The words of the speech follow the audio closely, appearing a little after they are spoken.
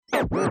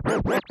Listen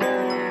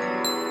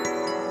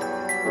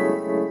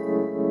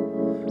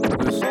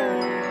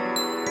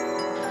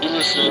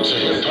to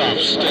Hip Hop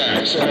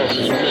Stacks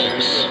Monthly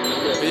Mix.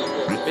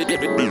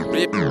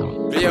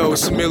 Yo,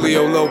 it's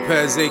Emilio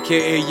Lopez,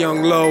 aka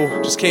Young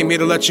Low. Just came here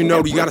to let you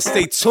know you gotta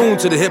stay tuned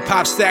to the Hip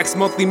Hop Stacks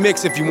Monthly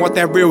Mix if you want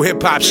that real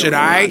hip hop shit,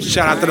 alright?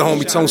 Shout out to the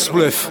homie Tone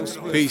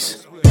Spliff.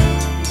 Peace.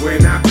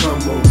 When I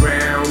come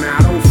around, I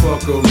don't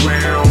fuck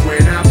around.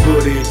 When I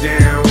put it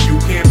down, you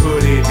can't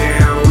put it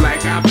down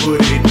like I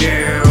put it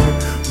down.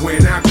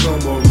 When I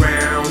come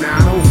around, I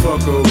don't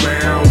fuck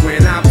around.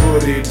 When I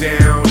put it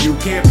down, you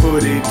can't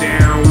put it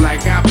down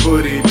like I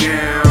put it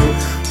down.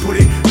 Put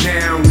it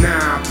down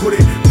now, put it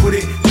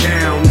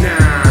down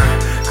now.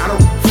 I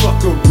don't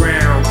fuck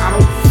around, I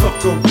don't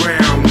fuck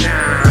around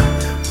now.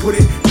 Put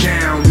it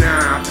down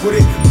now, put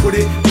it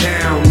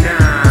down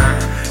now.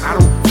 I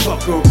don't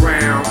fuck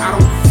around, I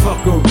don't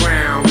fuck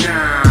around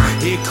now.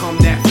 Here come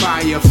that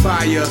fire,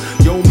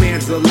 yo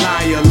man's a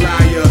liar.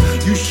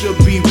 You should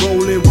be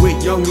rolling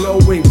with Young Low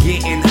and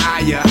getting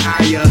higher.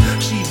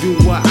 She do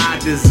what I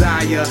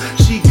desire,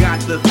 she got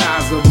the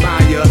thighs of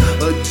Maya.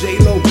 A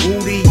J-Lo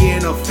booty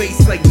in her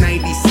face like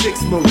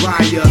 96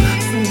 Mariah.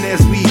 Soon as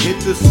we hit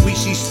the suite,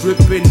 she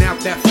stripping out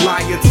that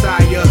fly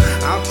attire.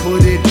 I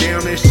put it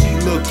down and she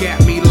look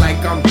at me like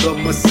I'm the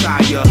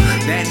Messiah.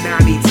 That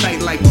 90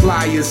 tight like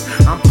flyers,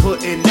 I'm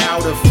putting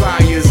out the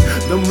fires.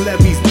 Them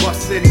levies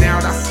busting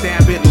out, I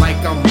stab it like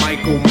I'm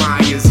Michael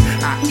Myers.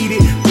 I eat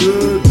it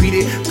good, beat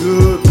it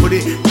good, put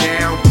it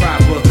down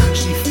proper.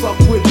 She fuck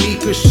with me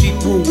cause she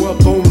grew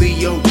up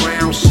only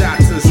around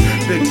shotters.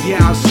 The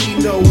gal, she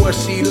know what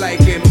she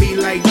like and me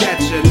like that,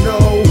 you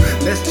know.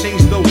 Let's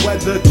change the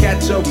weather,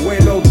 catch a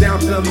vuelo down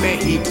to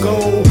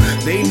Mexico.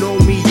 They know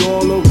me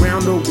all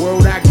around the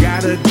world, I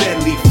got a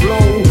deadly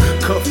flow.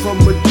 Cut from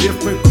a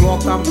different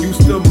cloth, I'm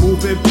used to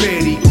moving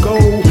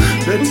petticoat.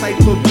 The type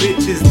of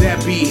bitches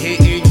that be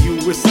hitting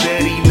you with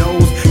steady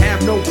nose.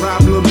 Have no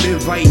problem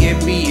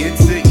inviting me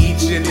into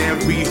each and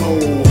every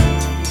hole.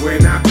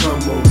 When I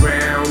come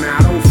around, I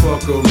don't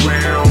fuck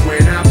around.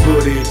 When I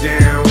put it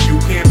down, you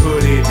can't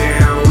put it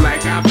down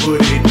like I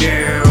put it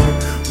down.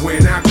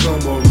 When I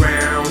come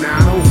around, I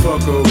don't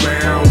fuck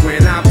around.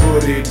 When I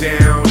put it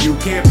down, you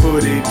can't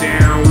put it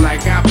down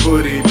like I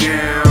put it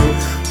down.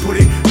 Put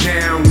it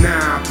down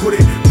now, put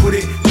it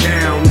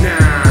down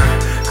now.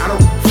 I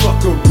don't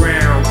fuck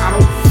around, I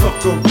don't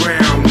fuck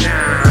around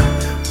now.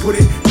 Put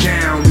it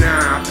down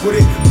now, put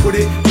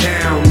it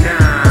down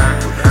now.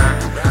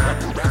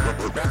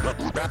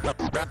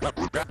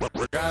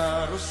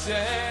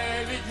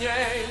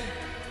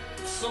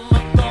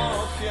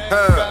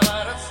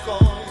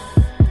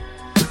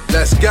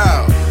 Let's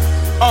go.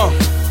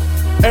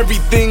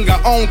 Everything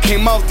I own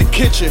came out the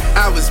kitchen.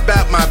 I was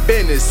about my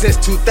business since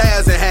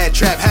 2000, had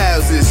trap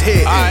houses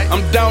hitting.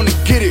 I'm down to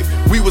get it.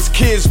 We was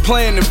kids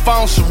playing and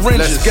found syringes.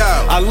 Let's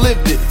go. I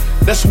lived it.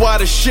 That's why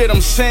the shit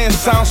I'm saying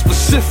sounds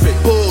specific.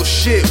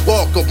 Bullshit,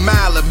 walk a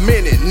mile a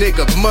minute,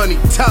 nigga, money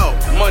talk.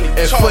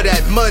 And for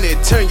that money,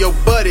 turn your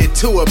buddy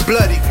to a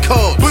bloody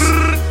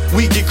corpse.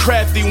 We get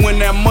crafty when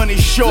that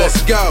money's short.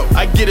 Let's go.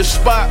 I get a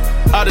spot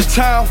out of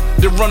town,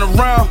 then run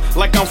around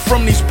like I'm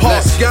from these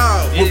parts. Let's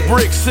go. With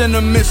bricks in a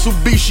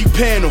Mitsubishi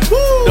panel.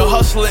 Woo. The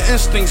hustler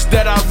instincts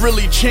that I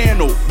really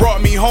channel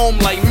brought me home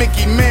like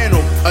Mickey Mantle.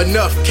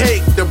 Enough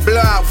cake to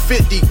blow out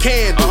 50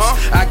 candles.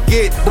 I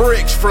get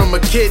bricks from a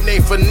kid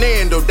named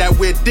Fernando that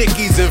wear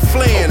Dickies and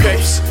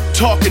flannels.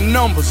 Talking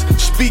numbers,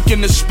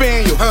 speaking the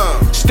Spaniel.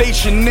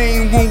 State your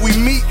name when we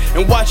meet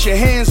and watch your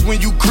hands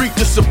when you greet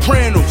the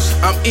Sopranos.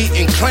 I'm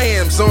eating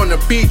clams on the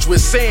beach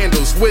with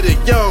sandals with a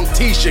young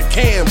Tisha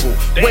Campbell.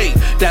 Wait,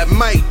 that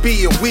might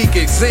be a weak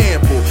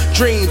example.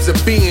 Dreams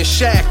of being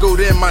shackled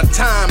and my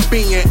time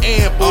being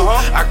ample.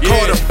 I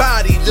caught a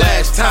body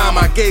last time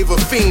I gave a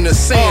fiend a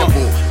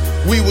sample.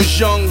 We was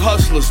young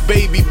hustlers,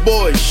 baby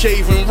boys,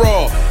 shaving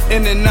raw.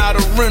 In and out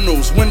of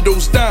rentals,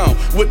 windows down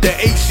with the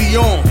AC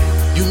on.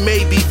 You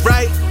may be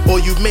right or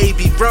you may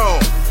be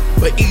wrong,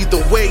 but either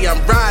way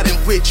I'm riding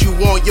with you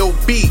on your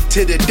beat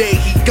till the day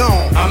he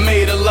gone. I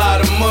made a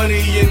lot of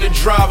money in the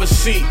driver's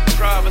seat.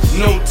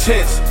 No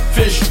tents,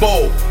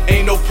 fishbowl,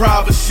 ain't no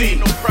privacy.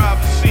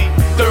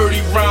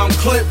 30-round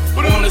clip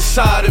on the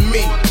side of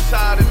me,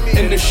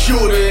 and the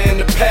shooter and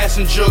the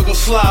passenger gon'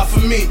 slide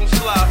for me.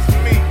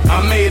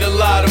 I made a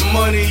lot of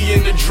money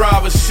in the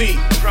driver's seat.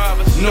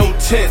 No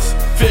tents,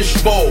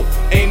 fishbowl,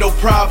 ain't no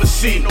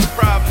privacy.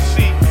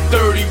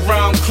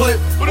 30-round clip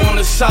on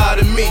the side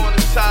of me,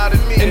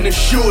 and the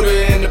shooter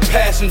and the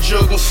passenger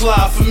gon'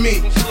 slide for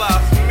me.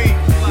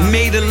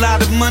 Made a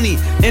lot of money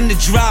in the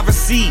driver's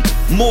seat,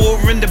 more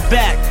in the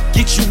back,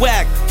 get you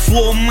whacked,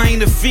 floor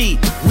minor fee.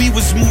 We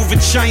was moving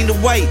China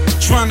white,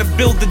 trying to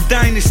build a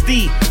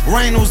dynasty.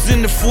 Rhinos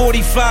in the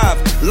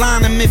 45,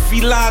 line him if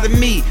he lie to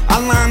me, I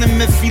line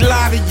him if he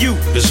lie to you.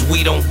 Cause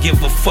we don't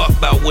give a fuck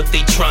about what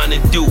they trying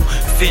to do.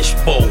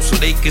 Fishbowl so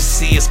they can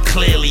see us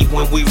clearly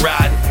when we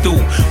riding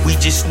through. We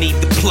just need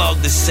the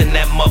plug to send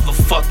that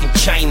motherfucking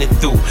China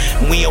through.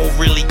 We don't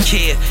really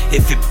care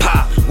if it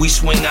pop, we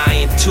swing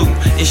iron too.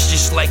 It's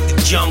just like the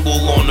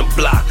jungle on the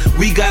block.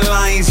 We got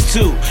lions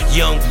too.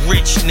 Young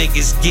rich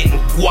niggas getting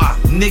guap.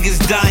 Niggas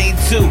dying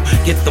too.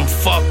 Get them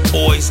fuck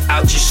boys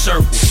out your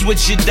circle.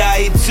 Switch your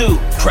diet too.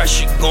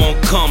 Pressure gon'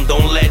 come,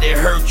 don't let it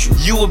hurt you.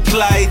 You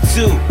apply it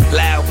too.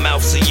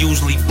 Loudmouths are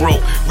usually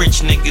broke.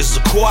 Rich niggas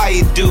are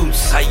Quiet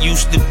dudes. I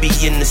used to be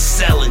in the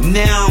selling.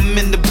 Now I'm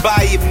in the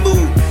buying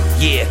mood.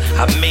 Yeah,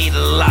 I made a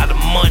lot of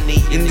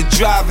money In the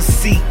driver's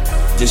seat.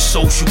 Then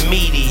social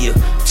media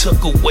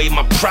took away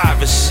my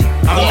privacy.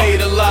 I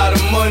made a lot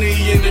of money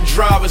in the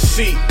driver's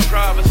seat.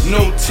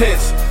 No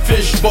tents,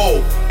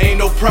 fishbowl, ain't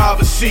no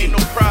privacy.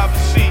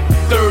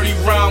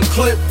 30-round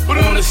clip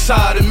on the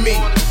side of me.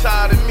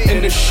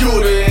 And the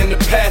shooter and the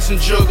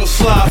passenger gon'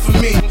 slide for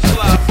me.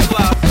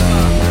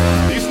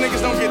 These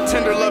niggas don't get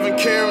tender love and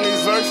care in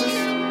these verses.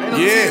 Ain't no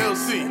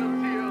TLC.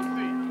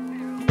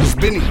 It's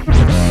Benny.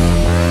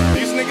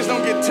 These niggas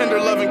don't get tender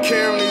love and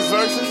care in these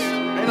verses.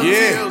 Ain't no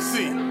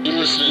TLC. You're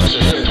listening to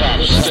Hip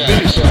Hop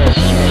Stacks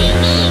Monthly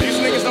Mix. These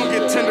niggas don't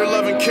get tender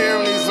love and care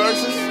in these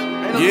verses.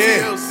 Ain't no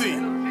TLC.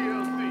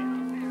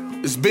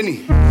 It's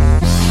Benny.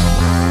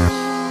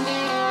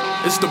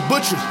 It's the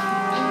Butcher.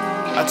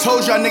 I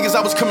told y'all niggas I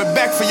was coming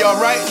back for y'all,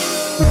 right?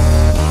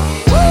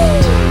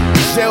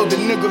 Sell the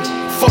nigga.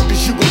 Fuck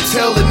this, you gon'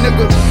 tell the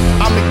nigga.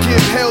 I'ma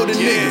give hell to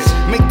niggas.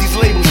 Make these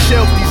labels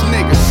shelf these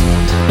niggas.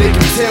 They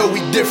can tell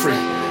we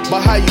different. By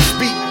how you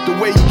speak, the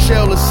way you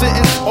jail a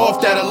sentence. Off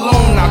that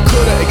alone, I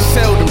coulda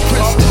excelled in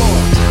Princeton.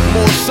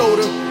 More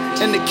soda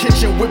in the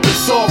kitchen, whipping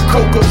soft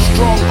coca.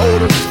 Strong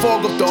odor,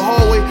 fog up the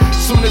hallway.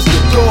 Soon as the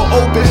door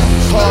open,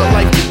 hard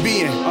life to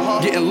be in.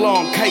 Getting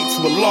long kites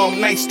with long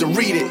nights to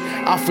read it.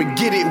 I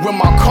forget it when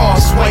my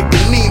car swipe the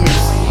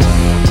Neiman's.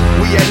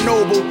 We at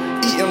Noble,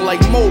 eating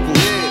like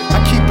moguls. I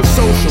keep it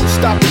social,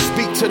 stop and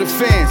speak to the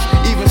fans.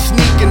 Even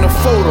sneak in the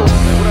photo.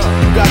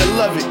 You gotta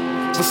love it.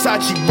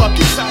 Versace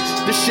buckets,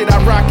 this shit I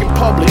rock in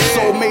public.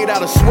 Soul made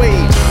out of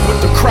suede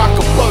with the crock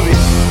above it.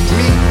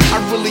 Me,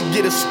 I really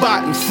get a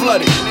spot and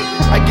flood it.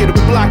 I get a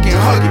block and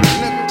hug it.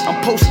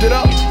 I'm posted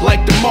up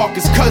like the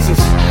Marcus Cousins.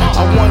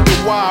 I wonder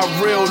why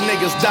real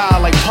niggas die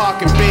like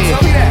Park and Bed.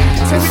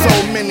 And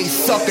so many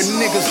sucker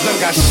niggas done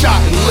got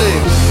shot and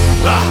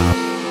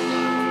lived.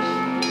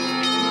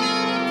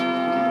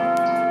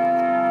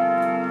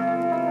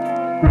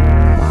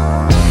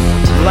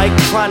 Like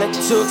chronic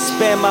to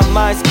expand my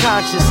mind's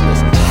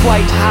consciousness.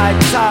 Quite high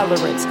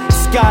tolerance,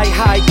 sky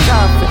high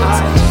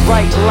confidence.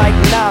 Write like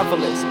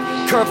novelists,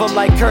 curve them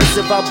like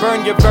cursive. I'll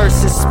burn your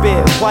verses,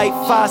 spit white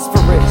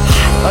phosphorus.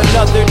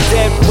 Another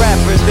dead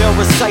rapper, they'll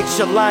recite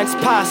your lines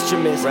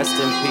posthumous. Rest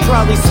in peace.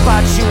 Probably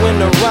spot you in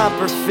a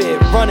romper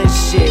fit, running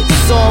shit.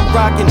 So I'm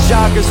rocking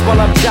joggers while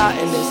I'm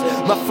jotting this.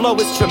 My flow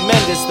is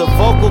tremendous, the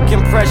vocal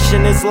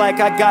compression is like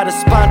I got a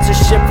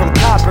sponsorship from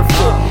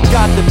Copperfoot.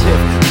 Got the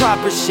piff,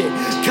 proper shit,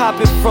 cop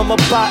it from a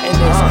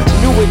botanist.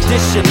 New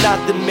edition,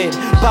 not the mid,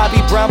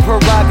 Bobby Brown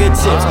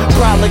prerogatives.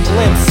 Brolic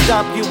limbs,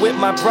 stomp you with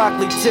my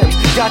broccoli tips.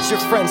 Got your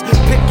friends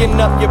picking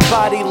up your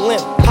body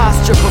limp,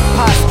 posture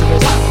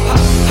preposterous.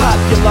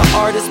 Popular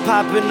artists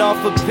popping off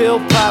a pill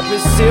popping,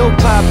 seal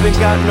popping.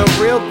 Got no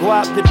real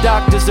guap, the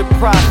doctors are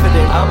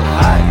profiting. I'm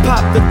high.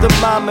 Pop the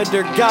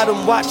thermometer, got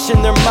them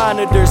watching their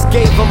monitors.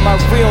 Gave them my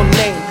real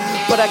name,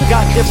 but I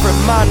got different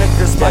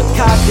monikers. My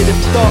cognitive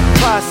thought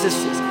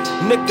processes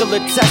Nikola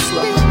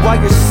Tesla. While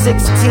you're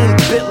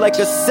 16-bit like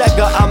a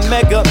Sega, I'm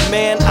Mega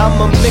Man. I'm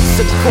a mix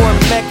of core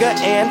Mega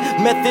and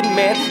Method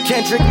Man,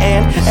 Kendrick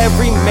and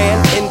every man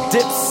in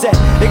Dipset,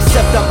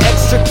 except I'm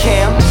extra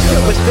cam.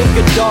 But think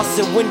of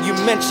Dawson when you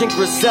mention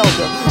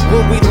Griselda.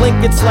 When we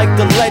link, it's like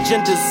the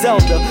legend of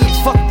Zelda.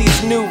 Fuck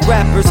these new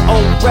rappers,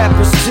 old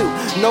rappers too.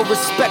 No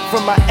respect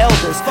for my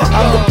elders.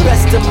 I'm the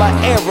best in my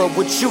era.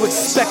 What you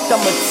expect,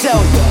 I'ma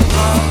tell ya.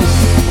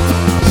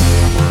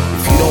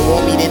 Don't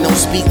want me, then don't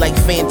speak like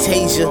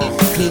Fantasia.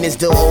 Clean as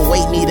the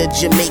 08, need a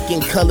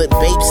Jamaican colored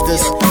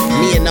babesters.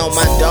 Me and all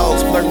my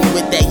dogs flirting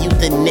with that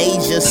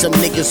euthanasia. Some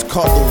niggas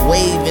caught the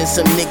wave and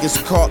some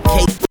niggas caught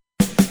cake.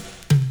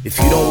 If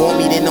you don't want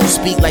me, then don't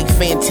speak like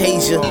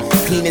Fantasia.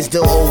 Clean as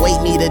the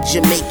 08, need a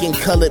Jamaican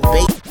colored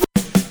babe.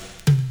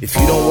 If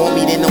you don't want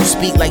me, then don't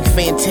speak like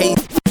Fantasia.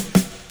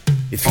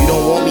 If you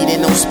don't want me,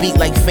 then don't speak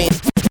like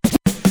Fantasia.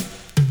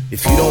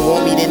 If you don't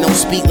want me, then don't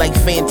speak like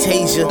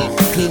Fantasia.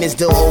 Clean as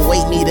the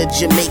 08, need a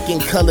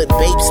Jamaican colored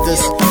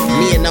babesters.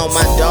 Me and all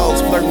my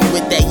dogs flirting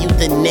with that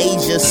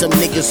euthanasia. Some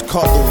niggas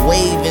caught the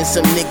wave and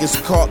some niggas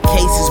caught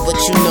cases, but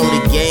you know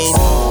the game.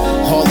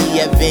 Hardly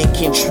ever in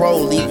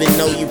control, even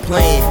though you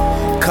playing.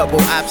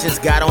 Couple options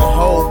got on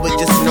hold, but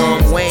just know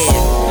I'm weighing.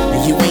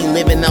 And you ain't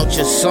living out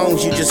your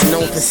songs, you just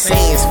known for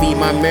sayings. Feed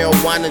my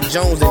marijuana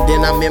Jones and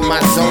then I'm in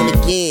my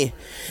zone again.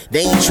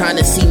 They ain't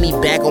tryna see me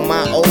back on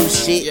my old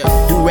shit.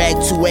 Do-rag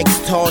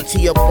 2X tall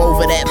tee up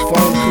over that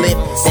phone clip.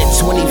 That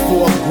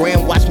 24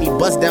 gram, watch me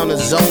bust down the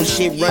zone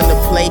shit. Run the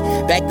play,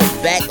 back to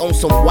back on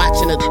some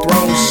watching the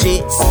throne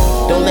shit.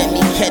 Don't let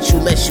me catch you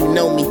unless you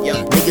know me.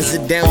 Niggas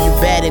are down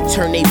you bad and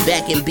turn they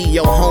back and be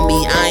your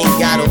homie. I ain't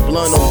got a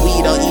blunt or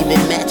weed or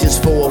even matches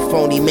for a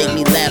phony. Make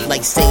me laugh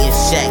like saying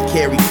Shaq,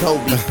 Kerry,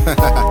 Kobe.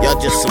 Y'all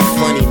just some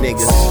funny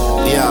niggas.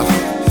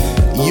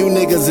 You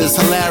niggas is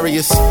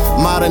hilarious,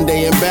 modern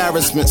day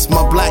embarrassments.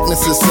 My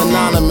blackness is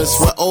synonymous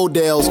with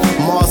Odells,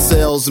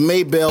 Marcells,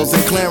 Maybells,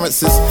 and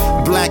Clarences.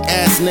 Black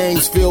ass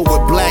names filled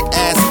with black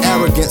ass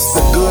arrogance.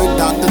 The good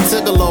Dr.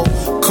 Tigolo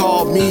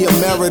called me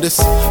emeritus,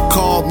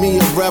 called me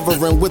a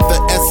reverend with the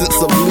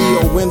essence of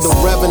Leo in the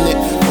Revenant,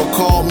 or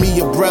call me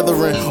a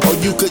brethren, or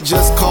you could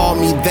just call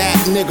me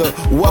that nigga.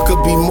 What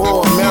could be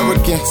more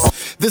American?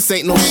 This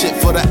ain't no shit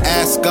for the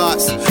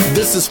Asgards.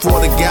 This is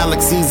for the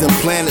galaxies and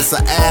planets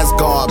of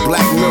Asgard.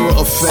 Black mirror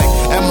effect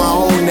at my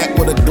own neck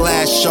with a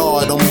glass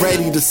shard. I'm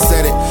ready to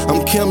set it.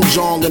 I'm Kim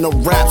Jong in a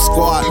rap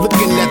squad,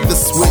 looking at the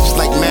switch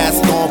like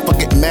mask on, fuck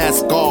it,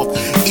 mask off.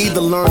 Either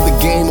learn the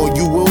game or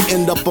you will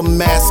end up a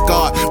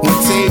mascot. When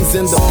Tay's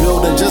in the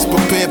building, just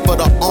prepare for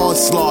the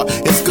onslaught.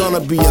 It's gonna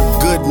be a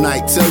good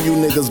night. Tell you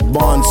niggas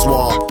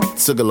bonsoir.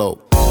 Sigalo.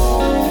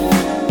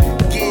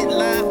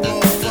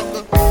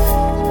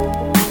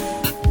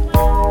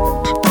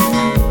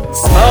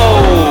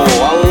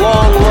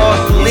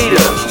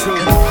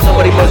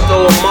 Somebody must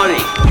owe him money.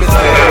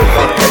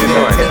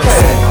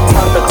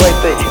 Time to clay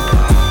bitch.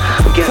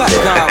 Get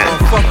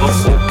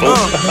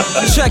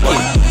Check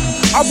it.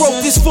 I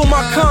wrote this for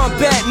my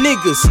combat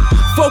niggas.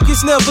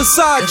 Focus never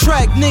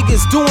sidetrack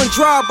niggas. Doing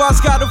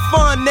drive-bys, gotta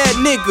find that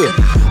nigga.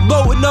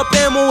 Loading up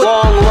ammo with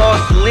long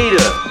lost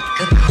leader.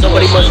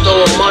 Somebody must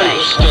owe him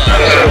money.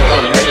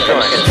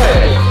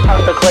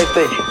 Time to clay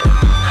bitch.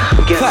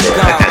 Get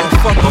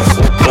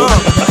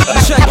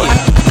Check it.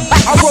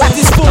 I wrote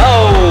this for a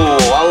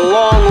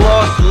long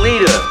lost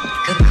leader.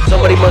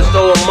 Somebody must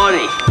owe him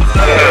money.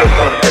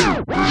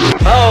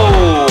 A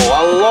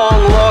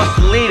long lost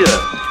leader.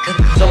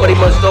 Somebody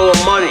must owe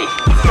him money.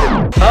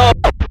 A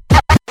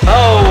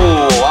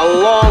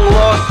long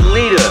lost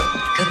leader.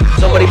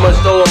 Somebody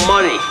must owe him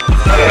money.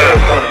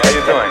 How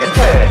you doing?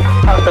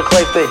 How's the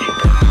clay fish?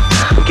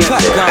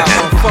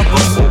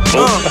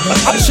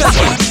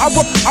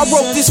 I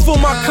wrote this for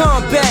my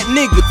combat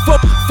nigga.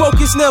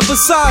 Focus never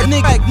side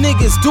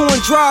niggas. Doing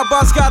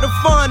drive-bys, gotta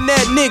find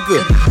that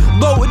nigga.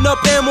 Loading up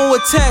ammo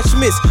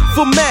attachments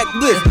for Mac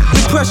lift.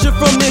 The pressure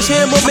from this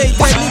hammer made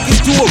that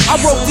niggas do it. I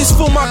wrote this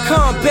for my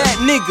combat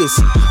niggas.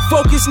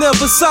 Focus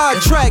never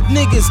sidetrack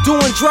niggas.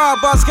 Doing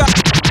drive-bys,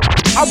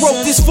 I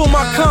wrote this for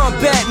my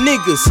combat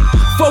niggas.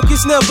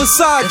 Focus never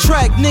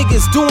sidetrack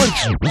niggas. Doing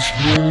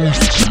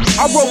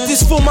I wrote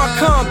this for my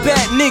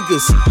combat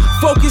niggas.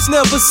 Focus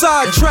never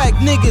sidetrack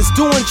niggas.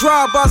 Doing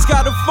drive-bys,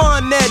 gotta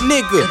find that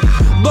nigga.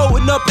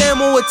 Loading up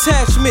ammo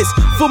attachments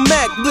for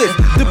Mac lift.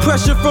 The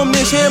pressure from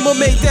this hammer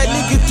made that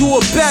nigga do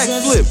a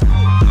backflip.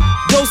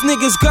 Those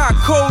niggas got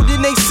cold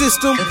in they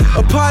system,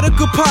 a product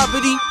of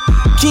poverty.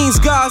 Kings,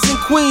 gods, and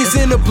queens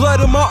in the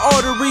blood of my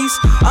arteries.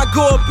 I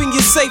go up in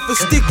your safe and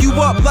stick you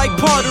up like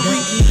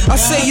pottery. I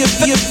say your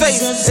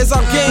face as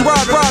I'm gang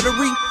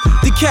robbery.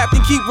 The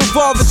captain keep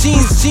revolver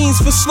jeans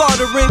for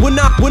slaughtering. When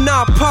I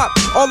pop,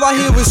 all I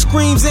hear is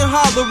screams and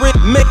hollering.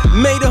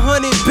 Made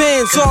 100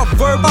 bands off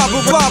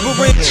verbal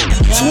robbering.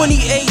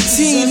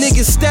 2018,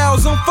 niggas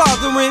styles I'm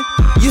fathering.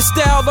 Your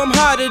style I'm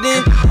hotter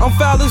than. I'm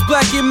foul as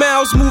black and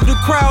mouths, move the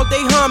crowd,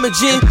 they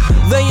homaging.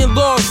 Laying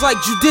laws like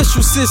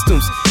judicial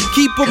systems.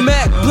 Keep a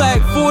Mac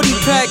black 40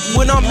 pack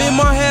when I'm in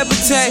my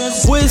habitat.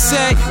 Where's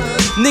that?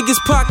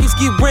 Niggas pockets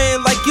get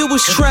ran like it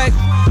was track.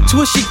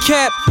 Twist your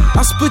cap,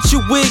 I split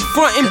your wig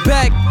front and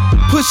back.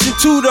 Pushing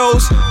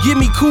two-dos, give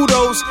me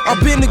kudos.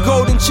 I've been the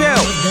golden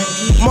child.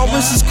 My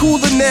wrist is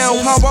cooler now,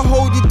 how I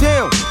hold it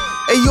down.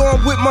 Ayo,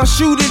 I'm with my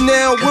shooter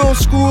now, we don't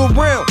screw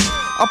around.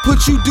 I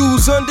put you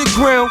dudes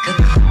underground.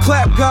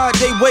 Clap God,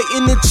 they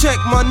waiting to check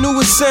my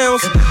newest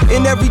sounds.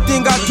 And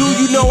everything I do,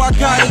 you know I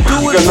gotta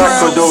do it. You can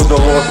knock Bordeaux to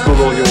law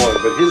school all you want,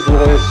 but his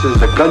lawyer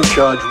says a gun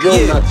charge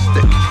will not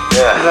stick.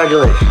 Yeah.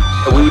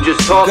 Congratulations. We were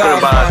just talking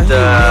about,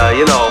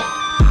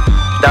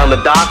 down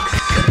the docks.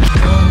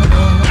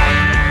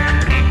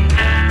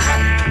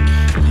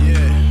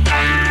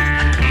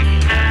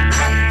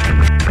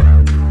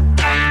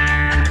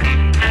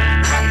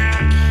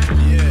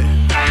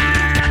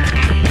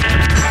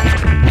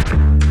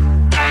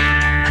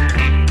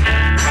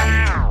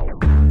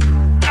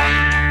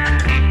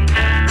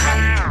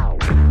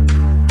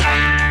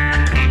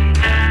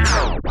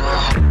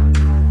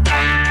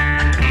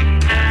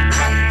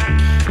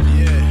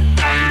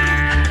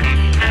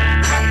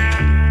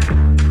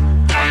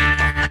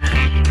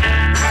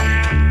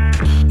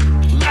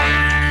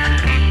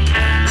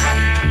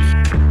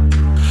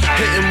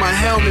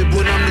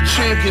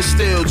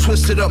 Still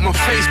twisted up my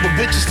face, but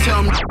bitches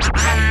tell me.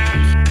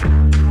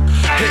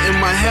 Hitting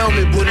my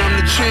helmet, but I'm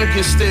the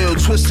champion still.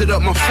 Twisted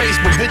up my face,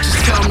 but bitches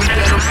tell me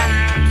that I'm.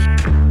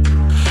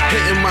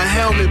 Hitting my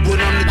helmet, but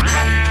I'm the.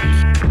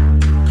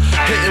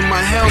 Hitting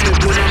my helmet,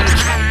 but I'm the.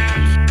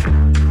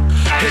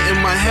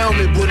 Hitting my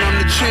helmet, but I'm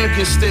the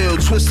champion still.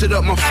 Twisted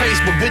up my face,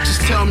 but bitches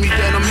tell me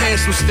that I'm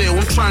handsome still.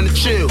 I'm trying to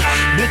chill.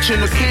 Bitch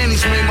in the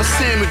panties made my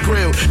salmon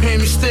grill.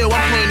 Hand me still, I'm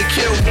planning to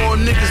kill more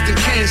niggas than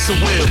cancer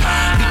will.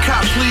 He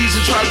cop please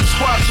and try to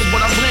squash it,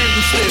 but I blame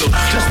him still.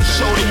 Just to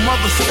show the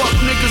motherfuck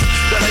niggas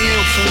that I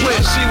am for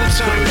real. See what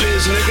time it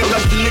is, nigga.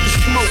 Let the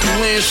niggas smoke and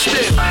land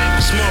still.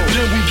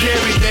 Then we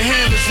buried the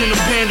hammers in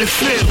abandoned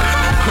field.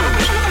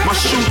 My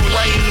shooter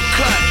right in the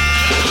cut.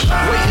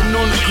 Waiting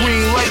on the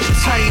green light to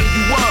tighten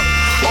you up.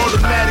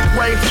 Automatic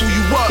rifle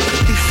you up.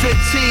 He 15,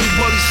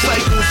 but he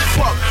psycho as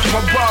fuck.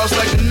 My bar's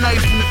like a knife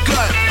in the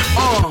gut.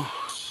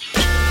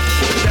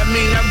 That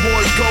mean that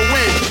boy go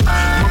in.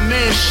 My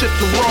man ship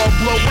the raw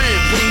blow in.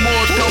 Bring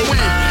more dough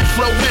in.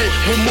 Flow in.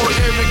 With more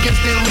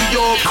arrogance than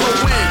Leo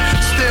Cohen.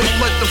 Still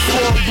let the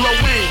floor blow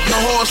in.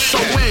 Your horse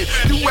so in.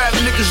 You rap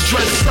niggas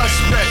dress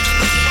suspect.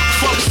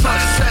 Fuck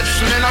success,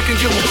 man, I can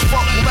give a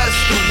fuck less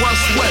than Russ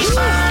West.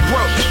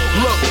 Bro,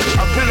 look,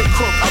 I've been a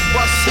crook, I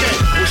bust sketch.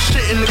 With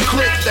shit in the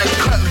clip that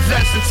cut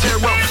vests and tear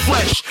up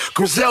flesh.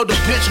 Griselda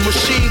bitch,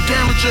 machine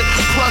damager,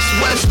 plus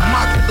West.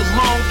 Mock with the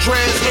long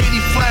dreads, Haiti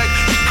flag,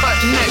 he cut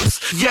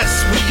necks.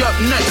 Yes, we up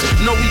next,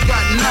 no we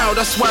got now,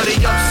 that's why they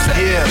upset.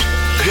 Yeah,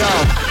 yo.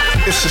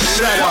 It's a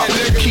setup.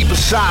 Keep a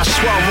side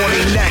 12 on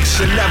their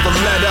necks and never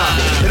let up.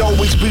 It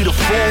always be the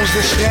fools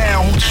that's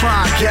down who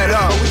try and get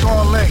up. We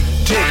gon' link.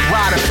 Dick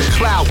riding for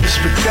clout, it's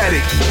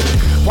pathetic.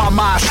 While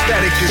my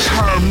aesthetic is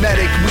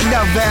hermetic. We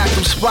never had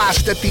them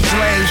spots that these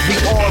lanes be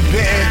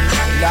orbiting.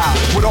 Nah,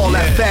 with all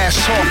that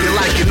fast talking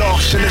like an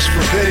auction is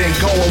forbidden.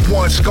 Going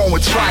once, going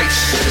twice.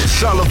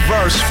 Sell a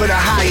verse for the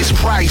highest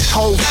price.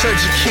 Whole said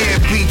you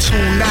can't be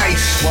too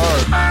nice.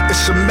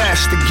 It's a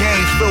mess, the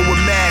game filled with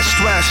mad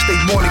stress. They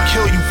wanna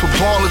kill you for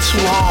balling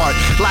too hard,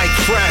 like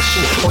fresh.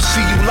 Or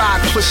see you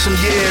locked for some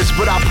years,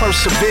 but I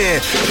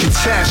persevere.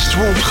 Contest,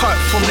 room cut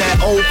from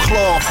that old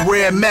cloth,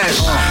 rare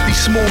mesh.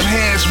 These smooth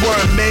hands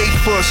weren't made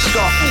for a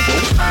scuffle.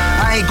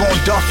 I ain't gon'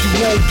 duff,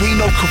 you won't be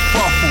no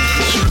kerfuffle.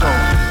 What you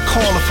doing?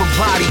 Calling for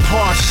body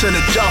parts in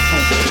a duffel.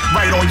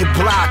 Right on your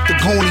block, the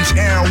Goonies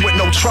airing with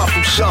no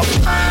truffle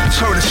shuffle.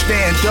 Turn to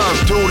stand up,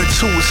 do it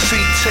to a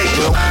seat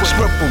taker.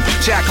 Strip him,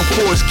 jack him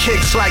for his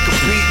kicks like a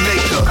beat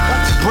maker.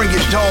 Bring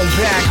your dome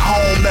back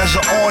home as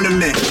an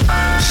ornament.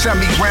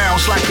 Send me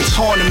rounds like a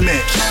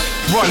tournament.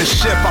 Run a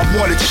ship, I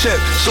want a chip.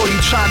 So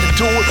you tried to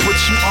do it, but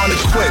you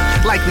unequipped.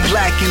 Like we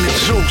lacking the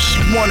juice.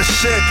 You wanna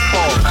sip?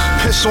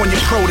 Piss on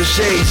your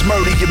proteges,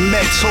 murder your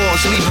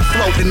mentors. Leave them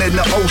floating in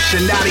the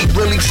ocean. Now they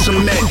really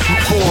cement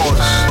cores.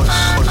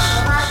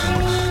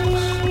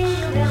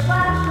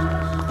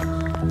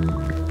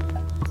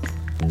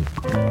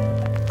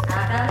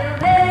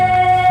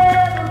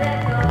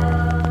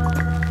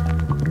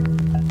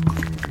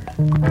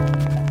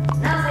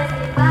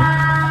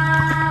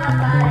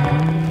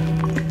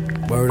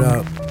 Word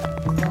up.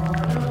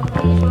 I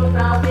don't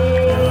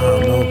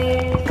know.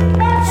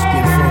 It's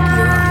getting funky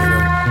around here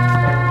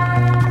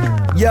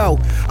though. Yo,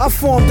 I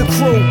formed the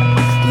crew.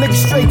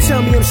 Niggas straight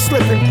tell me I'm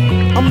slipping.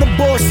 I'm the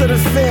boss of the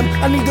fam,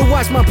 I need to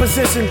watch my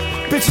position.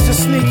 Bitches are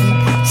sneaky,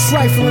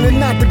 trifling and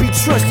not to be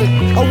trusted.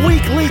 A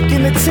weak link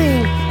in the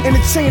team, and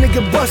the chain to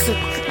get busted.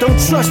 Don't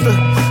trust her,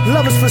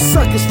 lovers for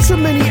suckers. Too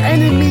many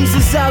enemies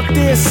is out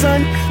there,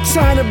 son,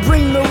 trying to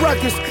bring the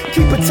ruckus.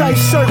 Keep a tight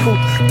circle,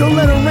 don't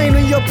let them rain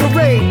on your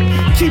parade.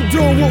 Keep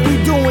doing what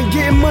we doing,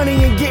 getting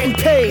money and getting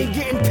paid.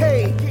 Getting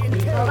paid.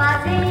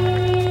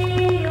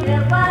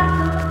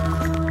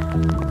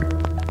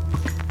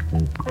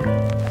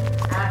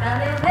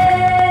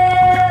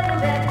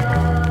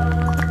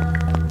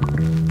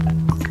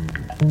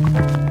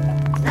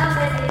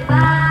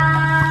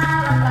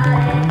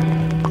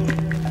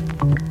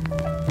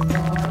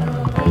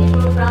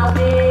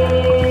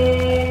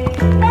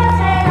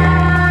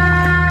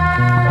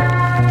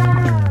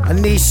 I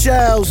need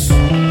shells.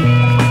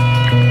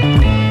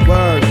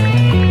 Word.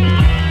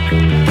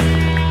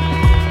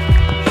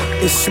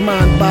 It's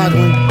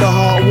mind-boggling. The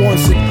heart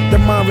wants it. The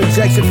mind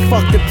rejects it.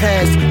 Fuck the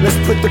past. Let's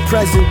put the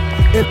present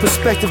in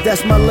perspective.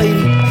 That's my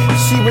lady.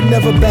 She would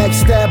never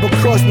backstab or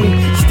cross me.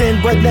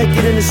 Stand butt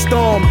naked in the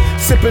storm,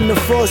 sipping the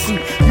frosty.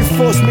 You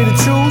forced me to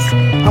choose,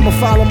 I'ma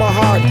follow my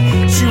heart.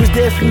 She was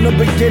there from the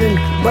beginning,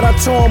 but I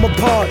tore them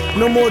apart.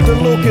 No more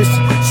DeLucas,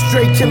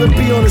 straight killer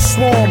bee on the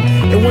swarm.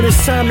 And when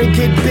it's time to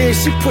get big,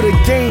 she put a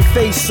game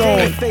face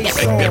on.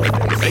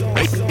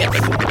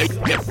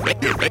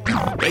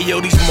 Hey yo,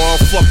 these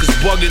motherfuckers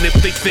bugging if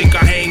they think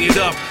I hang it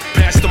up.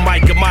 Pass the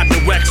mic in my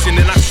direction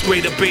and I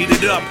straight up bait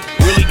it up.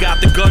 Really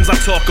got the guns I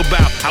talk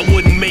about, I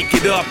wouldn't make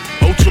it up.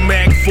 Ultra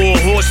Mag 4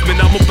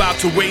 horsemen, I'm about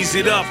to raise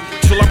it up.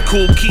 Till I'm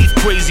cool Keith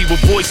crazy with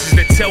voices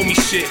that tell me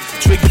shit.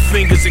 Trigger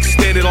fingers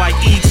extended like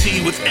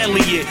E.T. with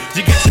Elliot.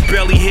 You get your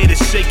belly hit and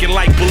shaking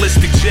like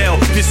ballistic gel.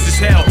 This is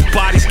hell,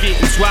 bodies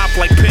getting dropped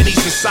like pennies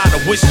inside a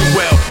wishing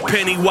well.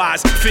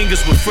 Pennywise,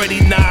 fingers with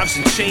Freddy knives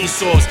and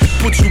chainsaws.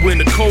 Put you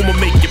in a coma,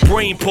 make your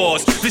brain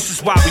pause. This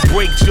is why we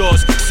break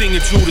jaws.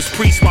 Singing Judas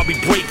Priest while we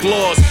break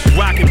laws.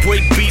 Rock and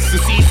break beats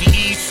since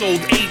Eazy-E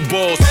sold 8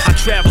 balls. I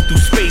travel through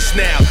space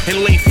now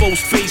and lay foes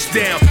face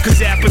down.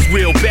 Cause rap is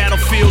real,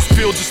 battlefields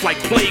feel just like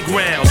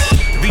playgrounds.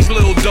 These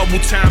little double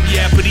time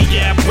yappity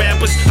yap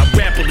rappers, I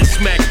rapidly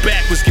smack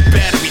backwards, get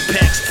battery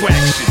packs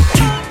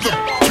fraction.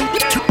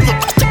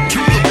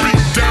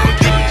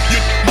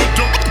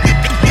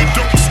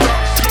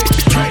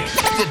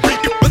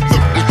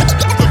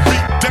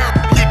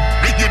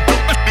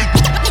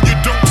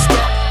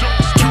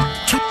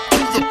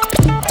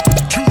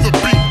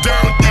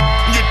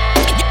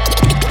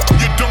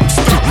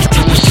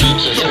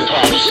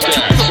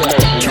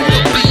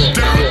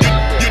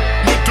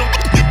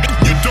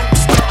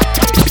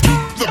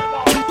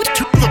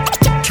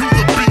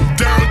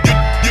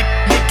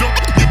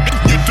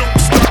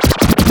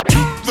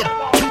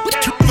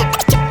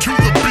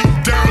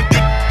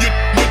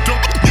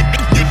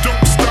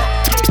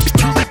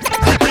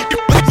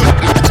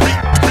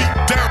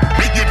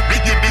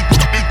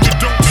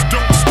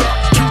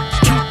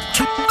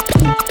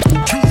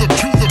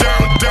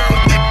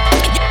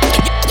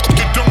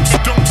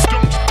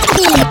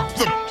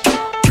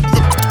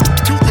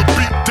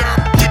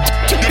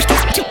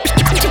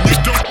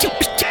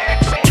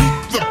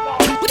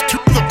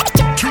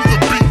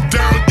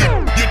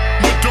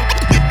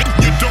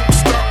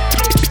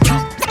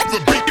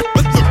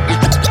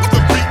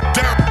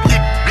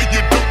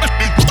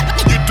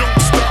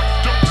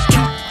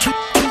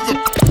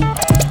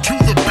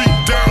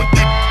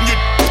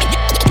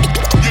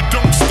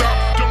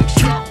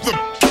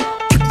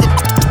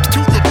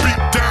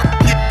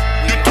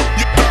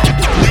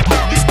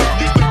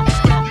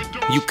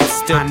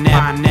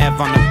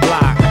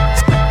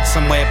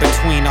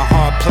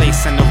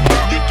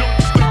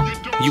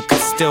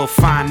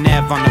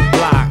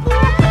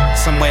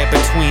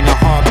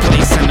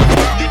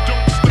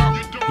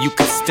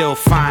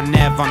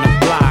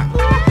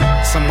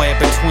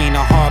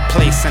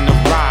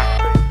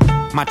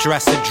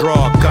 Dress a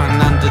draw,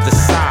 gun under the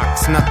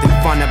socks. Nothing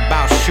fun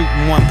about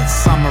shooting one, but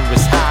summer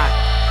is hot.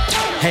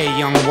 Hey,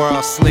 young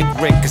world, Slick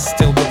Rick is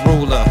still the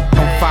ruler.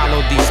 Don't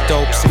follow these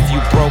dopes if you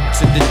broke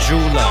to the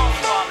jeweler.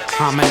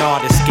 I'm an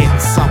artist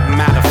getting something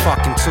out of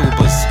fucking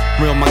tubers.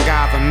 Real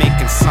MacGyver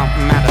making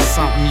something out of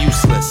something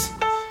useless.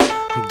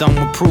 I'm done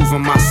with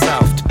proving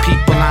myself to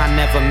people I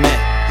never met.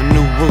 A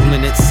new rule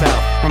in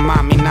itself.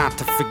 Remind me not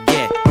to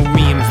forget. No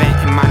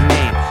reinventing my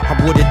name. I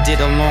would've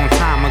did a long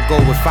time ago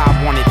if I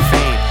wanted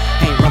fame.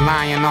 Ain't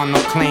relying on no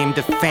claim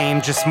to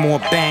fame, just more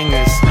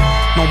bangers.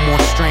 No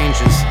more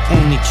strangers,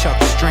 only Chuck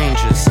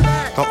strangers.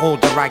 The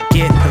older I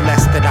get, the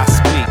less that I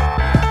speak.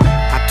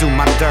 I do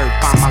my dirt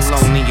by my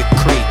lonely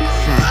creek.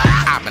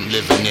 I've been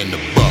living in the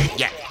buck,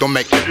 yeah. Don't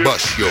make me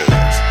bust yours.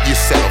 You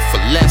settle for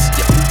less,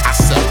 yeah. I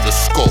settle the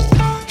score.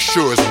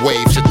 Sure as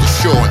waves at the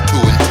shore and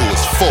two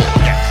is four.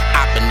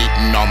 I've been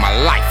eating all my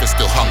life and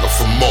still hunger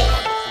for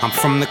more. I'm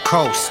from the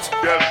coast.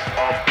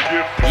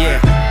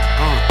 Yeah,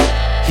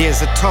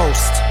 here's a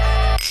toast.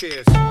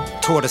 Cheers.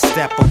 Toward a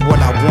step of what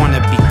I wanna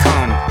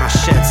become. I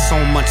shed so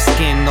much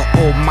skin, the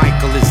old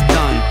Michael is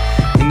done.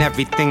 And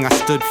everything I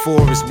stood for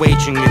is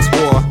waging its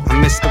war. I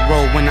miss the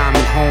road when I'm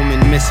at home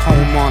and miss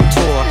home on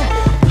tour.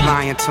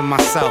 Lying to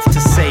myself to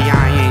say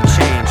I ain't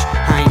changed.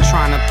 I ain't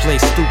trying to play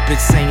stupid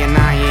saying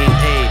I ain't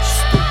aged.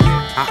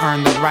 I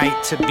earned the right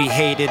to be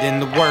hated in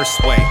the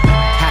worst way.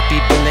 Happy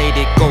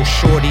belated, go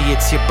shorty,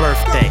 it's your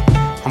birthday.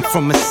 I'm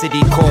from a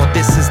city called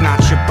This Is Not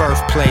Your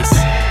Birthplace.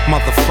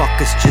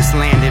 Motherfuckers just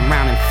landed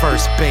round in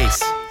first base.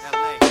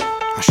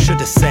 I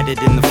should've said it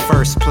in the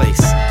first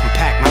place.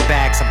 Unpacked my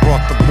bags, I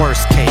brought the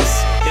worst case.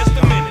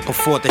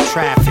 Before the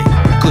traffic,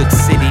 good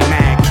city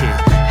mad kid.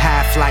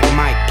 Half like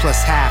Mike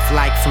plus half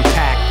like from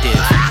Pactive.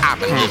 I've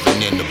been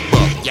living in the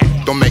buck, yeah.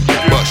 Don't make me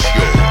bust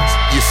yours.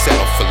 You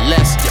settle for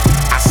less, yeah.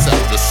 I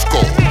settle the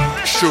score.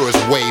 Sure as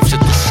waves at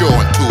the shore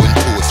and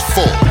two is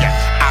four.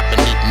 I've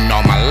been eating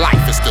all my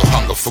life and still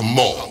hunger for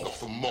more.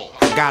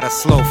 I got a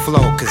slow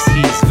flow cause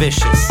he's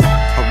vicious.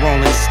 A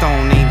rolling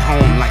stone ain't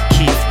home like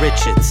Keith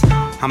Richards.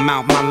 I'm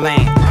out my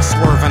lane,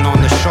 swerving on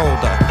the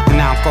shoulder.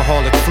 An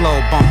alcoholic flow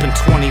bumping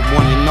 21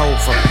 and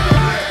over.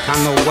 I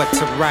know what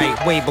to write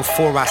way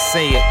before I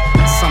say it.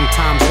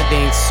 Sometimes it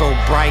ain't so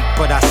bright,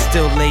 but I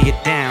still lay it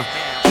down.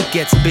 He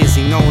gets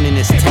busy, known in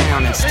his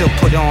town, and still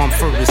put on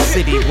for his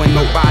city when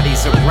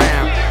nobody's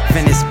around.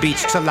 Venice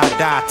Beach till I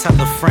die, tell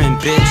a friend,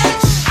 bitch.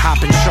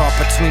 Hopping sharp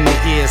between the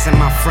ears and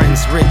my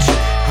friends rich.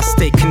 I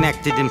stay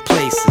connected in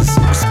places,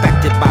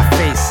 respected by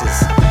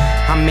faces.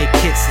 I make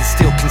hits and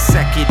steal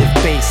consecutive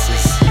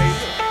bases.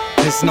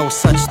 There's no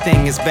such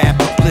thing as bad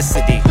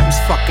publicity. Who's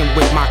fucking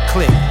with my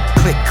click?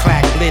 Click,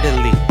 clack,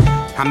 literally.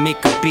 I make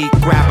a beat,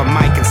 grab a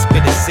mic and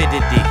spit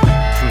acidity.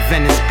 From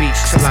Venice Beach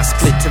till I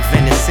split to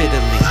Venice,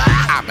 Italy.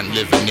 I've been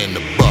living in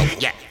the buck,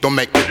 yeah. Don't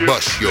make me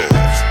bust yours.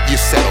 You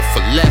settle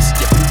for less,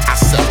 yeah. I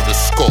settle the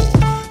score.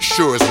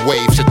 Sure as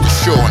waves at the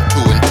shore and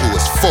two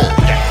is four.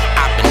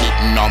 I've been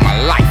eating all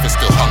my life and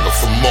still hunger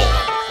for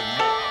more.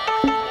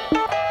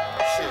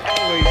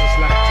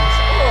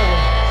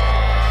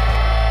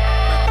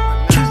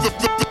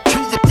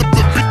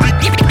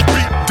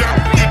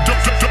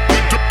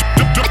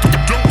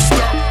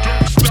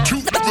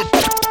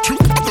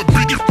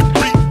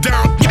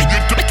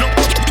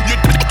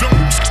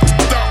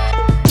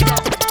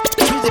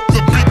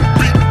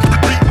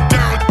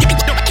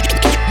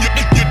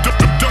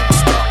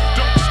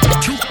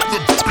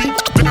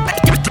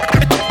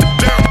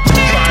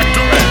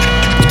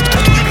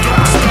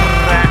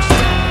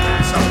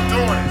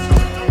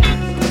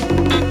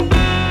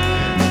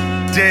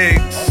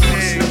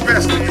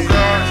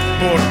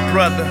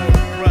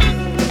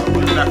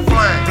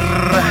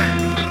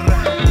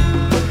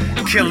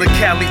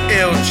 Cali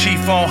ill,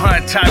 chief on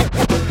hunt.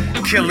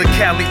 Killer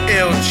Cali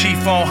ill,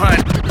 chief on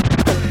hunt.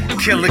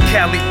 Killer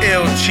Cali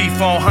ill, chief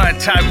on hunt.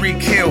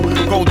 Tyreek Hill,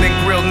 Golden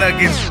Grill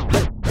Nuggets.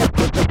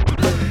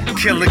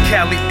 Killer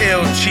Cali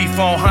ill, chief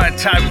on hunt.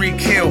 Tyreek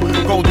Hill,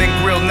 Golden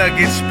Grill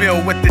Nuggets.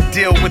 Spill with the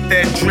deal with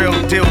that drill.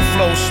 Deal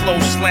flow, slow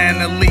slant,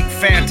 elite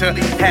Fanta.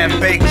 Half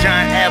baked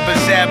giant abba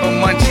zabba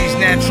munchies.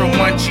 Natural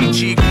munchie,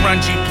 G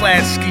grungy,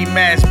 plaid ski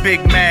mask.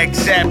 Big mag,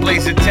 zap,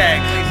 laser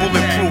tag.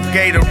 Bulletproof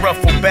gator,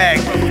 ruffle bag.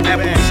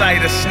 Apple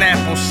cider,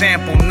 snapple,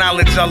 sample.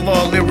 Knowledge, our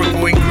law,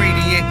 lyrical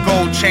ingredient.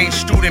 Gold chain,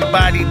 student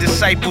body,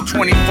 disciple.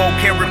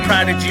 24-karat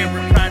prodigy.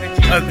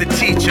 Of the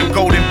teacher,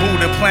 golden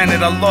Buddha,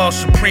 planet Allah,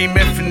 supreme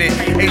infinite.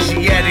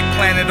 Asiatic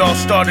planet, all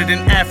started in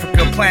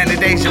Africa.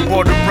 Planet Asia,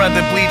 border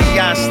brother, bleedy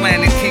eye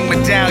slanted. King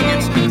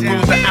medallions,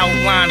 rule the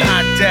outline,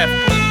 high def.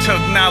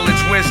 Took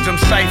knowledge, wisdom,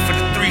 cipher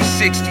to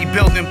 360.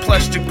 Building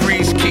plus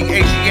degrees, King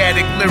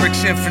Asiatic,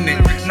 lyrics infinite.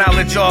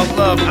 Knowledge, all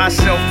love, I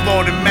self,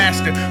 Lord and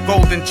Master.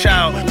 Golden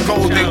child,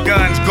 golden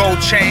guns,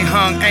 gold chain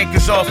hung.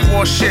 Anchors off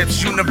 4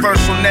 ships.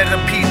 Universal netta,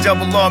 P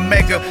double R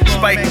mega.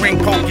 Spike ring,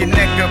 poke your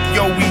neck up.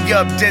 Yo, we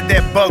up, dead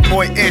that bug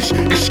boy-ish.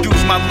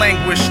 Excuse my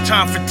language,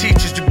 time for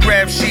teachers to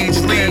grab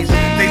seeds, leaves.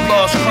 They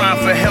lost crime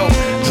for help.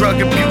 Drug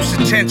abuse,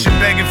 attention,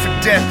 begging for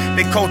death.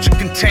 Their culture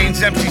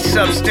contains empty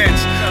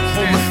substance,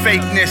 full of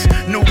fakeness.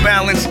 New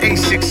Balance,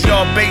 Asics,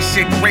 y'all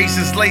basic.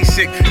 Razors,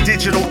 LASIK,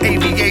 digital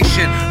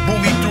aviation.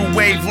 Bully through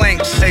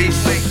wavelengths.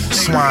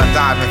 Swan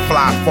diving,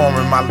 fly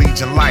foreign, my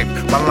legion life.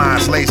 My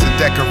lines laser,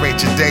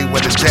 decorate your day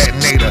with a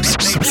detonator.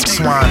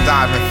 Swan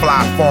diving,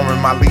 fly foreign,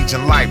 my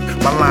legion life.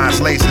 My lines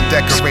laser,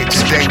 decorate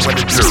your day with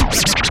a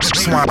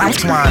Swan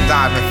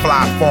diving,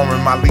 fly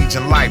foreign, my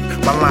legion life.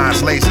 My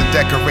lines laser,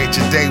 decorate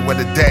your day with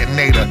a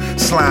detonator.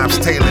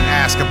 Slimes tailored,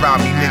 ask about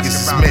me, niggas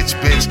is Mitch,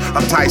 bitch.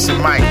 I'm Tyson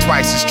Mike,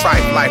 twice as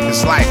tripe, life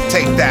is life.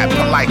 Take that,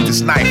 polite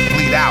this knife,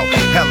 bleed out.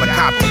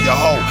 Helicopter your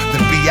hoe,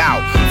 then be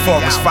out.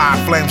 Forest fire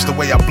flames the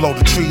way I blow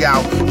the tree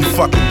out. You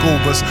fucking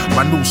goobers,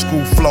 my new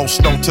school flow,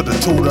 snow to the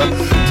tutor.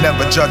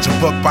 Never judge a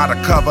book by the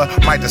cover,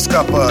 might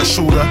discover a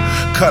shooter.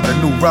 Cut a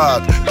new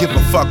rug, give a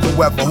fuck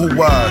whoever who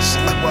was.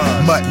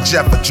 Mutton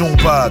Jeff or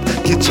Junebug,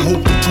 get your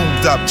hoop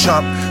tuned up,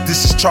 chump.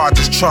 This is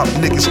charges Trump,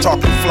 niggas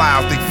talking fly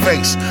out they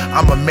face.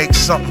 I'ma make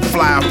something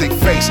fly out they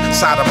face.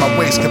 Side of my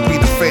waist could be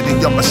the fate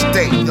of your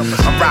mistake.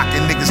 I'm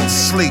rocking niggas to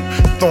sleep,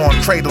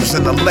 throwing cradles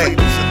in the lake.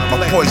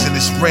 My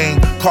poisonous ring,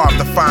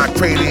 carved a fine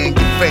crater in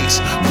your face.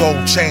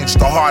 Gold change,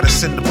 the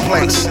hardest in the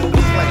place.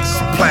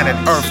 From planet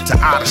Earth to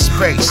outer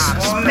space.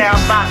 Now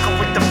I'm rocking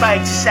with the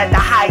righteous at the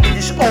height of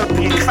this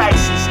opiate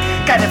crisis.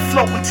 Got it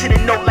flowing to the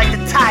note like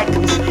the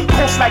tigers.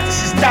 Coast like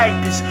this is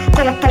diapers.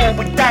 Going through it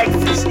with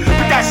diapers.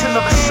 But that's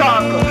another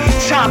saga.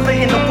 Chopper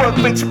in the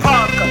workbench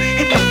Parker.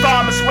 Hit the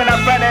farmers when I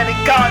run out of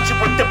ganja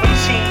with the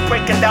regime.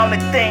 Breaking down the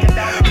thing.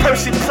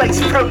 Percy place,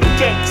 pearly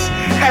gates.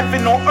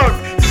 Heaven on earth.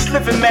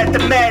 Living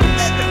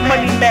mathematics,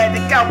 money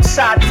magic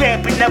outside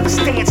rampant, never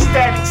staying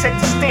static, set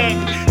the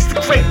standard. It's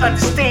the great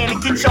understanding,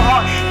 get your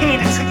heart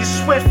handed to you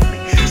swiftly.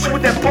 So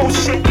with that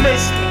bullshit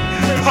miss me.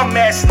 Bum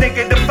ass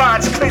nigga, the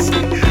vibes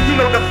crispy. You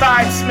know the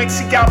vibes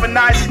mixing,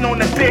 galvanizing on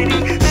the biddy.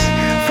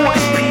 For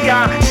this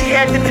PI, she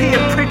had to pay a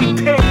pretty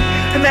penny.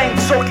 And I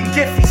ain't talking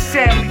Giffy's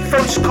family,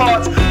 first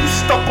cards. You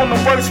stuck on the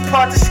worst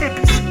part, this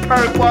hippie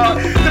superb bar.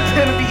 The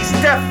penalty is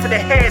death for the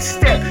head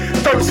step.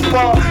 Thirst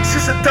ball,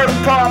 since a dirt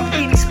bomb,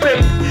 80s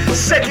baby.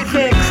 Second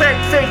hand crack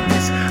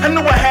vapors. I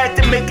knew I had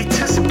to make it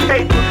to some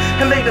paper.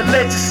 And lay the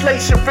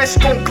legislation,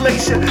 risk on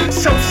glacier.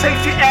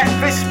 Self-safety,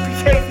 at-risk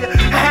behavior.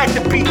 I had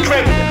to be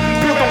greater.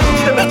 Build on the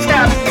killer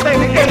cabin,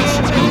 planet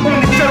Asia. On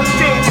the dirt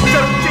stage,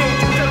 dirt stage.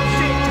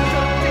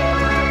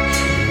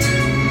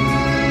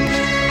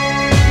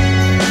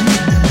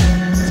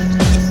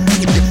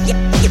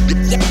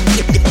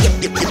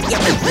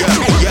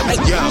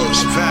 Yo,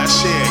 it's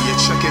Vash here. You're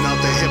checking out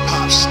the Hip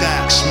Hop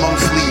Stacks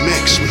monthly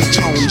mix with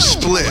Tone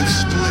Spliff.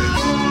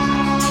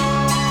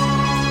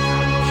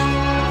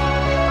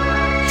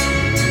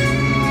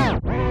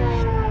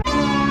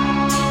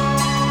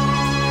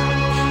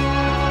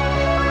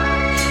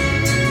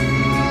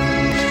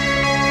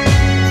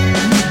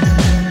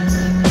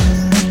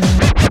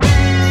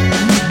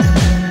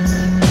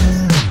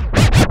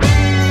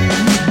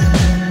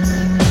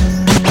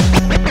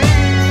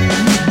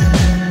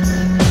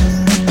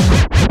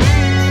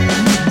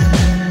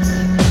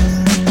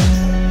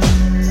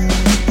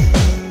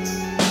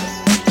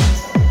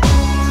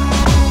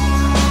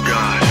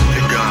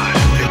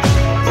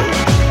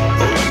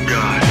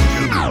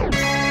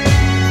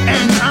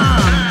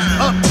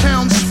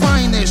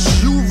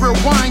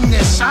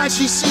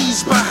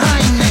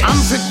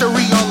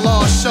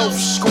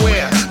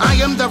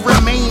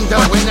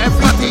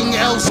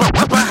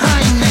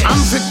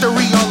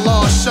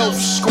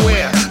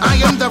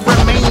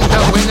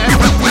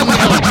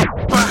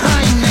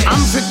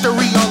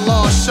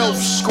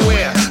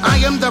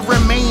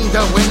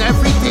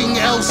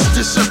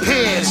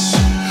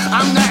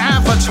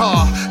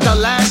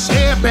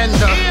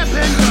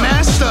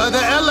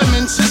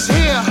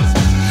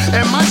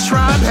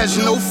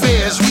 tears, no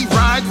fears. We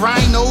ride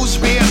rhinos,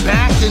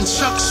 bareback, and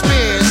Chuck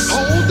Spears.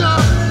 Hold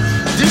up,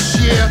 this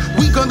year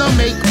we gonna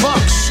make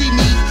bucks. See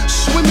me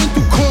swimming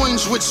through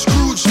coins with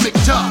Scrooge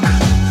McDuck.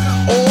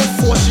 All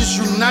forces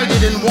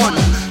united in one.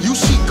 You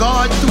see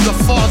God through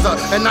the Father,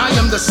 and I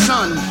am the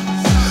Son.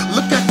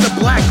 Look at the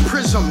black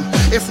prism.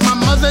 If my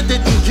mother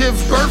didn't give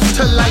birth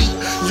to light,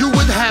 you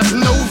would have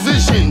no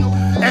vision.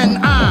 And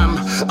I'm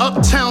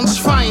Uptown's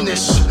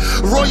finest.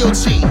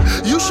 Royalty,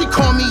 you should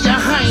call me your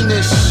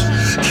highness.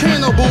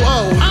 Cannibal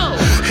O,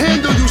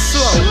 handle you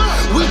slow.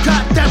 We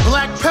got that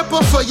black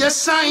pepper for your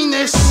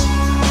sinus.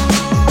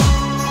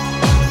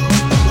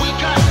 We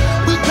got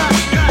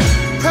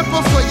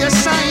pepper for your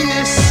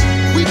sinus.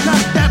 We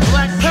got that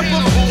black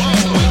pepper.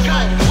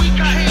 We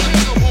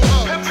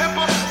got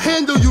pepper.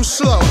 Handle you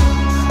slow.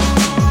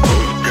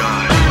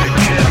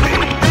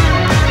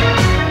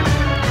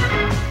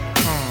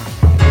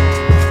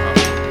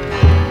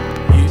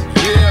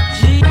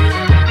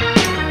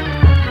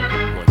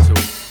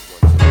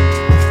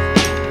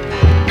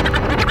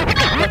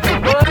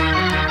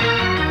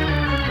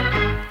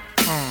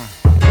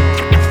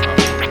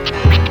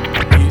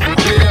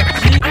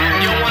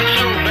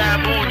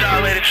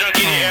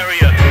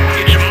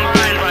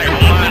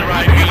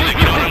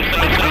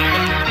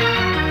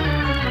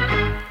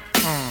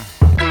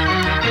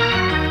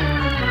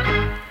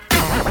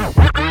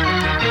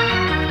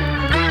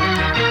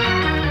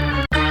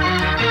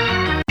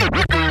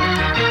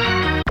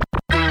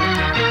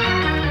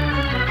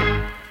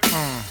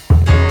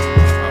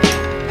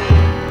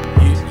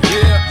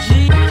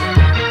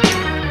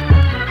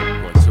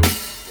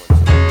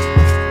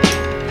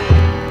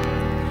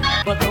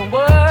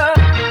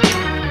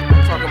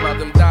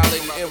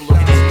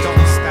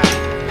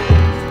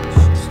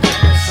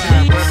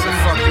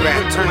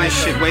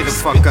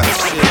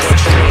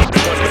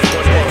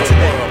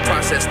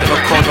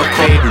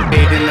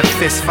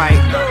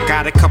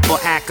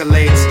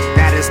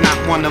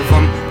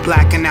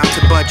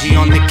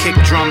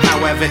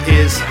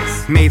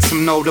 Made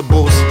some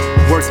notables,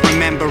 worth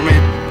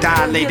remembering,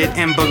 dilated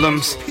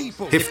emblems.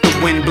 If the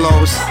wind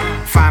blows,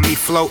 find me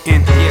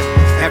floating.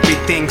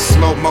 Everything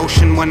slow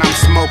motion when I'm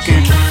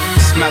smoking.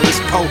 Smell is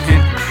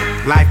potent,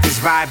 life is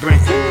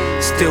vibrant,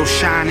 still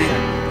shining.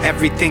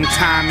 Everything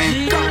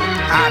timing.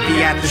 I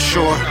be at the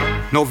shore,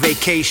 no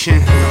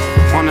vacation.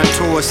 On a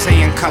tour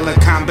saying color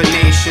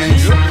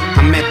combinations.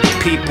 I met the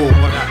people,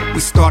 we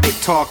started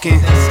talking.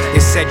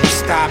 It said you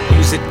stop,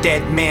 you's a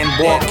dead man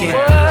walking.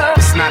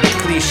 It's not a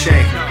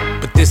cliche,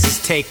 but this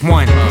is take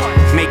one.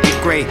 Make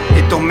it great,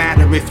 it don't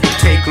matter if you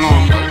take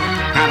long.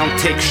 I don't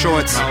take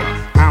shorts,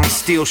 I don't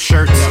steal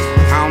shirts.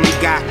 I only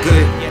got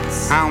good,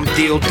 I don't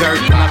deal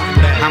dirt.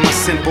 I'm a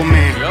simple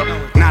man,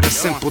 not a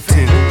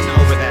simpleton.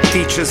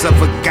 Features of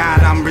a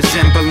god I'm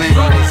resembling.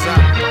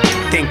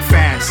 Think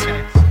fast,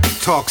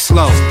 talk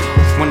slow.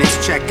 When it's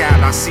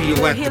checkout, I'll see you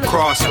at the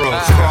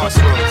crossroads.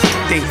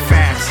 Think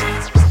fast,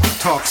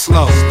 talk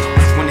slow.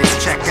 When it's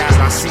checkout,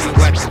 I'll see you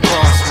at the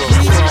crossroads.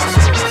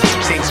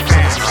 Think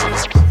fast,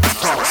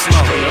 talk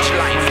slow. When it's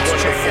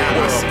checkout,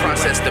 I'll see you at the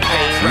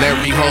crossroads.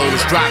 Larry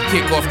Holmes, drop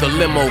kick off the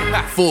limo.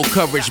 Full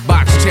coverage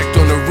box checked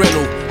on the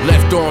rental.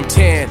 Left arm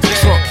tan,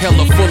 trunk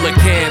hella full of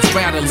cans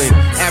rattling.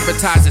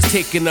 Advertisers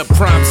taking up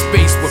prime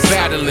space, we're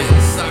battling.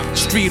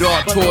 Street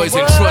art toys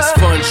and trust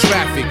fund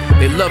traffic.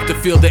 They love to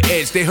feel the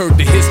edge, they heard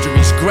the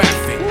history's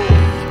graphic.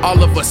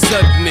 All of a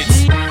sudden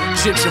it's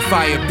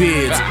gentrifier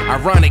beards,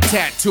 ironic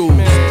tattoos,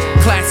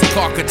 classic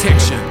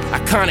architecture,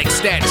 iconic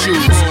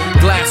statues.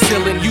 Glass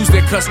ceiling, use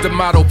their custom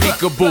model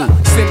peekaboo.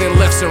 Sending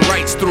lefts and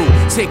rights through,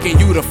 taking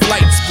you to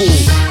flight school.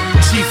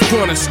 Chief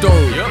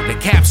cornerstone, the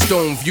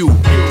capstone view.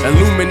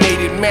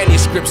 Illuminated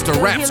manuscripts, the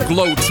raps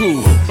glow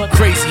too.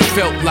 Crazy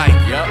felt like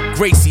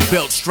Gracie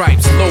belt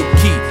stripes, low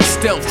key.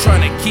 Stealth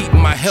trying to keep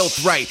my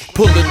health right.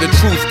 Pulling the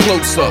truth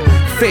closer.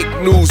 Fake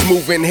news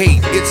moving hate.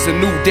 It's a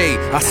new day.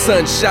 Our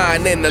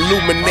sunshine and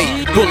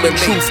illuminate. Pulling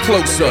truth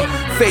closer.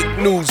 Fake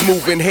news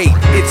moving hate.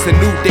 It's a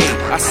new day.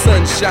 Our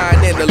sunshine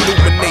and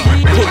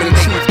illuminate. Pulling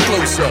truth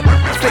closer.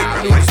 Fake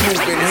news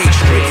moving hate.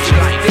 It's a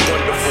new day.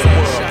 Wonderful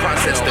world.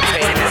 Process the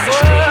pain. It's a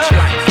strange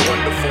life.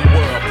 Wonderful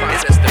world.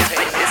 Process the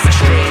pain. It's a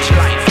strange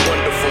life.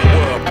 Wonderful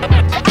world.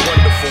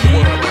 Wonderful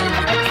world.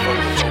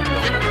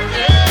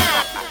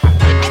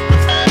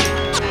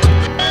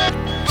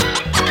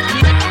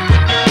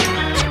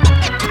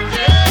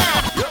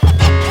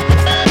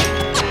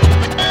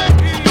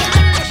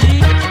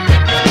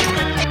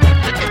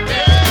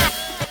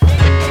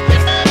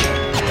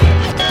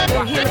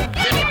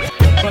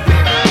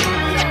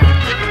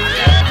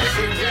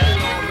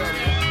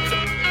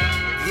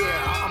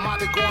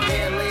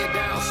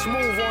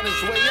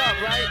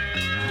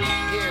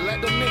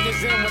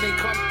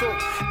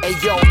 Hey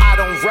yo, I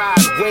don't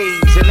ride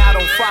waves and I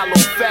don't follow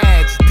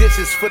fads. This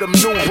is for them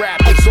new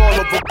rappers, all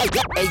of them.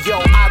 Hey yo,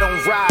 I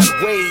don't ride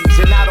waves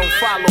and I don't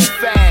follow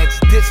fads.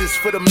 This is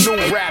for them new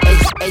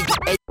rappers.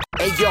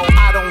 Hey yo,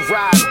 I don't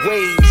ride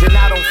waves and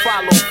I don't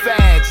follow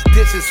fads.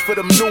 This is for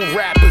them new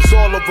rappers,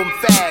 all of them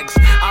fags.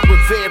 I'm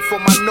revered for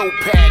my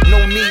notepad,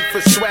 no need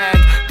for swag.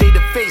 They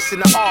the face in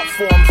the art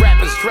form,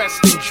 rappers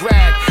dressed in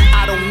drag.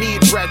 I don't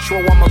need retro,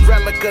 I'm a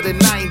relic of the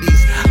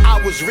 90s.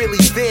 I was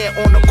really there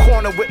on the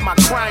corner with my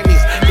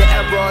crimies. The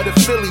era of the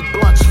Philly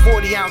blunts,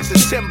 40-ounce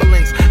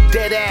Timberlands.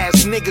 Dead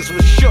ass niggas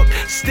was shook,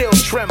 still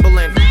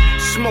trembling.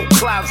 Smoke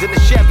clouds in the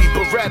Chevy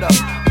Beretta.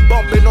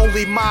 Bumping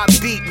only Mobb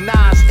Deep,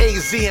 Nas,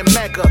 AZ, and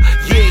Mega.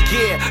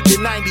 Yeah, the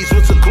 90s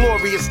was a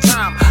glorious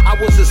time. I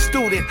was a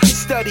student,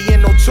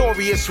 studying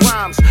notorious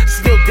rhymes.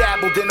 Still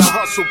dabbled in the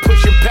hustle,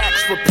 pushing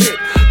packs for Pit.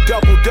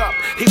 Doubled up,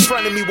 he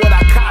fronted me what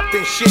I copped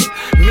and shit.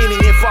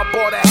 Meaning if I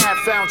bought a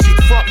half ounce, he'd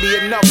front me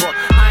another.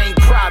 I ain't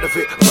proud of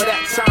it, but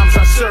at times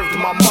I served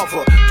my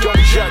mother.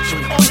 Don't judge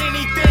me. On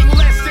anything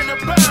less than a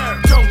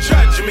bird, don't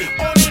judge me.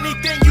 On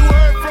anything you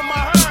heard from a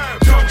herb,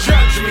 don't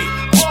judge me.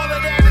 All of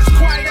that is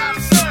quite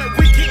absurd.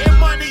 We getting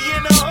money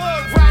in the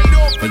hood right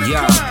off the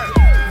curb.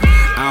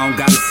 I don't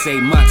gotta say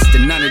much to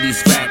none of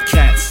these fat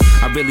cats.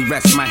 I really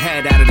rest my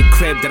head out of the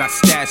crib that I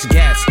stash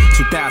gas.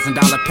 $2,000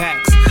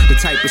 packs, the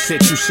type of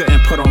shit you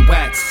shouldn't put on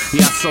wax.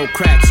 Yeah, I sold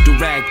cracks, do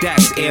rag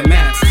dacks, Air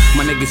Max.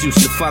 My niggas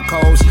used to fuck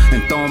hoes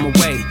and throw them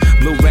away.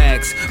 Blue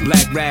rags,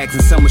 black rags,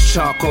 and some was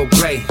charcoal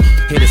gray.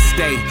 Here to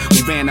stay,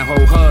 we ran the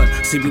whole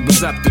hood. See, we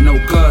was up to no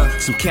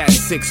good. Some cats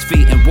 6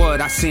 feet in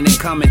wood, I seen it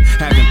coming.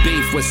 Having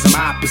beef with some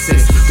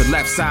opposites. The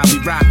left side, we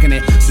rocking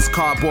it. Since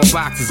cardboard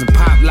boxes and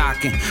pop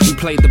locking, we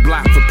played the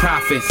block for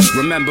profit.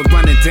 Remember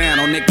running down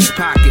on niggas'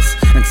 pockets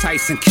and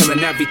Tyson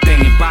killing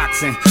everything in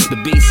boxing. The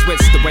beat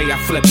switched the way I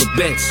flip a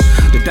bitch.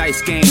 The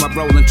dice game, I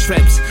rollin'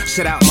 trips.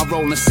 Shit out my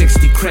rollin'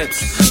 60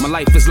 crips. My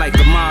life is like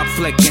a mob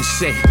flick and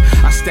shit.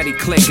 I steady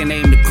click and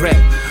aim the grip.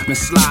 Then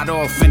slide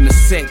off in the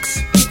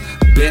 6.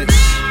 Bitch.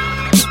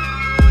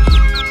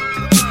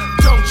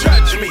 Don't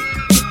judge me.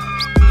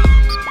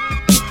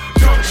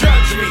 Don't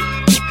judge me.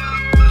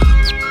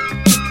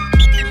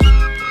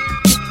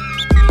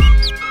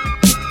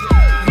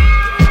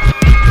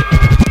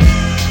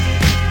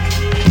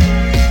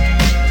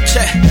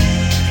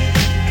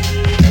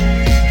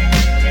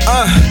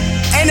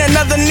 Ain't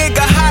another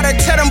nigga hotter.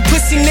 Tell them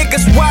pussy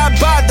niggas why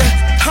bother.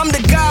 I'm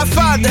the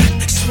Godfather,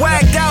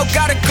 swagged out,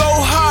 gotta go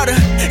harder.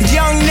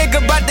 Young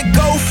nigga about to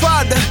go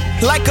farther.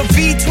 Like a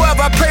V12,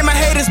 I pray my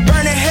haters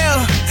burn in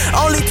hell.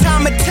 Only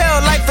time to tell,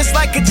 life is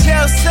like a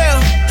jail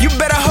cell. You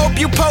better hope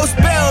you post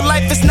bail.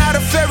 Life is not a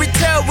fairy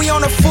tale. We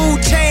on a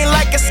food chain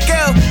like a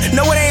scale.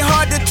 No, it ain't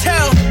hard to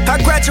tell. I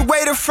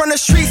graduated from the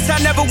streets, I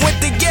never went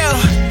to Yale.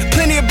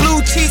 Plenty of blue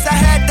cheese, I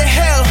had the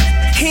hell.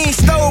 He ain't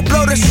stole,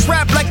 blow the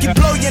strap like you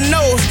blow your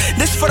nose.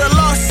 This for the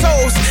lost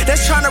souls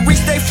that's trying to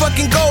reach their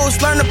fucking goals.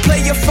 Learn to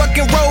play your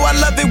fucking role. I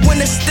love it when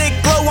the stick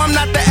glow. I'm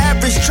not the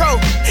average tro.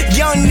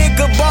 Young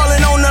nigga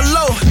ballin' on the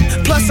low.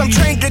 Plus I'm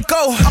trained to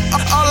go.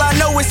 All I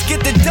know is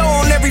get the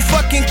dough on every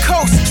fucking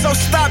coast. So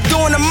stop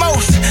doing the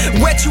most.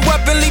 Wet you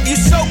up and leave you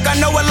soaked. I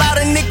know a lot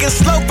of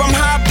niggas slope. I'm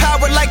high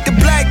powered like the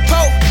Black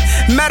Pope.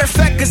 Matter of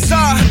fact, it's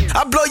all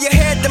I blow your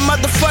head to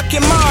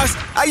motherfucking Mars.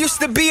 I used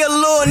to be a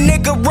little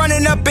nigga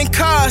running up in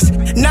cars.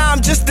 Now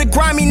I'm just a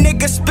grimy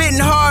nigga spitting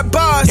hard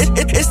bars.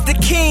 It's the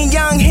king,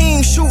 young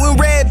heen, shooting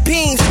red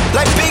beams.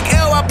 Like Big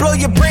L, I blow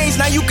your brains,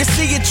 now you can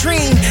see your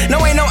dream.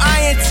 No, ain't no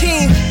iron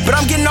team, but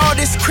I'm getting all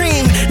this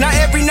cream. Now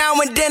every now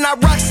and then I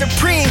rock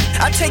Supreme.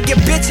 I take your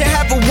bitch and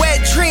have a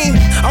wet dream.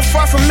 I'm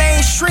far from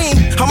mainstream,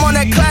 I'm on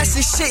that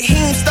classic shit.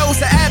 Heems,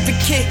 those are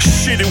advocate.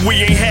 Shit, and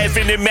we ain't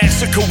having a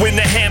massacre when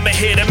the hammer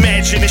hit.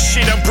 Imagine the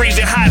shit, I'm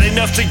breathing hot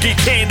enough to get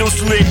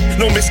candles lit.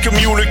 No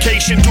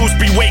miscommunication, dudes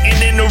be waiting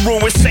in the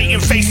room with Satan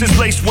faces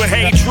laced with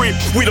hatred.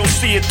 We don't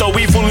see it though,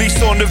 evil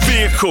lease on the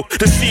vehicle.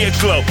 To see it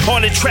glow,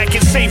 on the track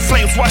and same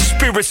flames, watch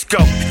spirits go.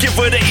 Give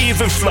her the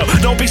even flow,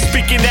 don't be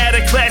speaking out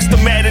of class. The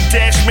matter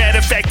dash, matter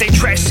of fact, they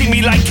trash, see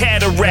me like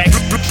cataracts.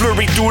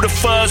 Blurry through the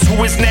fuzz,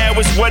 who is now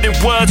is what it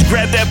was.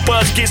 Grab that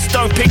buzz, get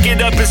stung, pick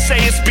it up and say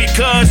it's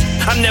because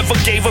I never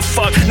gave a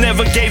fuck,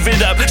 never gave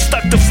it up.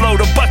 Stuck the flow,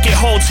 the bucket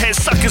holds head,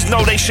 suckers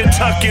know they should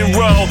tuck and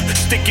roll.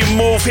 Stick and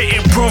move, hit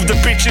and prove the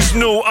bitches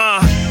new,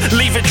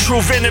 leave it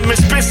true, venomous,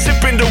 been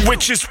sipping the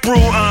witch's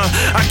brew,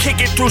 I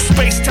kick it through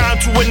space-time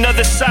to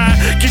another side.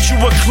 Get you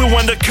a clue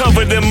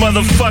undercover, them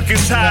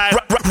motherfuckers hide.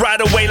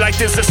 Ride away like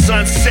there's a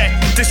sunset,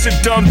 this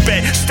a dumb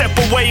bet. Step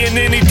away in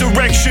any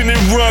direction and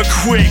run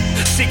quick.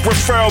 Seek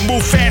referral,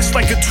 move fast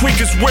like a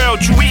tweaker's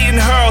world. You eating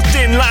her,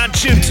 thin line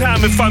gym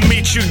time if I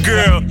meet your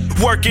girl.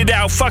 Work it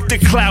out, fuck the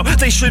clout,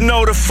 they should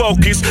know the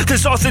focus.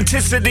 There's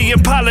authenticity in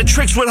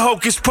politics with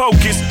hocus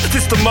pocus.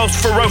 This the most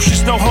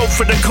ferocious, no hope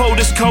for the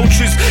coldest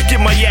coaches. Get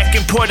my yak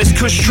and pour this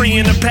kush tree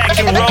in the pack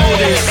and roll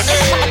this.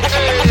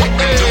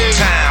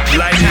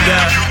 Light it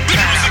up,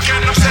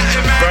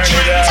 burn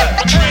it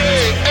up.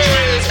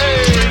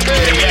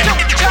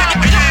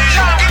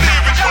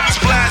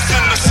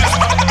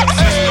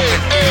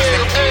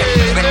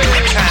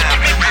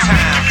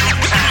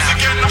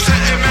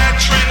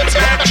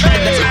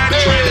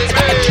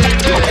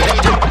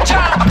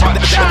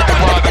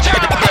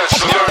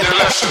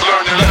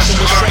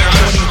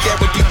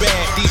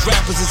 These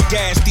rappers is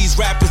gas, these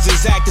rappers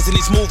is actors, and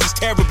these movies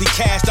terribly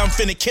cast. I'm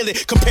finna kill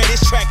it. Compare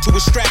this track to a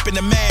strap in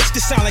the mask.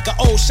 This sound like an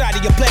old shot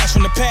of your blast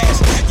from the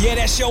past. Yeah,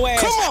 that's your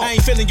ass. I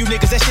ain't feeling you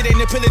niggas. That shit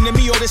ain't appealing to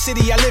me or the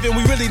city I live in.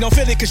 We really don't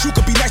feel it, cause you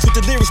could be nice with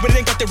the lyrics, but it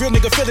ain't got the real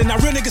nigga feeling. Now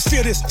real niggas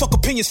feel this. Fuck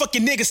opinions, fuck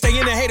your niggas. Stay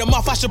in and hate them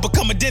off. I should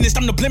become a dentist.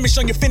 I'm the blemish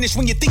on your finish.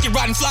 When you think you're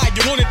riding fly,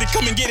 you wanted to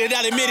come and get it.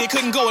 I'll admit it.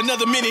 Couldn't go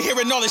another minute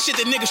hearing all the shit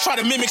that niggas try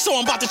to mimic. So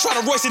I'm about to try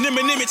to Royce and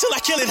Eminem it till I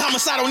kill it.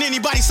 Homicide on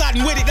anybody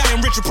siding with it. I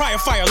am Richard Pryor,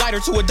 fire lighter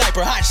to a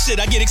diaper. Hot shit.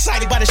 I get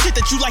excited by the shit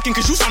that you liking,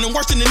 cause you sounding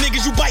worse than the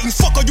niggas you biting.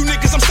 Fuck all you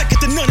niggas, I'm second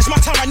to none. It's my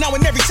time right now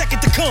and every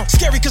second to come.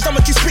 Scary cause I'ma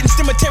keep spitting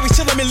cemeteries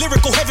till I'm in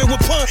lyrical heaven with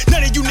pun.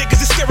 None of you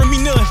niggas is scaring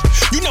me none.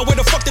 You know where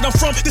the fuck that I'm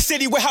from. The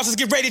city where houses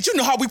get raided. You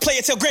know how we play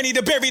it, tell granny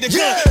to bury the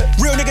gun.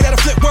 Real nigga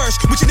that'll flip words.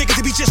 With your niggas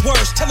to be just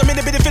worse. Tell them in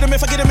a bit of fit them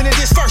if I get them into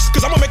this first.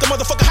 Cause I'ma make a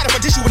motherfucker hide if I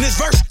dish you in this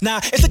verse.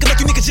 Nah, it's looking like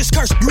you niggas just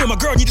curse. You and my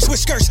girl need to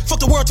switch skirts. Fuck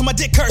the world till my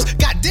dick curse.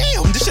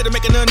 Goddamn, this shit'll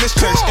make none this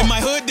church. In my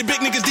hood, the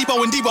big niggas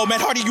Debo and Debo.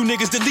 Matt Hardy, you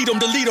niggas delete them.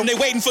 They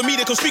waiting for me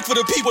to come speak for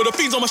the people. The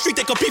fiends on my street,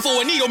 they compete for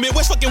a needle.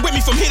 Midwest fucking with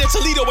me from here to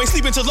Toledo. Ain't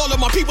sleeping till all of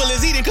my people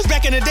is eating. Cause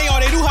back in the day, all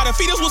they knew how to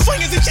feed us was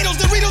swingers and Cheetos,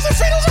 Doritos and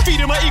Fritos. I'm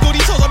feeding my ego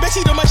these hoes. I bet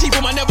them, I cheap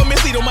them. I never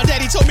mislead them. My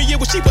daddy told me it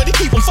was cheaper to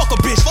keep them. Fuck a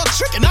bitch, fuck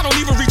trickin'. I don't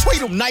even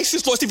retweet them. Nice,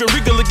 his floor Steven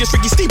Regal against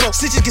Ricky Stevo.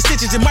 Stitches get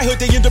stitches. In my hood,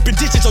 they end up in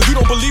ditches. Oh, you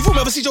don't believe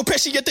whomever sees Joe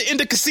Pesci at the end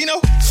of Casino?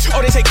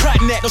 Oh, they take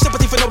pride in that. No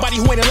sympathy for nobody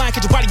who ain't in line.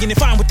 Cause your body getting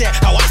fine with that.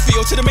 How I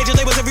feel to the major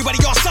labels, everybody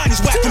y'all sign is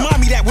whack. Remind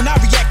me that when I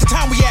react, the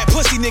time we at.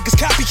 Pussy niggas,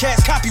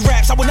 copycats, copy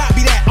raps. I will not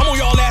be that. I'm on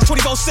y'all ass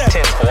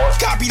 24/7.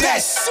 Copy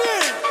that.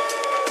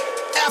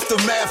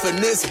 Aftermath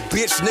in this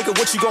bitch, nigga,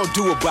 what you gonna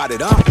do about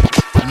it, huh?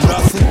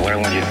 Nothing. What I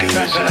want you to do is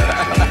take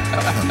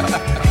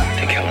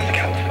Helen to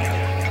California.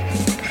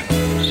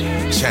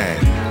 Chain.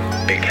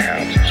 Big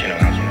houses, you know,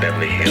 house in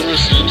Beverly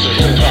Hills.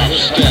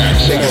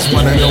 Niggas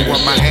wanna know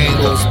what my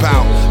angle's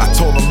bout. I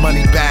told them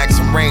money bags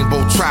and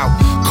rainbow trout.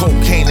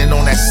 Cocaine and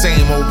on that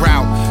same old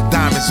route.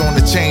 Diamonds on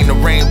the chain, the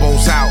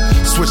rainbow's out.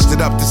 Switched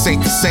it up, this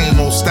ain't the same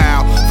old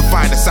style. The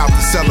finest out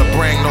the cellar,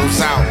 bring those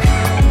out.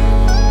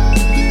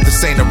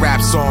 This ain't a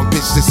rap song,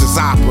 bitch, this is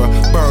opera.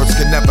 Birds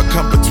can never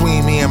come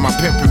between me and my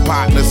pimpin'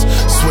 partners.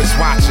 Switch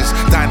watches,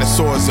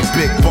 dinosaurs and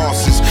big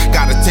bosses.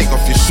 Gotta take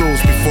off your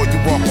shoes before you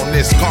walk on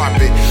this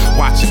carpet.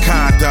 Watch your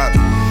conduct.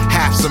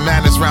 Half some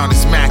manners round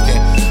is mackin'.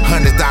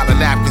 $100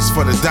 napkins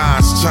for the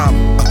Don's chump.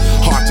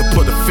 Hard to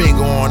put a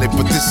finger on it,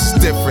 but this is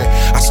different.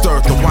 I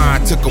stirred the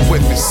wine, took a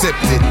whiff and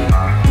sipped it.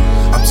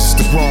 I'm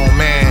just a grown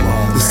man,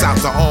 this out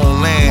the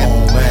own land.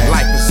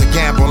 Life is a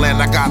gamble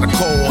and I got a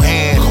cold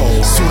hand.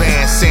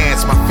 Sudan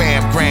Sands, my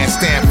fam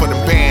grandstand for the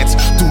bands.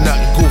 Do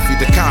nothing goofy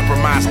to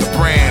compromise the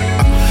brand.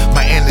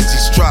 My energy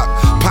struck,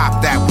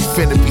 pop that, we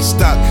finna be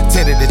stuck.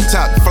 Tinted and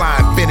tucked, fly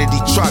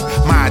infinity truck.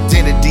 My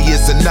identity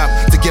is enough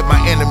to get my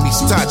enemies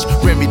touch.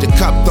 Remy the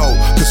cup though,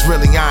 cause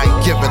really I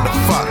ain't giving a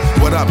fuck.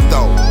 What up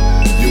though?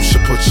 You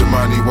should put your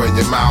money where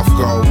your mouth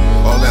go.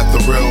 Or let the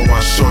real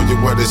one show you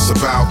what it's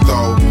about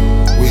though.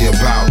 We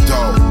about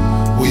dough,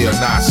 we are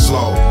not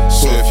slow.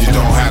 So if you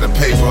don't have the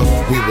paper,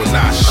 we will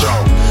not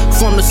show.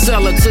 From the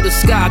cellar to the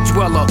sky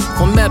dweller,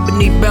 from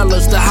ebony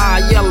bellas to high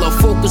yellow.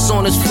 Focus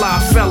on this fly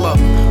fella,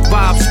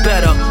 vibes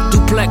better.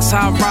 Duplex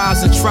high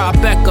rise and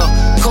Tribeca.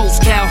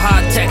 Coast cow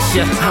high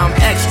texture, I'm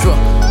extra.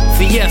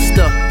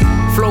 Fiesta,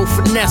 flow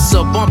finesse,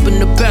 bumping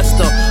the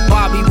bester.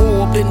 Bobby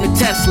Ward in the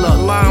Tesla,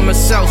 lime and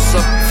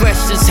salsa.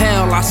 Fresh as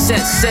hell, I set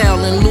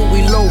sail in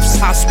Louis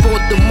Loafs. I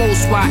sport the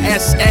most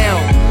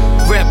YSL.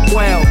 Rep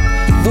well,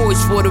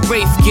 voice for the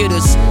Wraith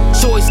getters.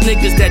 Choice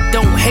niggas that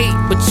don't hate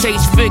but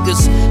chase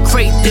figures.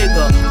 Crate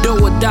digger, do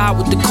or die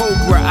with the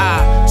cobra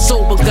eye.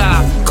 Sober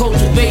guy,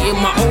 cultivating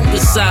my older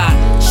side.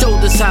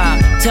 Shoulders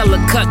high, tell a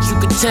cut, you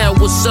can tell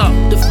what's up.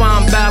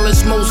 Define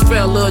balance, most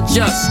fail to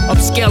adjust.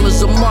 Upscale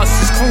is a must,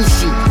 it's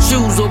crucial.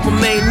 Choose or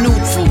remain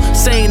neutral.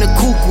 Saying a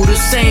cuckoo, the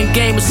same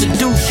game to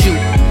seduce you.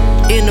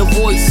 Inner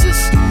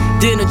voices,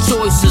 dinner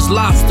choices,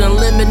 lobster and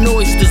lemon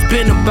oysters.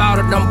 Been about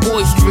it, I'm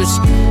boisterous.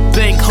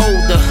 Bank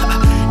holder,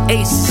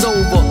 ace is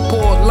over,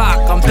 board lock.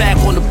 I'm back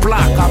on the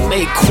block, I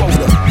made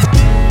quota.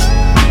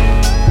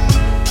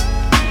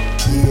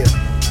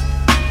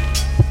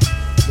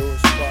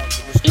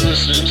 You're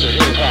listening to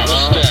Hip Hop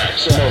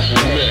Stacks,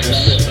 Monthly Mix.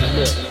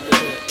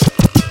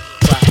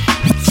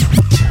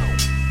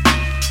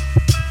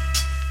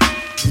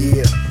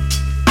 Yeah.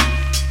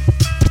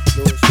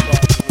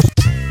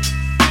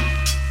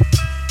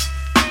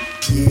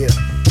 Yeah.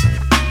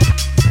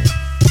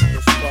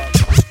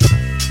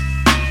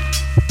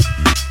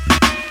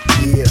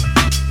 Yeah.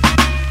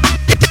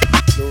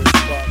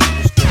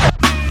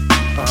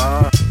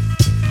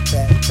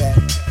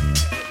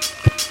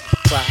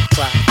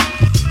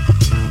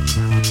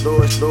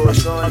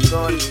 Lewis,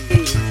 going.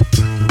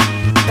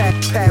 Pack,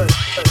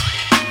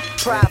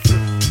 profit.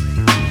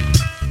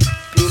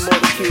 Be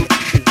more cute.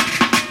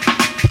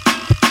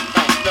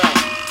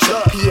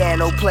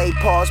 Piano play,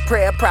 pause,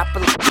 prayer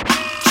properly.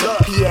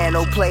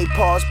 Piano play,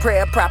 pause,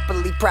 prayer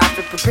properly.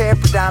 Profit, prepare,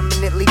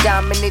 predominantly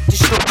dominant,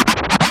 destroy.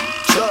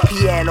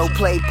 Piano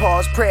play,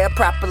 pause, prayer,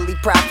 properly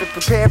profit,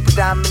 prepare,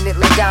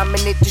 predominantly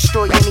dominant,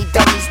 destroy any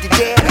dummies to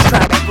dare.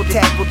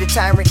 Tackle the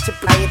tyrant to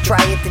play it,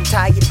 try it, then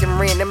tie it, then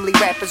randomly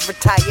rappers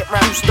retire.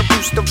 Rounds to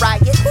boost the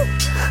riot.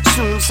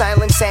 Soon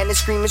silence, Santa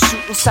screaming,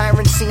 shooting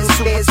sirens, seeing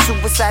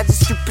suicides and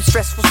stupid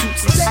stressful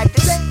suits inside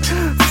this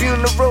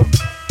funeral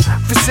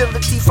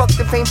facility. Fuck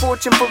the fame,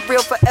 fortune for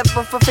real,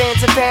 forever for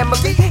fans and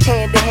family.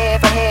 Hand to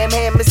hand for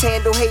hammers,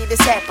 handle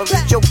haters happily.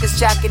 Jokers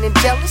jocking and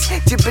jealous,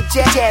 jibber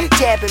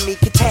jabbing me,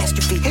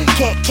 catastrophe.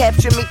 Can't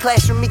capture me,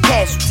 clash with me,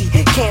 casualty.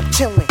 Camp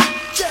chillin'.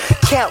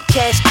 Count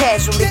cash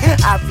casually.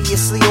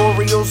 Obviously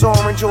Orioles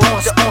orange or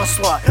the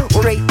onslaught.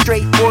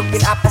 Straight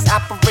orbit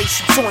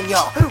operations on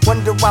y'all.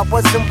 Wonder I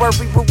wasn't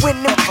worried with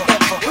winning.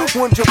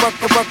 Wonder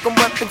working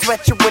weapons,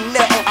 wet you with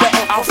nothing.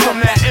 I'm from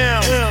that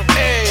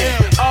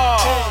M-A-R.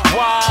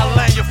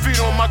 Land your feet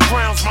on my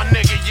grounds, my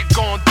nigga, you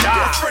gon'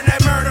 die. From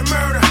that murder.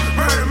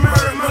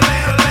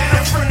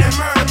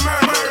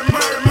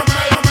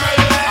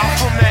 I'm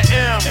from that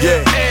M-A-R.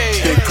 Yeah,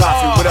 Big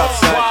Coffee, what up,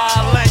 son?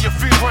 Land your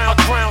feet on my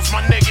grounds,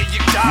 my nigga, you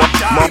die.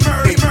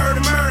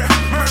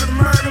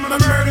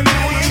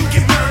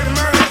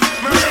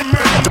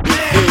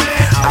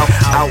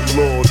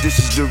 Outlaw, this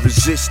is the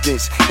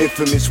resistance.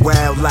 Infamous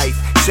wildlife,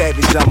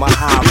 savage on my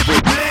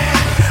highway.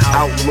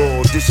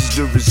 Outlaw, this is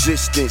the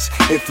resistance.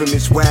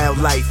 Infamous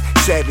wildlife,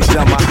 savage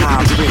on my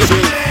highway.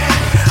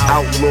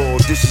 Outlaw,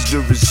 this is the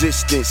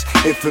resistance.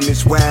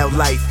 Infamous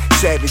wildlife,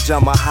 savage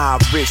on my high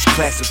risk.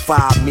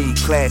 Classify me,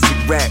 classic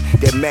rap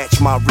that match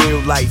my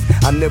real life.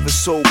 I never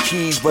sold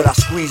keys, but I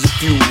squeeze a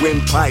few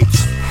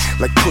windpipes.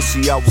 Like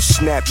pussy, I will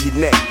snap your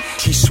neck.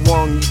 He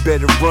swung, you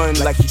better run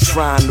like he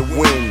trying to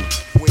win.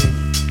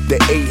 The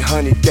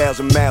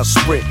 800,000 mile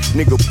sprint.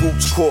 Nigga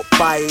boots caught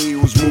fire, he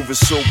was moving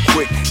so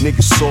quick.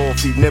 Nigga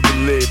soft, he never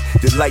lived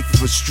the life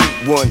of a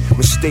street one.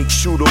 Mistake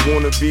shooter,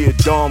 wanna be a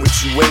dawn, but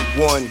you ain't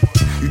one.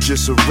 You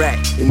just a rat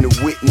in the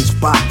witness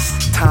box.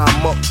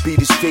 Time up, beat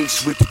his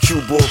face with the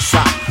cue ball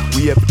sock.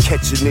 We ever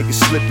catch a nigga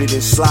slipping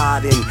and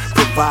sliding,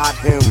 provide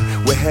him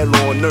with hell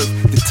on earth.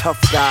 The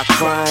tough guy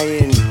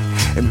crying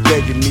and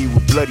begging me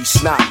with bloody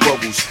snot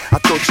bubbles. I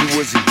thought you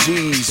was a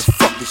G's. The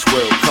fuck this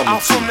world coming to? I'm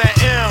from that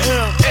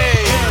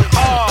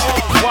M-A-R.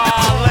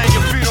 Land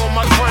your feet on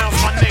my grounds,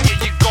 my nigga,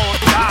 you gon'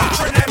 die.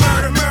 From that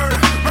murder.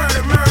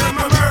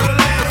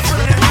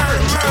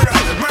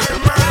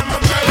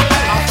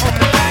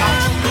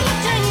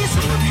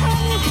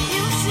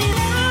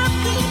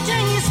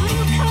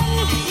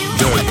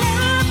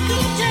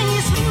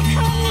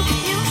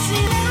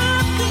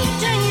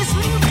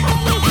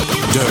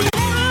 Dirty.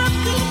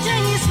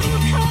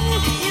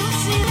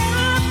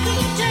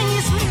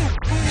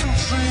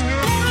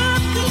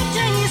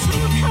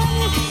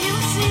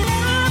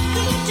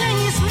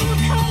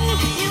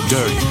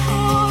 Dirty.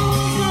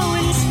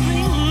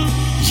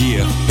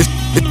 Yeah.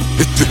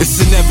 It's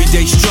an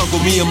everyday struggle,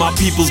 me and my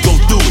peoples go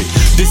through it.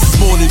 This is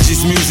more than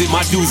just music,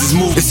 my dudes is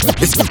moving.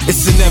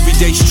 It's an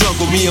everyday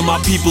struggle, me and my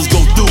peoples go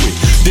through it.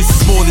 This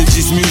is more than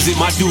just music,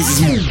 my dudes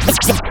is moving.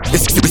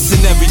 It's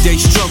an everyday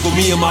struggle,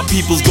 me and my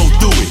peoples go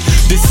through it.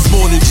 This is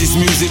more than just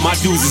music, my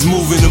dudes is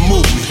moving the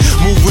movement.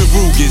 Move with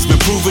Rugers, been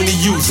proven to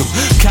use them.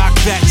 Cock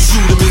back,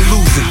 shoot them and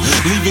lose them.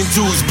 Leaving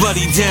dudes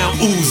bloody down,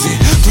 oozing.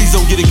 Please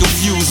don't get it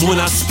confused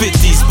when I spit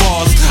these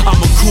bars. I'm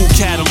a cool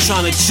cat, I'm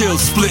trying to chill,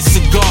 split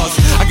cigars.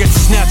 I got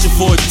to snatch it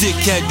for a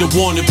dickhead that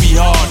wanna be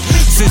hard.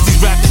 Since these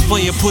rappers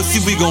playing pussy,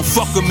 we gon'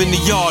 fuck them in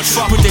the yard.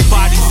 Put their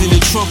bodies in the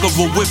trunk of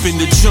a whip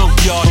in the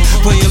junkyard.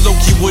 Playing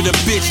low-key with a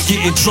bitch,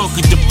 getting drunk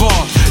at the bar.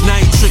 Now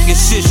I ain't tricking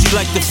shit, she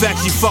like the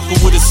fact she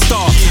fucking with a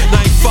star. Now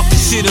I ain't fucking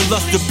shit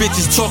unless the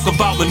bitches talk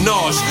about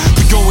Minaj.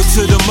 We going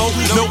to the mo,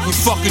 no, we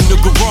fucking the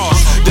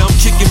garage. Now I'm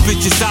kicking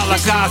bitches out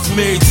like I was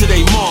married to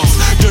they moms.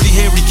 Dirty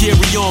Harry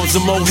carry-ons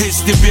and more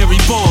hits than Barry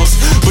Bonds.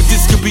 But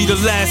this could be the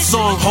last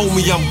song,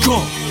 homie, I'm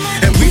gone.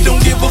 And we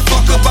don't give a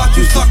fuck about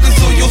you suckers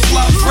or your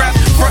slop rap.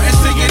 Frontin'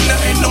 singing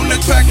nothing on the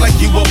track like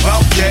you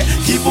about that.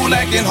 Keep on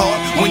acting hard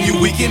when you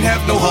weak and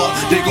have no heart.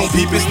 They gon'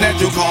 peep and snatch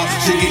your car.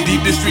 Shaking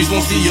deep, the streets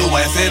won't see your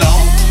ass at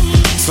all.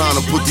 Time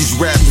to put these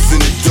rappers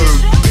in the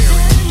dirt.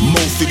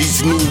 Most of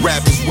these new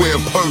rappers wear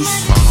a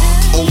purse.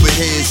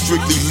 Overhead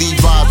strictly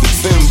Levi's and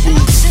Tim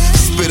boots.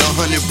 Spit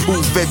 100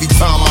 proof every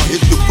time I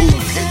hit the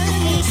booth.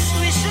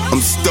 I'm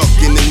stuck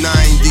in the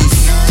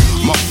 90s.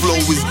 My flow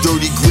is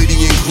dirty, gritty,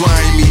 and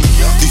grimy.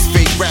 These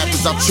fake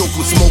rappers, I choke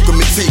them, smoke them,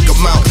 and take them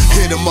out.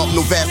 Hit them up,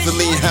 no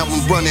Vaseline, have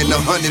them running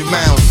 100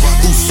 miles.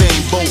 Usain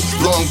Bolt,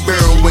 long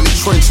barrel in a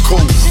trench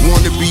coat.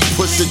 Wanna be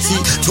Pusha T,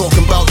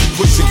 talking about you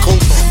pushing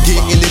coke.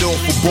 Getting it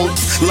off of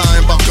boats,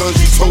 lying about guns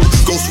you tote.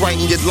 Ghost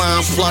writing your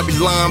lines, floppy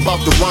lying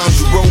about the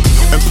rhymes you wrote.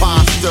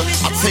 Imposter,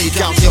 I take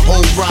out your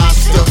whole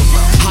roster.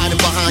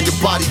 Hiding behind your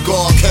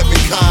bodyguard, Kevin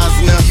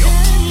Costner.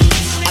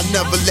 I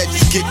never let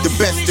you get the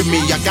best of me.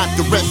 I got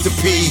the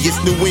recipe.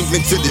 It's New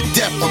England to the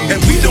death of me.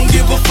 And we don't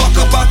give a fuck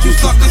about you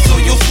suckers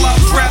or your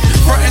slop rap.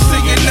 Frontin'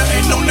 singing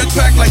nothing on the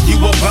track like you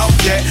about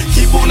that.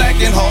 Keep on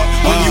acting hard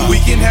when you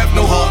weak and have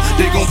no heart.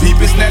 They gon' peep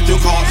and snatch your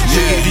car.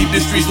 Shaking deep,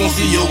 the streets won't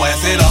see your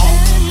ass at all.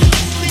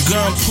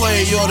 Gun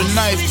play or the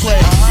knife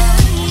play.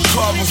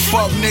 carve a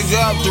fuck nigga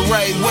up the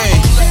right way.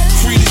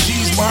 Free the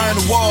G's behind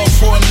the wall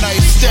for a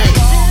nice stay.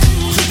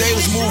 Cause they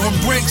was moving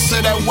bricks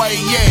to that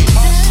white yay.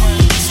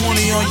 20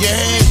 on your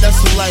head,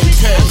 that's a light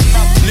pay.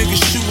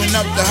 Niggas shooting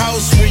up the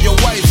house where your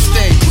wife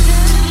stay.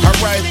 I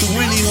ride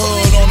through any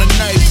hood on a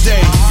nice day.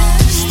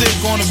 Stick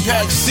on the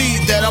back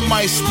seat that I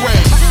might spray.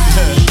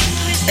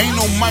 Ain't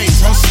no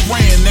mice, I'm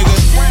spraying, nigga.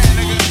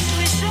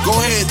 Go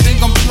ahead, think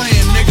I'm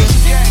playing, nigga.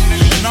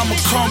 And I'ma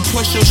come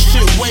push your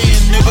shit way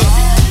in, nigga.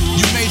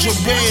 You made your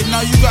bed,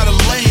 now you gotta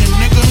lay in,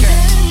 nigga.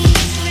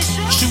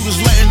 Shooters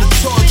letting the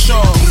torch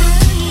off.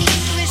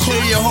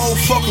 Clear your whole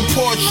fucking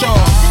porch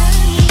off.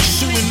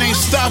 Shooting ain't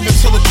stopping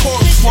till the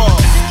corpse fall.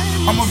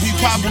 I'ma be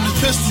popping the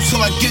pistol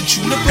till I get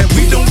you, nigga. And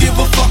we don't give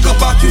a fuck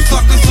about you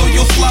suckers or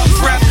your slop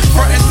rap.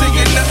 Frontin'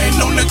 singing nothing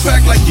on the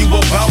track like you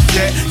about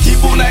that. Keep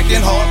on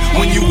acting hard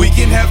when you weak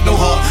and have no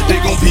heart. They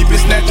gon' peep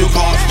and snatch your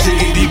car. Shit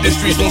ain't deep, the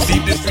streets gon'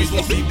 seep, the streets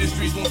gon' seep, the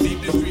streets gon' seep,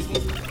 the streets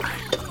gon'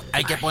 seep.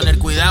 Hay que poner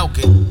cuidado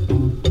que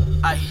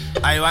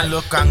ahí van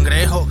los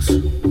cangrejos.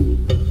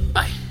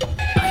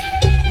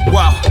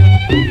 Wow.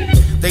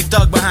 They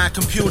dug behind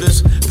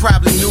computers,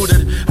 probably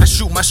neutered. I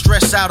shoot my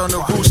stress out on the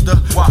rooster.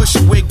 Push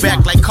your wig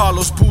back like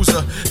Carlos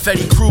Boozer.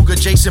 Freddy Krueger,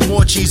 Jason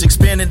Voorhees,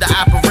 expanding the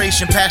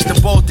operation past the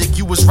Baltic.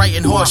 You was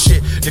writing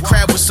horseshit. The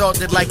crab was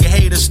salted like a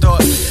hater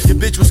start. Your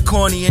bitch was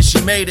corny and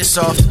she made it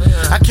soft.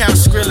 I count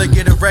Skrilla,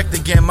 get erect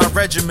again. My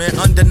regiment,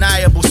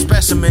 undeniable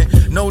specimen.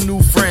 No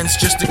new friends,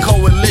 just a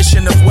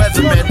coalition of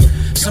weathermen.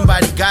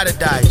 Somebody gotta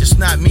die, just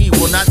not me,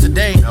 well not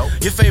today.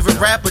 Your favorite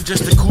rapper,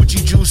 just a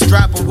coochie juice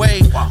drop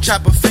away.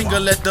 Chop a finger,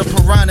 let the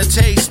piranha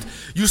taste.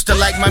 Used to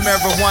like my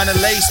marijuana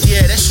laced,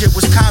 yeah, that shit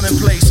was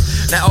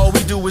commonplace. Now all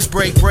we do is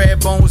break bread,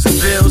 bones and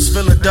bills.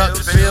 Fill a duck,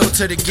 fill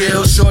to the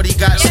gills. Shorty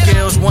got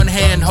skills, one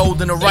hand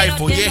holding a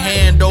rifle, your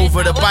hand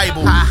over the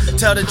Bible.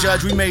 Tell the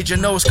judge we made your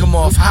nose come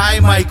off. Hi,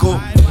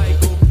 Michael.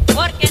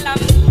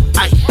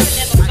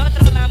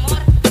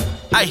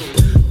 Ay,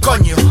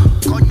 coño.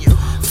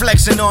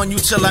 Flexing on you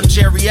till I'm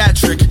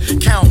geriatric.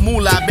 Count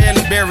moolah,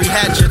 barely bury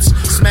hatchets.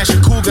 Smash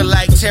a cougar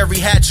like Terry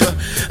Hatcher.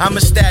 I'm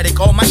ecstatic,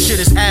 all my shit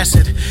is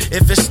acid.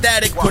 If it's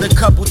static, put a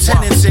couple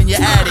tenants in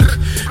your attic.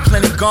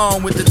 Plenty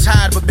gone with the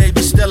tide, but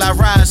baby, still I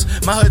rise.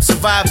 My hood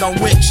survived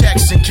on wick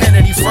checks and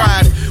Kennedy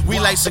fried. We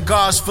light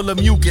cigars full of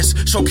mucus.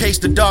 Showcase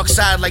the dark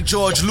side like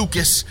George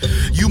Lucas.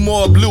 You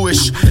more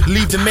bluish.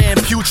 Leave the man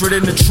putrid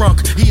in the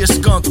trunk. He a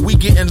skunk, we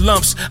getting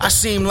lumps. I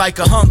seem like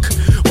a hunk.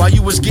 While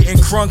you was getting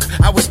crunk,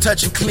 I was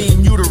touching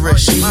clean uterus.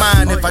 She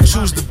mine if I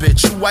choose the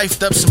bitch. You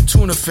wifed up some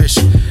tuna fish.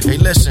 Hey,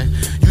 listen,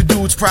 you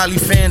dudes probably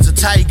fans of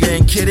Tiger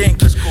and Kid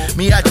Ink.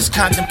 Me, I just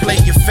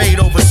contemplate your fate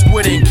over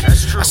Squid Ink.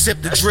 I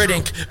sip the Drit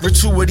Ink.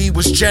 Gratuity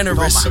was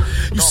generous.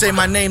 You say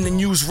my name, then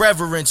use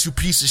reverence, you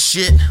piece of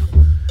shit.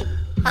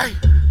 Ay,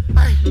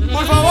 ay.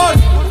 Por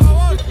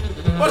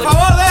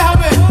favor,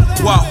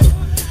 déjame. Wow.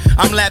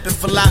 I'm lapping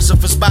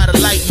philosophers by the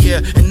light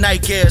year and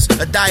Nike Airs,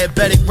 a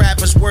diabetic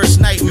rapper's worst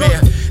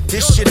nightmare.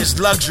 This shit is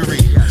luxury,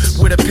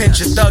 with a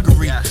pinch of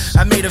thuggery.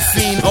 I made a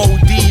fiend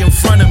OD in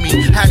front of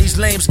me. How these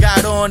lames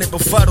got on, it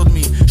befuddled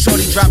me.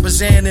 Shorty drop his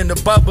hand in the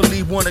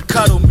bubbly, wanna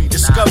cuddle me.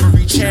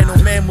 Discovery Channel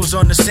mammals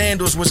on the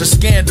sandals was a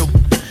scandal.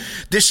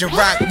 Dishing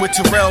rock with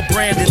Terrell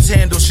Brandon's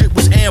handle, shit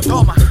was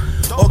ample.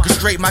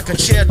 Orchestrate my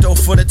concerto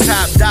for the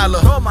top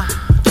dollar.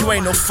 You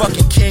ain't no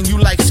fucking king, you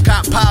like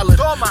Scott Pollard.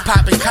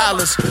 Popping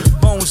collars,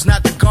 bones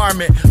not the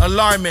garment.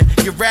 Alarming,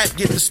 your rap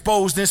get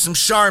disposed in some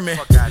Charmin.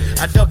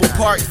 I double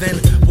park then,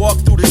 walk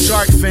through the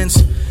shark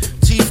fence.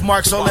 Teeth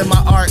marks all in my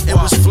art, it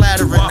was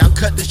flattering. Now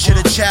cut the shit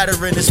a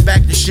chattering, it's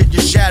back to shit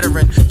you're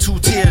shattering. 2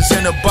 tears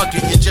in a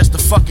bucket, you're just a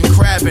fucking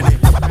crab in it.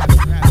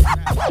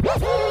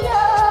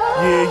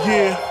 Yeah,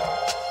 yeah.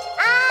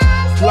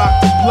 Block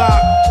to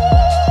block,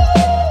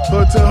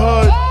 hood to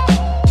hood.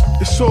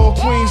 It's all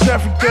Queens,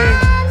 everything.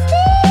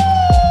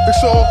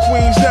 It's all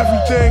Queens,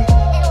 everything.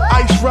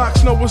 Ice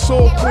rocks, know it's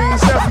all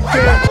Queens,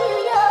 everything.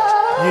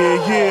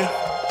 Yeah, yeah.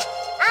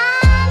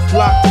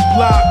 Block to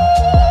block.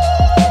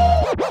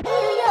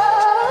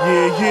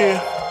 Yeah,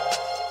 yeah.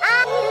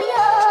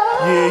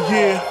 Yeah,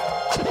 yeah.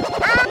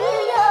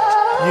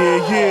 Yeah,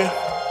 yeah.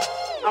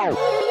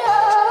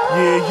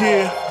 Yeah,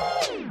 yeah.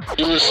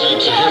 You listening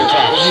to Hip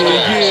Hop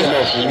Stacks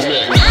Monthly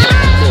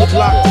Mix.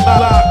 Block to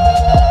block.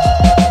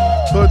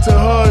 Hood to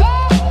hood.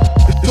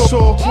 It's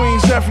all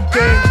Queens,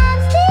 everything.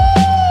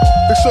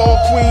 It's all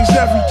Queens,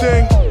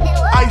 everything.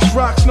 Ice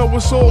rocks, know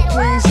it's all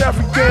Queens,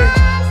 everything.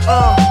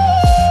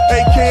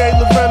 AKA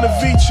Lavena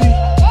Vici.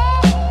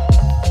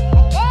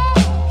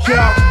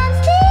 Yeah.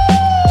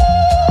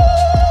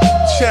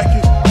 Check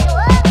it.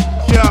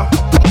 Yeah.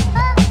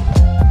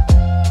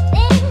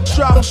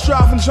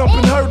 Striving,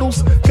 jumping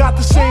hurdles. Got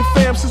the same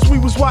fam since we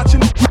was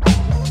watching.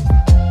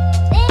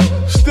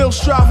 Still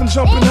striving,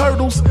 jumping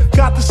hurdles.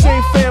 Got the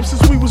same fam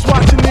since we was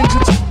watching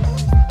Ninja.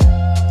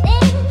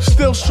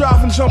 Still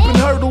striving, jumping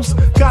hurdles.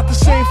 Got the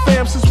same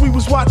fam since we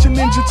was watching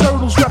Ninja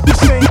Turtles. Rep the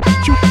same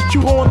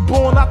Q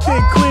born, I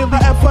think clearly.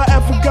 If I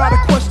ever gotta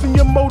question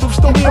your motives,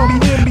 don't hear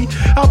me.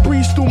 I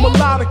breeze through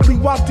melodically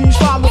while these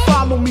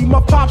follow me. My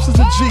pops is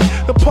a G.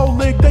 The pole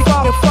leg, they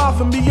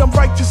father me. I'm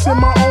righteous in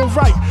my own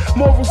right.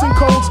 Morals and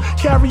codes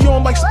carry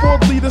on like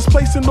sport leaders,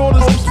 placing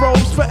orders in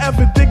robes.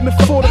 Forever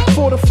dignified.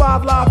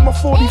 Fortified live, my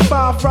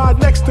 45 ride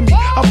next to me.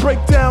 I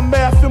break down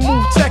math and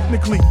move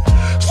technically.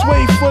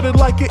 Sway footed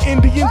like an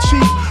Indian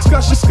chief.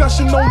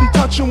 Discussion only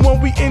touching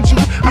when we injure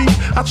me.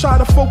 I try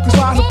to focus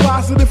on the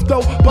positive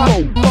though.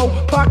 Low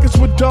pockets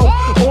with dough.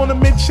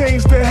 Ornament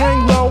chains that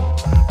hang low.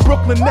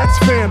 Brooklyn Nets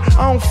fan,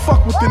 I don't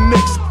fuck with the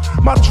Knicks.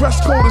 My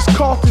dress code is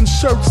Carlton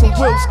shirts and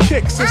Will's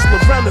kicks. It's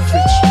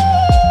Lorenovich.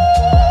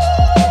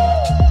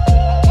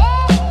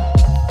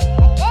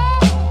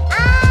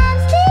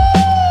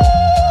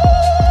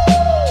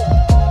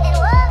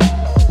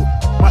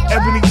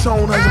 Ebony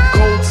tone has a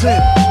gold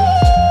tint.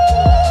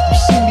 You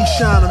see me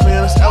shining,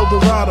 man, it's El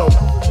Dorado.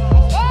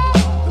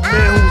 The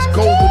man who was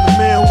golden, the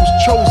man who was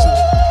chosen.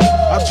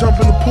 I jump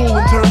in the pool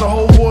and turn the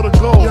whole water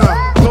gold.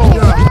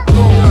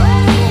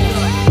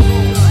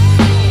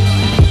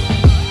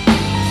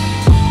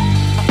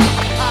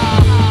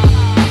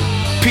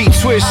 Pete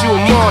Twist, you a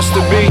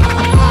monster, B.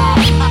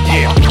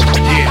 Yeah.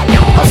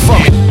 I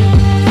fuck it.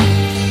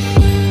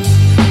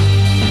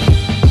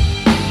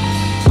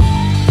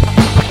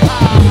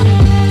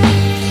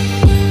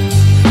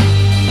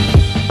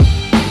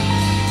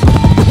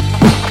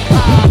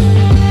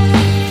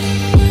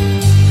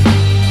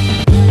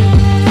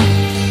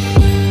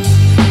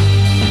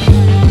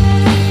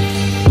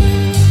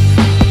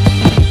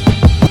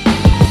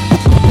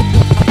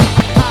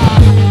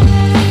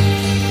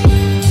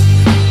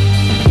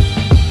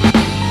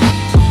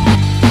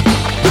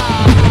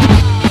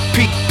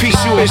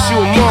 You a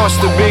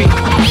monster, B.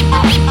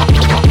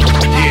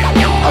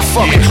 Yeah, I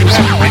fuck with you.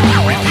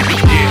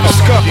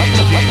 Let's go.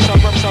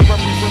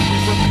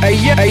 Hey,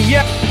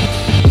 yeah.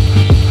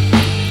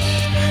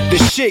 The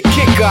shit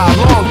kick out,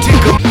 long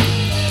dick 'em.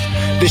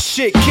 The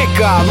shit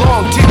kick out,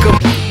 long dick 'em.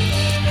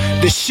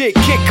 The shit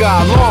kick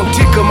out, long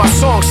dicker, my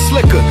song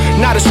slicker.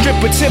 Not a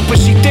stripper temper,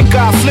 she thicker,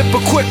 I flip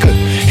her quicker.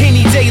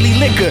 Henny daily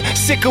liquor,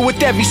 sicker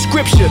with every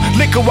scripture.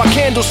 Liquor while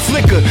candles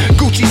flicker,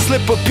 Gucci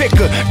slipper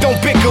picker. Don't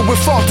bicker with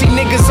faulty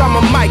niggas, I'm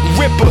a mic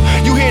ripper.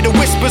 You hear the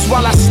whispers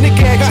while I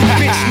snicker at you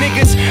bitch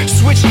niggas.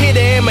 Switch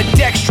hitter,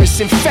 ambidextrous,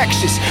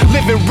 infectious,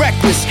 living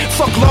reckless.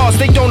 Fuck laws,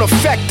 they don't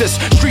affect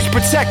us. Streets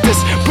protect us,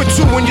 put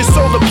two in your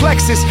solar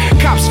plexus.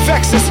 Cops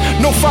vex us,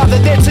 no father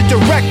there to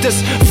direct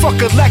us.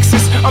 Fuck a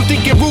Lexus, I'm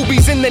thinking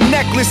rubies in the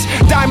necklace,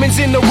 diamonds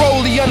in the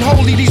rollie,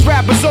 unholy. These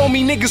rappers owe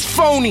me, niggas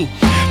phony.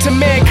 To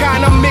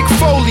mankind, I'm Mick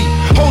Foley.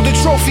 Hold the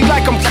trophy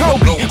like I'm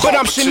Kobe, but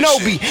I'm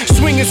Shinobi.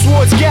 Swinging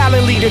swords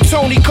gallantly. The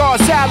Tony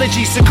cause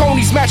allergies.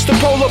 Sauconys match the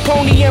polo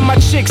pony and my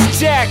chick's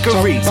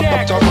Jackery.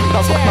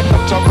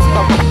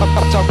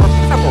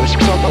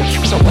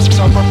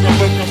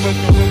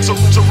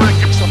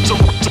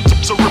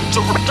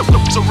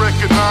 To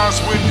recognize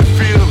when you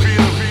feel.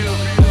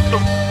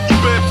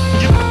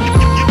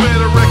 You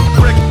better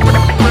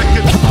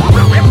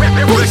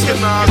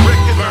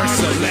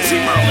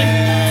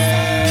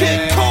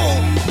Kid Cole,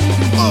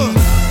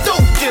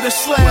 don't get a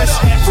slash,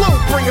 flow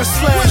bring a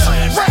slash,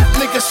 rap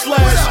nigga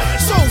slash,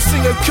 soul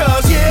singer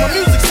cuz, my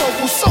music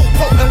so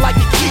potent like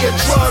a key of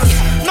drugs.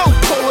 No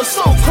cola,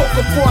 so coca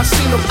before I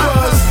seen a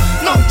buzz.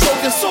 No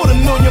joking, so the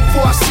million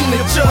before I seen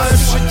a judge.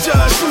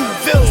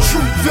 Trueville,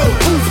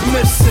 who's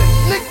missing?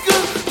 Nigga,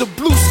 the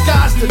blue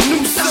sky's the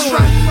new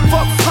sun.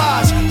 Fuck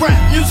Hodge,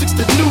 rap music's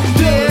the new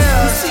deal.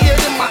 You see it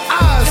in my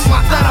eyes,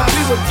 that I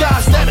be with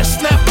guys that'll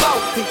snap out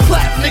and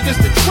clap niggas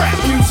the trap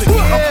music.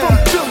 I'm from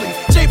Philly,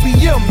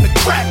 JBM, the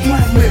crack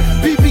movement.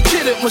 BB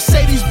Kid it,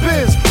 Mercedes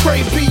Benz,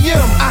 Pray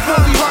BM. I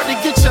hurry hard to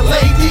get your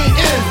lady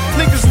in.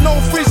 Niggas no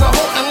freezer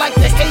holding like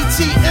the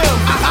ATM.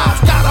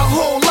 I've got a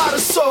whole lot of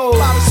soul.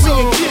 Me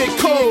and Kid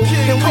Cole,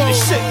 and we the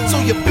shit, so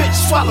your bitch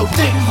swallow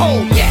dick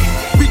whole. Yeah.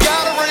 We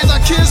gotta raise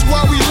our kids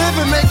while we live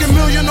and make $1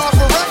 million off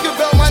a record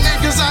belt. My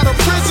niggas out of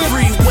prison.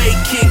 Freeway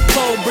Kid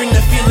Cole, bring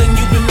that feeling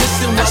you've been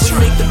missing. While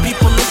we make the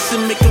people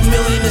listen, make $1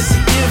 million is a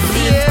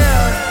given.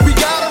 Yeah. We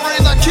gotta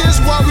raise our kids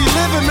while we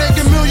live and make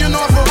 $1 million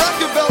off a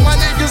record belt. My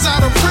niggas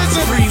out of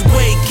prison.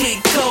 Freeway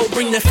Kid Cole,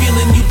 bring that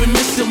feeling you've been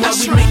missing. While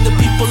we make the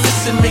people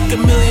listen, make $1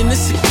 million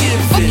is a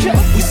given.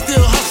 We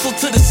still hustle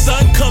till the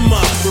sun come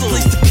up.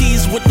 Replace the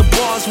keys with the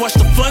bars, watch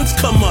the funds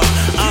come up.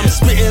 I'm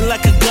spitting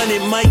like a gun,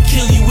 it might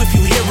kill you if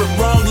you hear it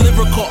wrong.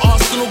 Lyrical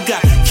arsenal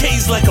got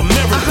K's like a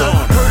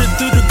marathon. Heard it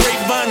through the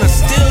grapevine, I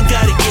still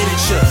gotta get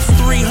it, ya.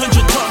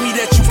 300 taught me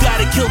that you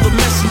gotta kill the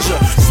messenger.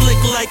 Slick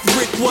like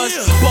Rick was,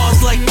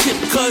 bars like Tip,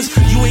 cuz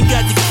you ain't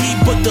got the key,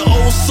 but the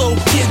old soul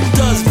kid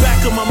does.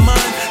 Back of my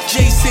mind,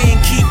 Jay saying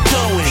keep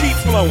going, keep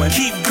flowing,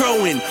 keep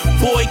growing,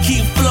 boy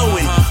keep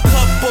flowing.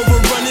 Cup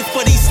overrunning,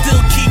 but he still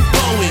keep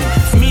going.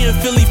 Me and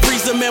Philly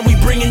Freezer, man, we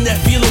bringing that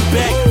feeling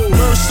back.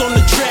 Verse on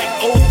the track,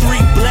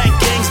 03 black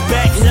gangs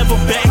back, never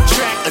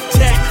backtrack,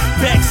 attack,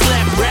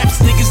 backslap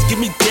raps, niggas give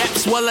me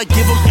daps while I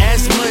give them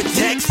asthma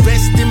attacks.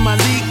 Best in my my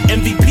league,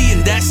 MVP,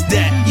 and that's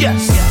that.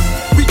 Yes.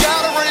 We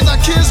gotta raise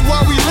our kids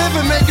while we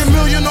living, make $1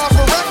 million off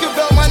a record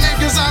belt. My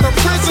niggas out of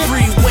prison.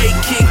 Freeway,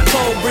 King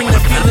Cole, bring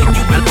the feeling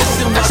you been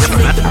missing. While we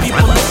make the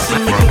people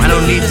listen, make I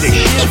don't need this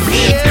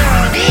shit.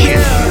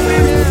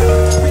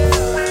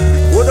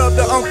 What up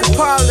to Uncle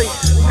Polly?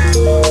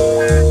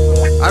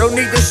 I don't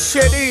need this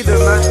shit either,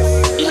 man.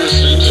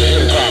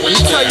 Let me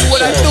tell you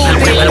what I do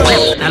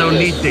need. I don't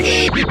need this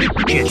shit.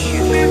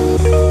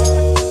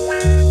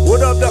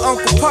 What up to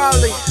Uncle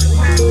Polly?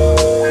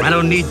 I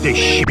don't need this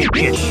shit.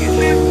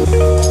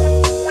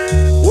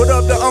 What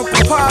up to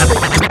Uncle Polly?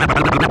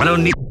 I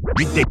don't need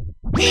this shit.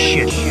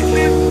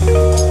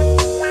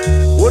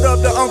 What up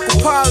to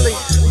Uncle Polly?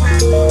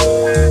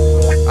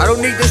 I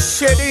don't need this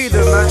shit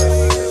either, man.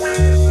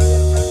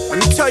 Let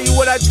me tell you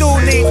what I do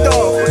need,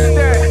 though.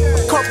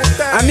 What's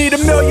that? I need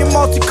 $1 million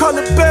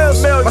multicolored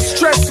bills. My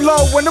stress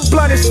low when the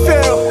blunt is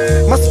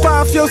filled. My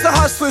spine feels the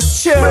hustler's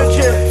chill.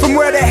 From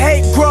where the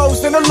hate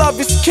grows and the love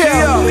is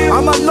killed.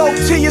 On my low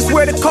T is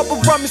where the cup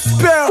of rum is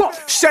spilled.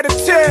 Shed a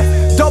tear,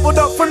 doubled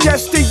up from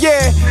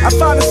yesteryear. I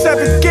found a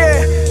 7th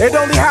gear. It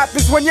only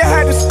happens when your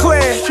head is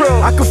clear.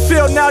 I can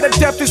feel now that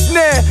death is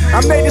near.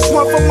 I made this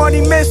one for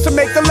money mins to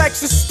make the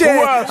Lexus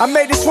steer. I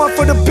made this one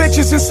for the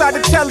bitches inside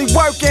the telly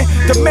working.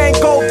 The main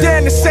gold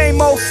in the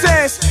same old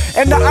sense.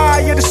 In the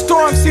eye of the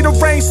storm, see the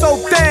rain so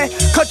thin.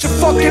 Cut your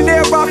fucking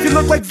ear off, you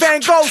look like Van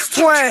Gogh's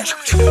twin.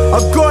 A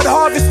good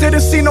harvest,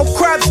 didn't see no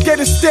crabs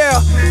getting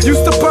stale.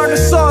 Used to burn the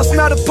sauce,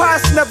 now the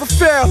past never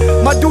fail.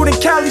 My dude in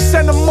Cali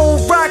send the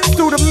moon rocks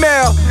through the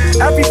mail.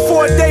 Every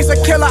 4 days I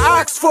kill an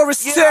ox for a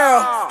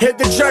sale. Hit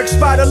the jerk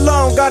spot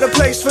alone, got a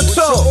place for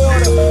two.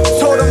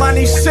 Told him I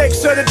need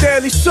 6 of the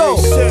daily soul.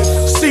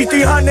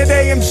 C300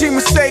 AMG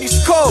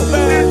Mercedes Colt.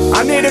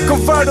 I need a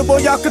convertible,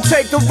 y'all can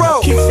take the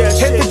road.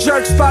 Hit the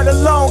jerk spot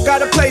alone,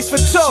 got a place for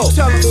two.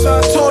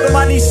 Told him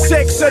I need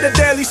 6 of the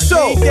daily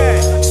soul.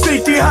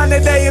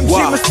 C300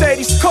 AMG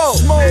Mercedes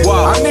Colt.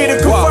 I need a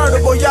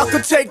convertible, y'all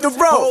can take the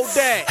road.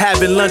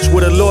 Having lunch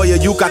with a lawyer,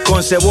 yuca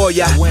con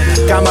cebolla.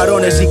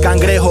 Camarones y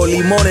cangrejo,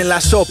 limón en la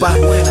sopa.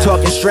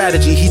 Talking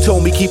strategy, he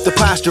told me keep the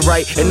posture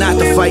right and not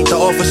to fight. The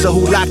officer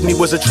who locked me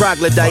was a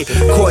troglodyte.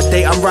 Court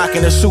date, I'm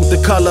rocking a suit the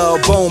color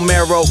of bone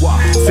marrow.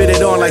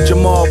 Fitted on like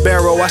Jamal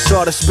Barrow, I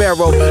saw the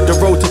sparrow. The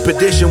road to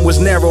perdition was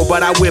narrow,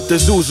 but I whipped the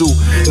Zuzu.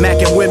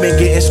 Macking women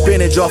getting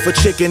spinach off a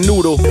chicken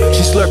noodle.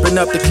 She slurping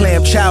up the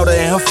clam chowder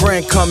and her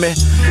friend coming.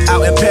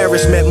 Out in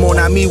Paris, met Mon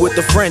Ami with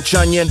the French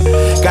onion.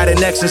 Got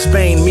an ex in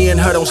Spain, me and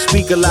her don't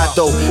speak a lot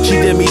though. She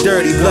did me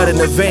dirty, blood in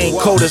the vein,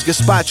 cold as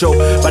gazpacho.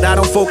 But I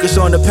don't focus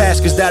on the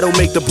past cause that'll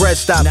make the bread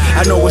stop.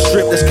 I know a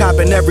strip that's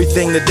copping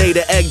everything the day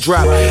the egg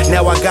drop.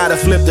 Now I gotta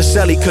flip the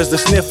celly cause the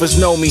sniffers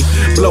know me.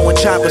 Blowing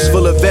choppers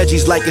full of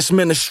veggies like it's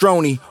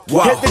minestrone.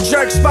 Wow. Hit the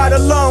jerk spot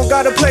alone,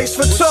 got a place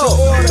for two.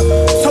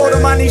 Told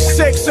him I need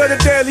 6 of the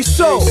daily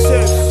soul.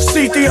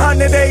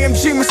 C300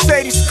 AMG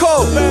Mercedes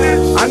Colt.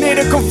 I need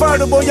a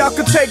convertible, y'all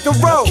can take the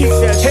road.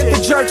 Hit the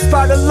jerk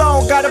spot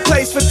alone, got a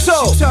place for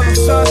two.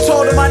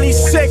 Told him I need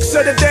 6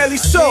 of the daily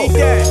soul.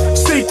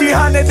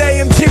 C300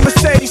 AMG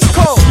Mercedes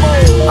Colt.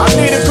 I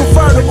need a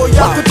convertible,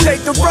 y'all can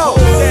take the road.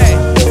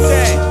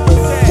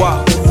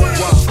 Wow.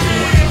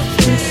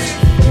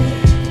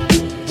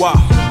 Wow.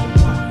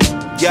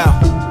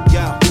 Yeah.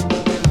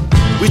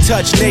 We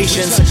touch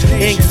nations,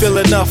 ink fill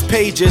enough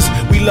pages.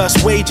 We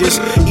lust wages,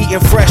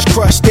 eating fresh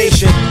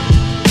crustacean.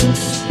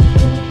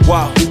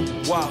 Wow.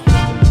 Wow.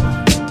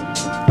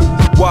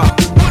 Wow.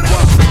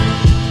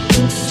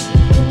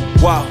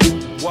 Wow.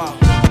 Wow.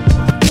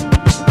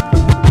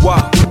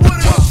 Wow.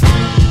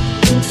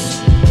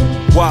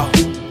 Wow.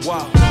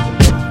 Wow.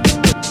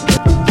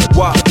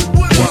 Wow.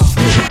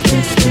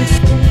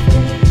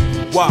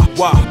 Wow.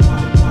 Wow.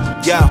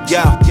 Yeah.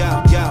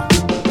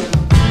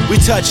 We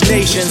touch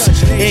nations,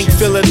 ink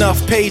fill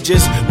enough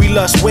pages. We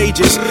lust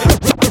wages.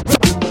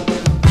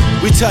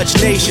 We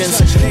touch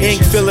nations,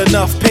 ink fill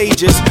enough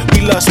pages.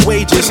 We lust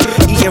wages,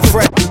 eating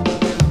fresh.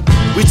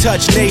 We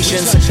touch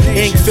nations,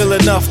 ink fill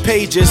enough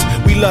pages.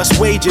 We lust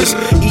wages,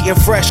 eating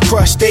fresh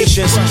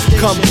crustaceans.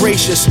 Come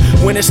gracious,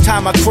 when it's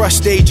time I crush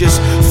stages.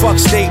 Fuck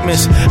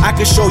statements, I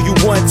can show you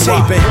one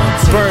taping.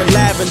 Burn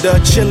lavender,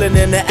 chillin'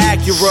 in the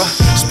Acura.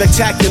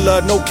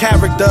 Spectacular, no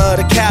character,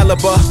 the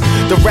caliber.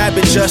 The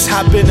rabbit just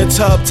hop in the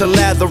tub to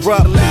lather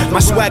up. My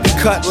swagger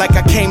cut like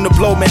I came to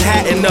blow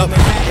Manhattan up.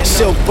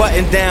 Silk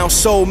button down,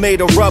 soul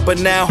made of rubber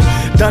now.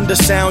 Thunder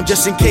sound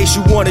just in case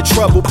you wanted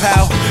trouble,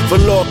 pal.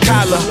 Velour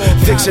collar,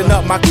 fixing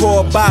up my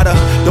core bada.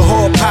 The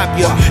whole pop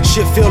ya,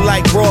 shit feel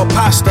like raw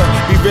pasta.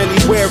 Be really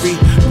wary,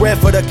 red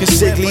for the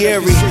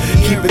consigliere.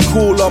 Keep it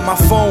cool on my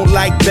phone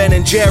like Ben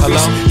and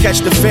Jerry's. Catch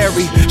the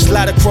ferry,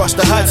 slide across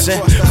the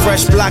Hudson.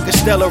 Fresh block of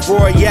Stella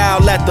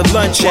Royale at the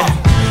luncheon.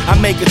 I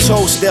make a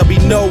toast, there'll be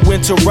no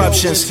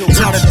interruptions.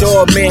 Tell the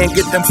doorman,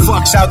 get them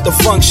fucks out the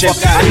function.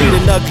 I need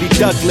an ugly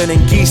duckling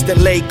and geese that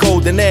lay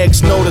golden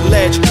eggs. Know the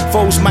ledge,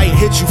 foes might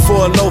hit you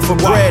for a loaf of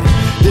bread.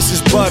 This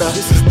is butter.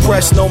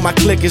 Press know my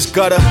click is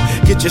gutter.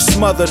 Get you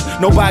smothered.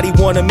 Nobody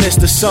wanna miss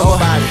the summer.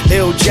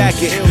 Ill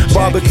jacket,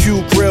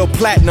 barbecue grill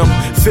platinum.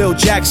 Phil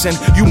Jackson,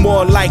 you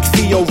more like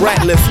Theo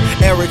Ratliff.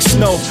 Eric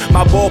Snow,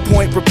 my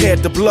ballpoint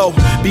prepared to blow.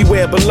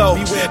 Beware below,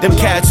 them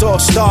cats all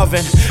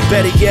starving.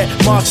 Better yet,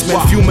 marksmen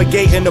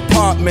fumigating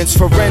apartments.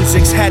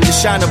 Forensics had to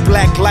shine a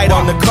black light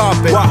on the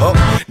carpet.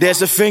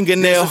 There's a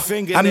fingernail.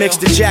 I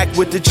mixed the jack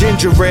with the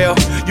ginger ale.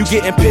 You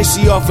getting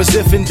pissy off as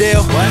if in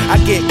Dale. I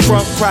get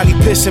crunk, probably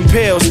pissing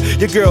pills.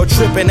 Your girl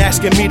tripping,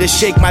 asking me to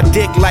shake my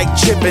dick like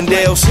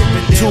Chippendales.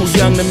 Too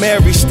young to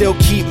marry, still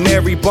keep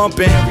Mary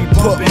bumping.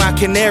 Put my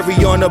canary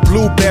on a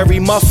blueberry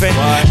muffin.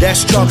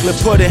 That's chocolate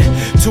pudding,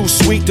 too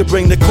sweet to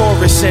bring the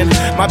chorus in.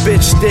 My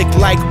bitch thick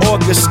like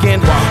August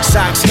skin.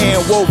 Socks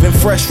hand woven,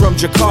 fresh from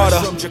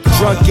Jakarta.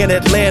 Drunk in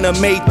Atlanta,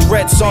 made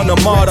threats on the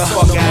martyr.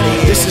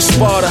 This is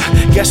Sparta,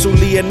 guess who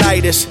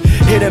Leonidas?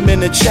 Hit him in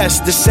the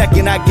chest the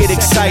second I get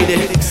excited.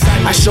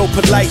 I show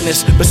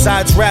politeness,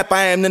 besides rap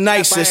I am the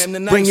nicest.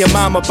 Bring your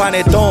mama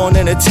panettone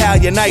and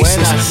Italian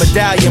ices.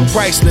 Medallion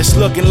priceless,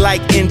 looking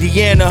like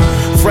Indiana.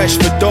 Fresh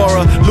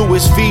fedora,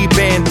 Louis V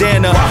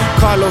bandana.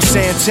 Carlos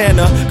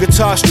Santana,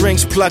 guitar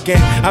strings plucking.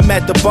 I'm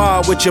at the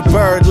bar with your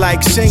bird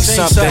like sing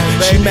something.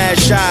 She mad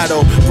shy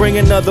though, bring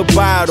another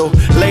bottle.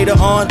 Later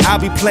on I'll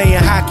be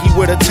playing hockey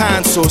with her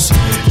tonsils.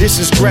 This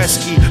is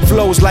Gretzky,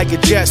 flows like a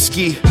jet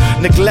ski.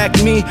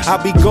 Neglect me,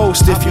 I'll be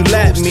ghost if you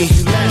let me.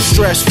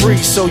 Stress free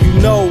so you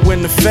know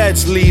when the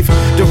feds leave.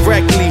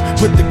 Directly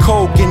with the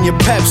coke in your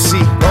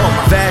Pepsi.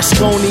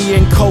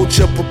 Vasconian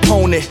culture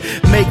proponent.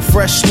 Make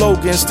fresh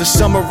slogans to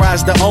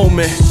summarize the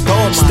omen.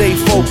 Stay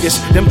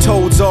focused, them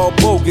toads all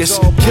bogus.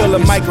 Kill a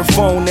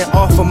microphone and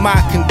offer my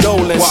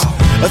condolence.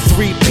 A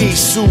three-piece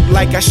suit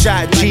like I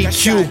shot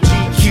GQ.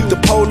 Keep the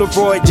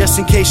Polaroid just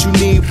in case you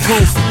need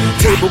proof.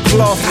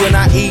 Tablecloth when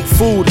I eat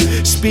food.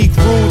 Speak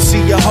rude,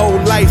 see your whole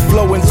life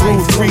flowing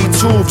through 3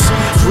 tubes.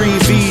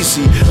 Breathe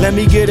easy, let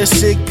me get a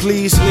cig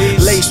please.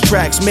 Lace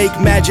tracks, make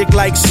magic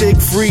like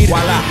Siegfried.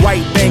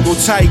 White Bengal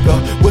tiger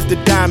with the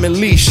diamond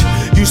leash.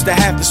 Used to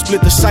have to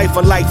split the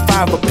cipher like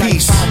 5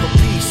 apiece.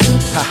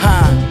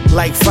 Haha,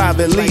 like 5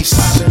 at least.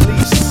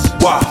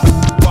 Wow.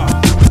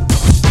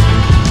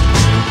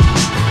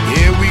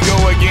 Here we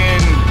go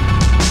again.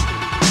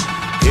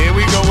 Here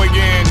we go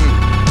again.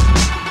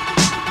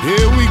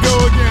 Here we go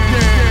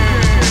again.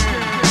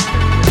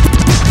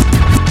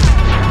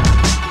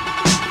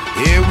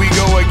 Here we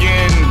go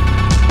again.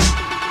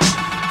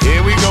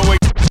 Here we go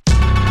again.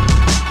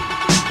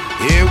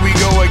 Here we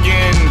go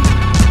again.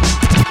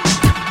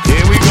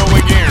 Here we go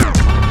again.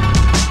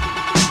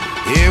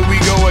 Here we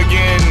go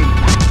again.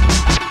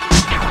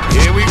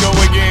 Here we go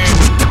again.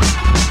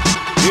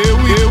 Here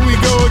we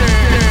go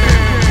again.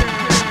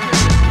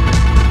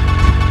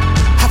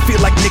 I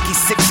feel like Nicky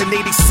 6 and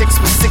 86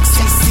 with 6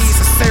 cc's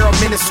of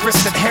Cereminous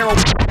wrist and heroin.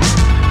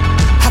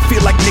 I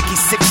feel like Nicky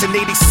 6 and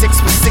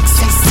 86 with 6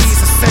 cc's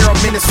of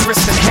Cereminous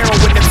wrist and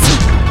heroin.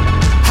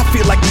 I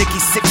feel like Nicky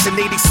 6 and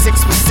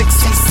 86 with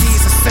 6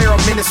 cc's of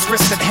Cereminous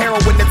wrist and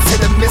heroin. That's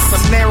hit and miss.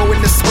 I'm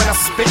narrowing this when I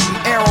spit an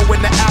arrow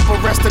in the apple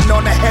resting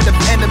on the head of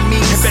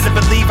enemies. You better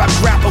believe I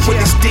grapple with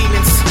these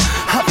demons.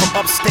 I'm from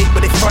upstate where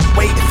they front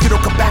weight. If you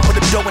don't come back with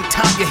a dough in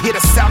time, you hear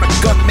the sound a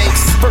gun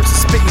makes.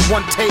 Versus spitting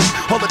one take,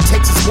 all it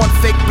takes is one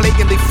fake blade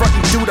and they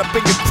frontin' dude up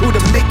in your crew to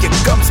make your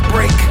gums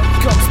break.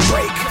 Gums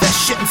break. That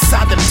shit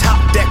inside the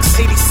top decks.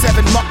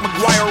 87 Mark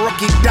McGuire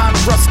rookie, Don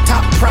Russ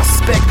top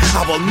prospect.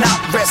 I will not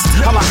rest.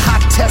 I'm a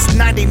hot test,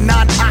 99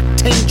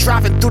 octane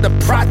driving through the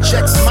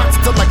projects.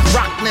 Monster like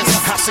Rockness.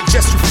 I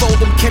suggest you fold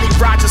them Kenny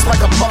Rogers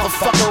like a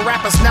motherfucker.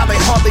 Rappers now they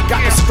hardly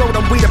got the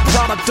scrotum. We the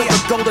product of the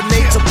golden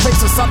age of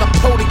places on the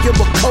podium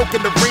with coke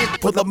in the red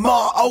with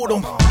Lamar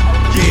Odom.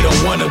 They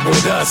don't want it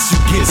with us, you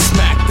get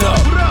smacked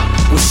up.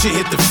 When shit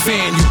hit the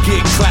fan, you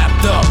get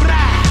clapped up.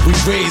 We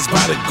raised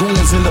by the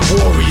goons and the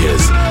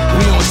warriors.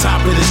 We on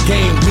top of this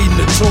game, we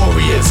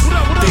notorious.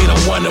 They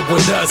don't want it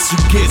with us, you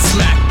get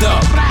smacked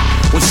up.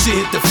 When shit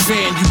hit the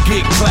fan, you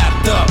get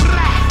clapped up.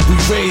 We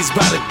raised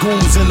by the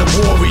goons and the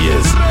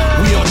warriors.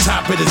 We on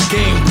top of this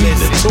game, we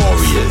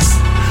notorious.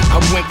 I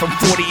went from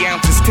 40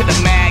 ounces to the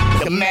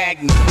Magnum,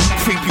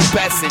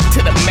 prepubescent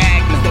to the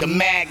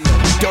Magnum,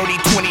 dirty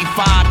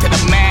 25 to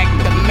the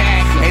Magnum,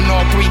 In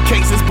all 3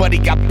 cases, buddy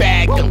got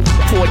bagged them.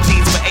 4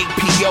 G's for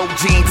APO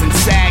jeans and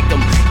sagged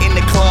them. In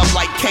the club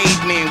like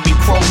cavemen, we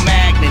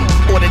pro-magnin.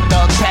 Or the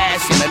thug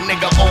passion, a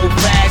nigga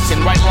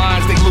old-fashioned. Right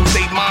lines, they lose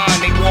their mind,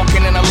 they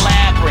walking in a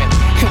labyrinth.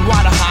 And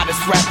why the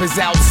hottest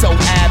rappers out so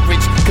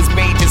average? Cause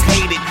majors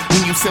hate it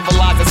when you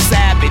civilize a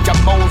savage.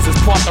 I'm Moses,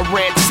 part the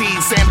Red Sea,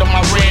 sand on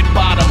my red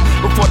bottom.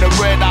 Before the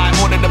red eye,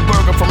 ordered a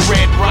burger from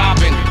Red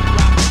Robin.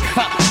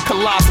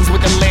 Colossus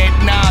with the lead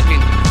noggin.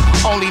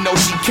 Only know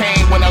she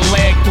came when her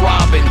leg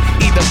throbbing.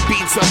 Either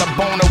beats on the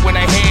boner when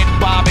her head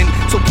bobbing.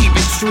 So keep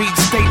it street,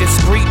 stay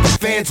discreet, the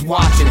feds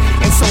watching.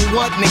 And so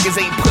what, niggas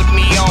ain't put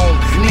me on.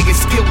 Niggas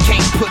still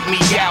can't put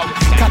me out.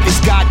 Got this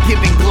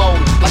God-given glow,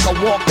 like I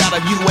walked out a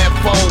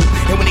UFO.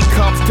 And when it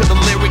comes to the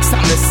lyrics,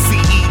 I'm the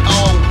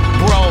CEO.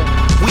 bro,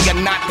 we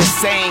are not the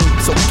same,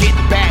 so get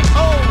back.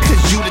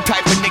 Cause you the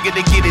type of nigga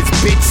to get his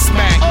bitch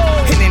smacked,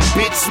 and then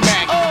bitch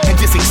smacked, and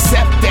just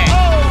accept that.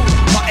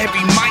 My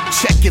every mic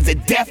check is a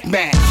death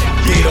match.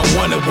 They don't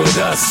want it with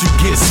us, you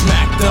get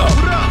smacked up.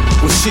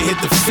 When shit hit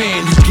the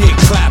fan, you get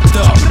clapped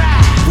up.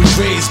 We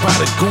raised by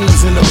the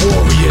goons and the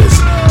warriors.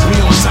 We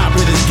on top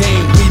of this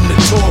game, we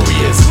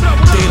notorious.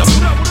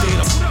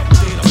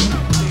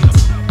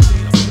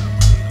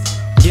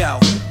 Yo,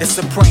 it's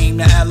Supreme,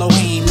 the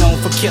Elohim, known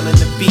for killing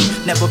the beat.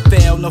 Never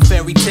fail, no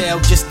fairy tale,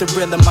 just the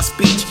real in my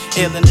speech.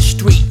 Ill in the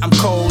street, I'm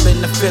cold and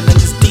the feeling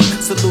is deep.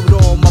 Salute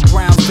all my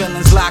brown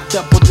villains locked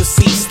up or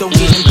deceased. Don't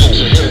get in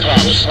Hip-hop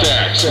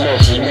stacks,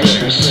 monthly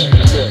mix.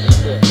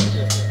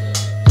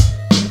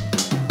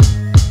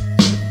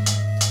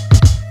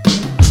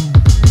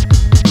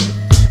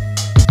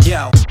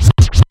 Yo.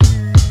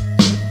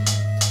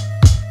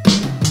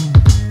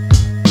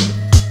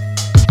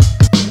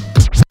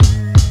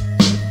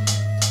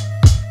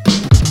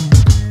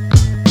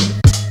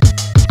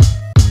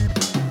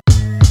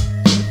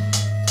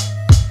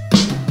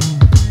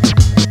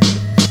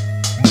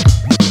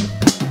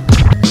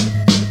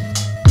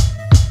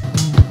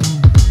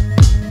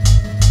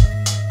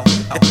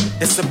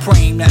 It's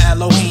Supreme, the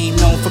Elohim,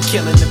 known for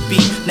killing the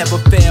beat. Never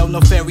fail,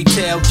 no fairy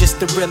tale, just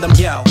the rhythm.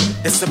 Yo,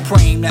 it's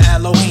Supreme, the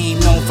Elohim,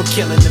 known for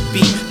killing the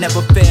beat.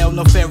 Never fail,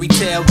 no fairy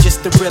tale,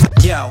 just the rhythm.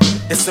 Yo,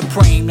 it's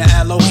Supreme, the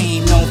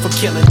Elohim, known for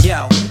killing.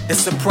 Yo, it's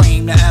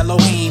Supreme, the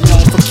Elohim,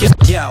 known for killing.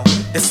 Yo,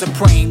 it's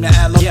Supreme, the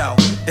Elohim. Yo,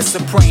 it's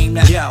Supreme,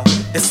 the yo,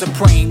 it's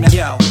Supreme, the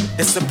yo,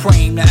 it's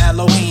Supreme, the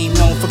Elohim,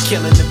 known for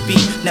killing the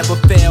beat. Never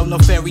fail, no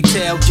fairy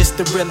tale, just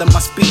the rhythm. My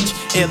speech,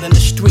 ill in the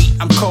street,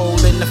 I'm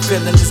cold and the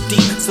feeling is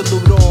deep.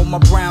 Salute all my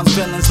brown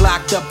villains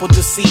locked up or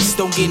deceased.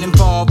 Don't get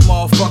involved,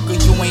 motherfucker,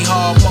 you ain't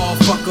hard,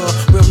 motherfucker.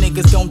 Real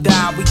niggas don't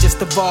die, we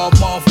just evolve,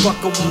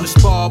 motherfucker. Wanna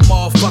spar,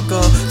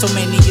 motherfucker. So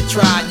many you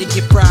try, you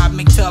get pride,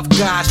 make tough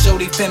guys show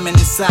they feminine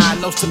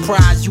side. No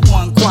surprise, you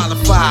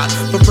unqualified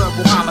for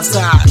verbal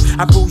homicide.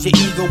 I bruise your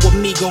ego with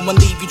Migo and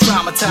leave you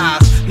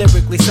traumatized.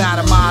 Lyrically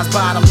sodomized,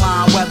 bottom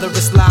line, whether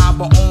it's live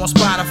or on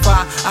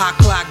Spotify. I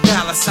clock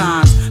dollar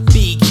signs,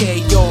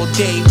 BK all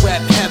day,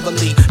 rap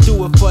heavily.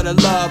 Do it for the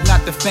love,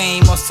 not the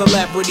fame or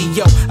celebrity.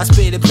 Yo, I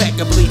spit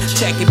impeccably,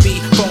 check it be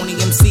phony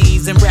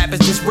MCs and rappers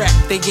just rap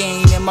they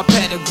gain in my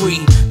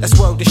pedigree. That's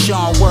word to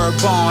Sean, word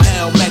bomb,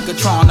 hell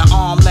Megatron, the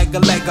arm, leg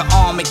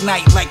arm,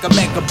 ignite like a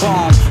mega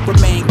bomb.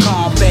 Remain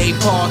calm, babe,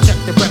 Paul, check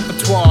the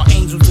repertoire.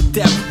 Angels of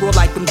death, roll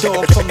like them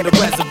dogs from the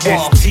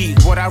reservoir. ST,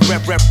 what I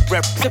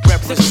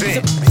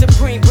represent.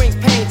 Supreme brings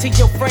pain to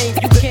your frame,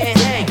 you can't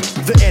hang.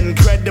 The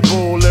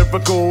incredible,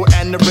 lyrical,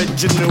 and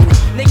original.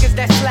 Niggas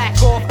that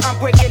slack off, I'm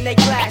breaking they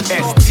glass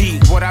off.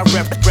 ST, what I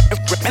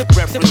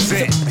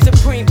represent.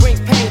 Supreme brings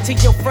pain to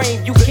your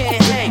frame, you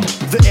can't hang.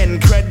 The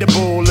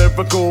incredible,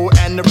 lyrical,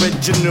 and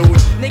original.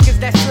 Niggas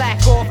that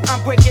slack off,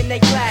 I'm breaking they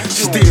glass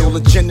off. Still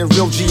a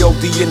general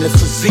G.O.D. in the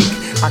physique.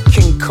 I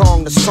King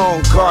Kong the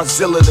song,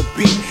 Godzilla the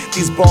beat.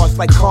 These bars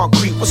like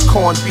concrete was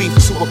corned beef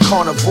to a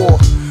carnivore.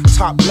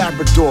 Top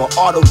Labrador,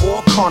 art of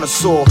war,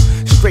 connoisseur.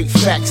 Straight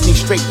facts, need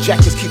straight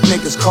jackets, keep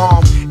niggas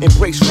calm.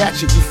 Embrace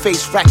ratchet, you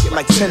face racket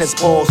like tennis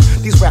balls.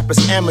 These rappers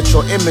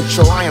amateur,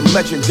 immature, I am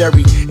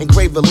legendary.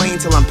 Engrave a lane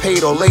till I'm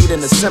paid or laid in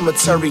the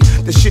cemetery.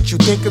 The shit you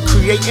think of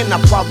creating, I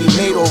probably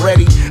made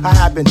already. I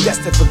have been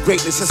destined for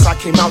greatness since I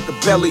came out the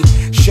belly.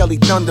 Shelly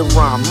Thunder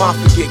rhyme,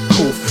 mafia get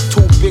cool.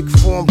 Too big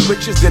form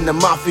britches, then the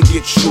mafia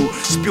get true.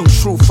 Spew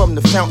truth from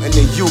the fountain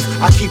of youth.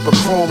 I keep a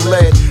chrome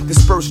lead,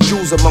 disperse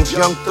jewels amongst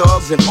young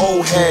thugs and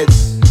old heads.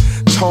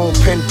 Tone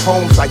pen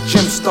poems like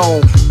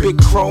gemstone. Big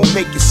chrome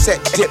make your set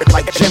dip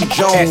like Jim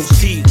Jones.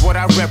 ST, what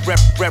I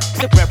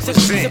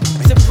represent.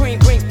 Supreme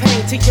brings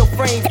pain to your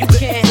frame, you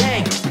can't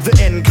hang. The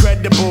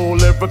incredible,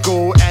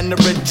 lyrical, and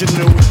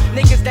original.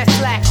 Niggas that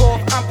slack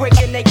off, I'm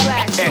breaking they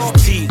glass off.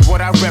 ST,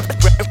 what I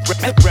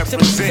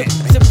represent.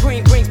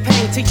 Supreme brings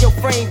pain to your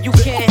frame, you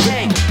can't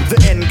hang. The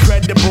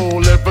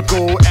incredible,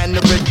 lyrical, and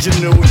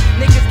original.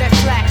 Niggas that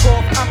slack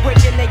off, I'm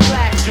breaking they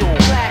glass off.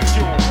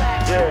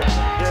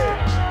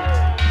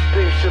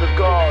 Peace to the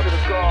gods.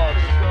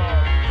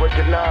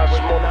 Recognize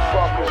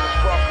motherfuckers.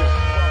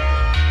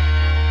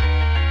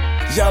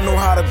 Y'all know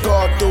how to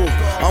guard through.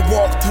 I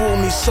walk through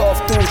me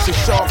soft through some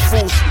sharp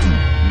fools.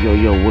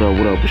 Yo,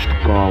 what up? It's the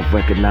guard,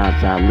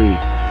 Recognize Ali.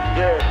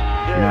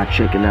 Now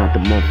checking out the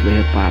monthly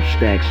hip-hop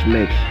stacks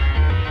mix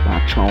by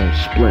Tone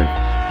Spliff.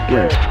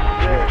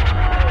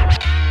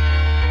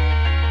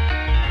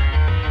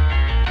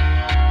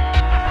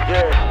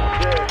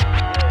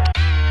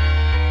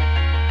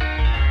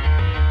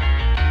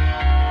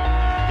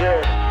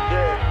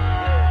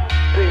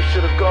 Peace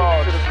to the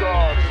gods.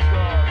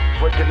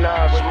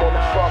 Recognize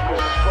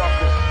motherfuckers.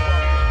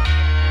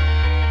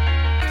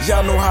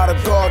 Y'all know how to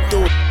guard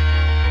through.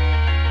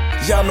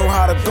 Y'all know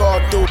how to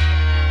guard through.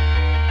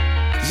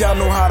 Y'all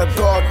know how to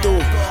guard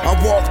through. I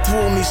walk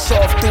through me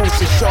soft through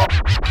some sharp.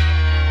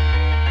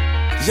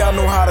 Y'all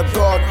know how to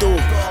guard through.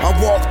 I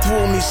walk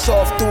through me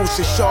soft through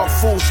some sharp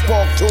food,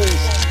 spark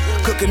tools.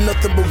 Cooking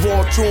nothing but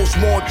raw jewels,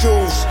 more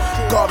jewels.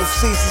 God of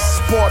Caesars is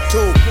part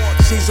 2.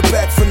 Caesar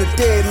back from the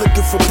dead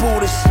looking for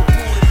Buddhas.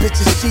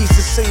 Bitches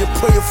Jesus say a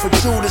prayer for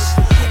Judas.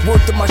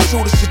 Word to my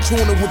shooters, you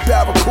tuning with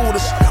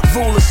barracudas.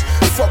 Rulers,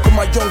 fuck with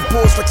my young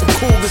boys like some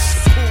cougars.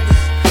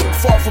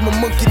 Far from a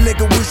monkey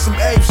nigga, we some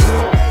apes.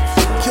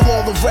 Kill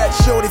all the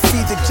rats, show they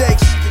feed the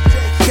jakes.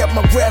 Kept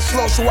my grass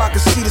low so I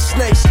could see the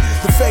snakes.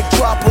 The fake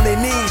drop on their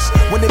knees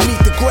when they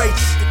meet the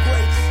greats.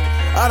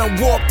 I done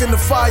walked in the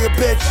fire,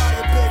 bitch.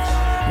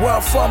 Where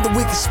I'm from, the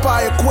weak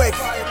expire quick.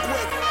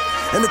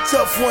 And the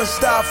tough ones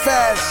die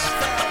fast.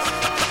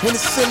 When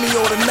it's semi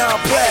or the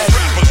now blast.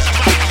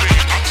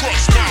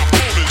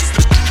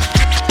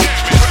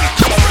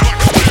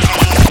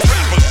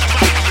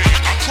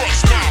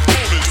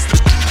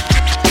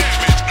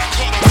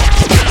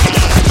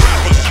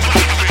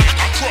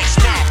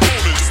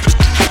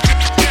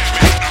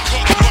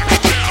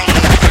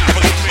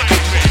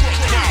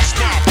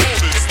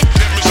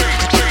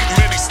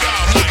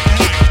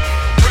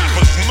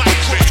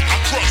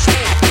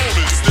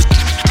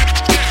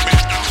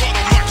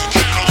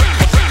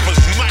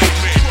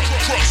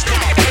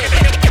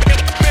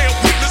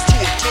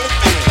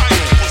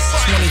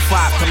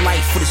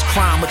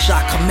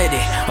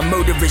 A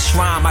murderous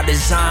rhyme, I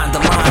designed the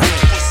line.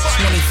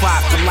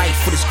 25 to life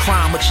for this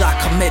crime which I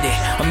committed.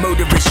 A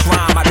murderous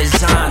rhyme, I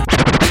designed.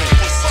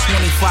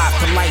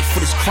 25 to life for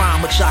this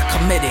crime which I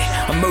committed.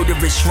 A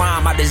murderous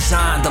rhyme, I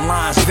designed. The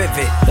lines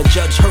vivid. The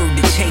judge heard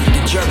the tape,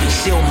 the jury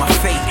sealed my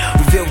fate.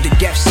 Revealed the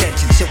death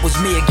sentence, it was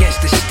me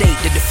against the state.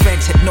 The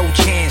defense had no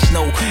chance,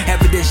 no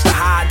evidence to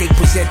hide. They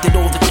presented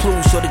all the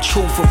clues so the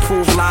truth would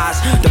prove lies.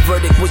 The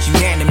verdict was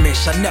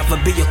unanimous, I'd never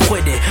be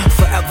acquitted.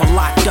 Forever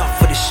locked up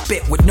for the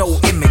spit with no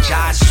image.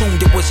 I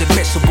assumed it was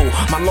admissible,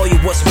 my lawyer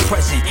wasn't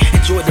present.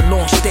 Enjoyed the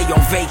long stay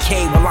on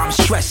vacay while I'm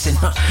stressing.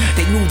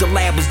 They knew the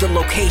lab was the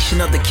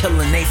location of the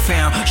killing. They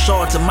found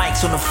shards of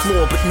mics on the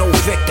floor but no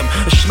victim.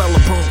 A smell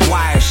of burnt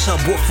wires,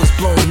 subwoofers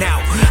blown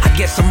out. I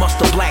guess I must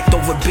have blacked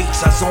over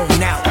beats, I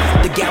zoned out.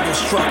 The gavel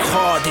struck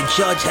hard, the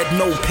judge had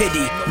no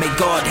pity. May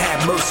God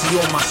have mercy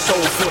on my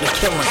soul for the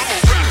killing.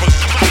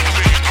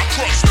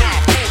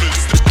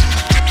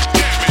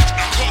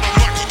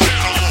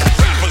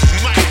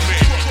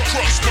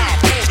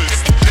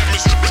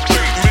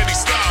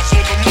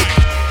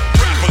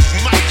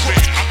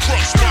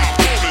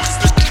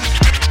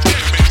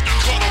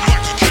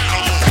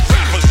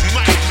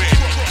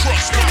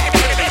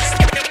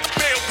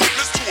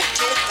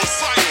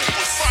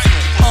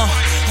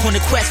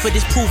 For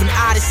this proven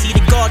odyssey,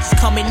 the guards is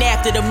coming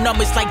after them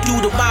numbers like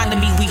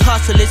Deuteronomy. We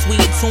hustlers, we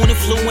in tune and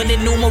fluent in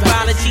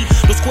numerology.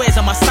 The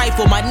squares on my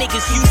cipher, my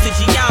niggas used to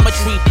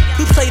geometry.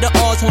 We play the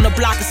odds on the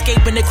block,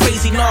 escaping the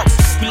crazy knocks.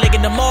 We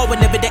legging them all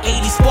whenever the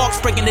 80 sparks,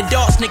 breaking the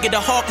darts. Nigga,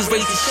 the hawk is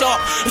razor sharp.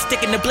 I'm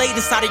sticking the blade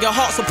inside of your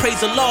heart, so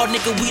praise the Lord.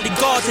 Nigga, we the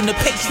guards and the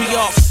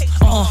patriarchs.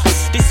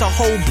 This a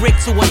whole brick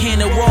to a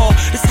hand of raw.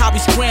 This how we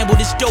scramble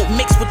this dope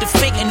mixed with the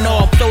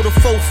fentanyl. Blow the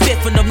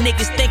 4/5 and them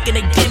niggas thinking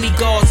they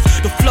demigods.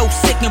 The flow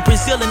sick in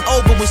Brazil and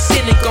over with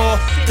Senegal.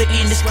 The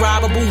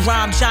indescribable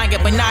rhyme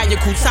giant,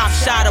 maniacal top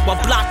shot of a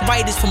block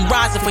writers from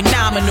rising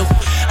phenomenal.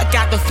 I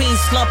got the fiends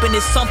slumping,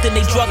 it's something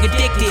they drug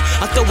addicted.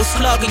 I throw a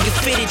slug and get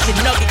fitted, your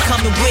nugget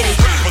coming with it.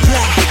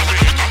 Blah.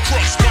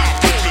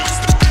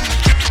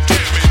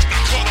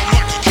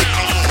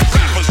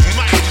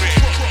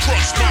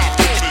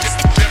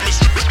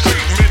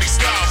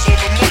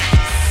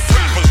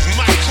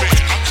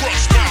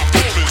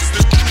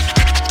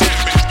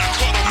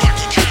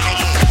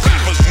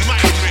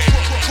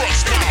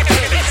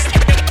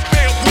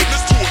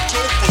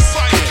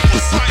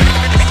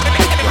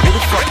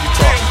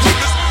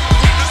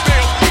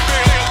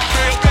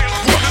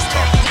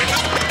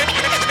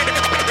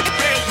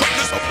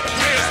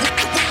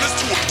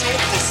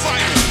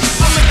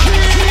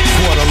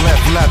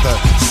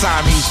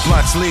 Siamese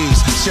blunts,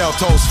 leaves, shell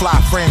toes, fly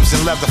frames,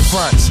 and leather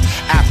fronts.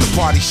 After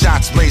party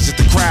shots blaze at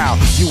the crowd.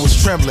 You was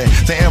trembling,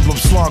 the emblem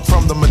slung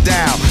from the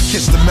medal.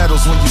 Kiss the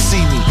medals when you see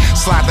me.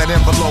 Slide that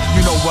envelope,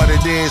 you know what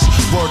it is.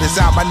 Word is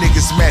out, my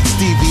niggas met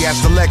Stevie as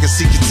the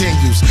legacy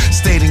continues.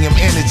 Stadium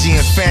energy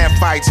and fan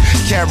fights.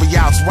 Carry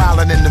outs,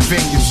 wildin' in the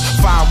venues.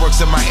 Fireworks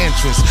in my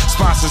entrance.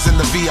 Sponsors in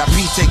the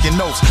VIP taking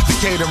notes. The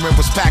catering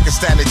was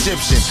Pakistan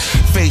Egyptian.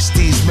 Face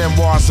these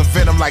memoirs of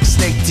venom like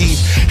snake teeth.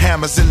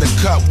 Hammers in the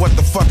cut, what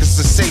the fuck is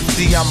the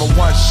safety? I'm a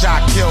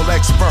one-shot kill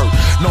expert,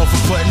 known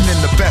for putting in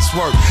the best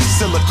work.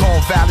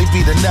 Silicon Valley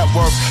be the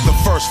network, the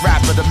first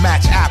rapper to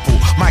match Apple.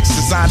 Mike's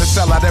designed to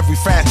sell out every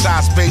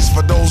franchise base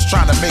for those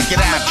trying to make it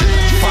happen.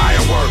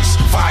 Fireworks,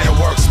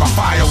 fireworks, my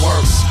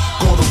fireworks.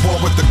 Go to war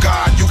with the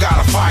God, you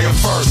gotta fire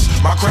first.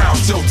 My crown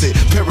tilted,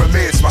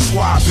 pyramids, my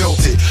squad built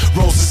it.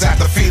 Roses at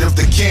the feet of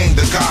the king,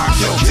 the God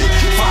killed it.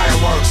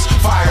 Fireworks,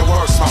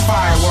 fireworks, my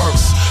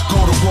fireworks. Go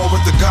to war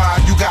with the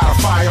God, you gotta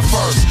fire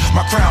first.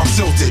 My crown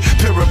tilted,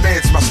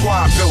 pyramids, my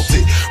squad built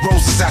it.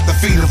 Roses at the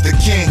feet of the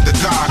king, the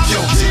God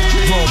killed it.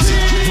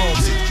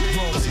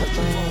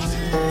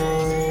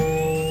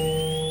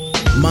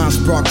 Moms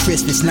brought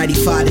Christmas,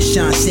 95 to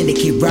Sean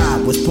Syndicate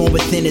Rob. Was born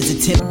within his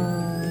attempt.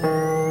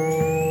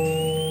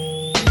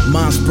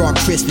 Mom's brought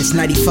Christmas,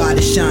 95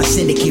 to Sean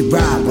Syndicate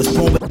Rob. Was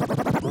born with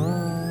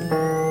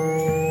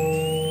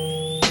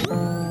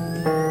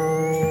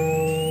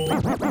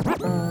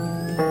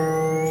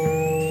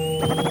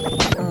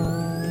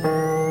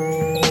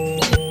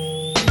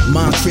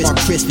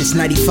Christmas,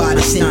 95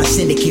 to Sean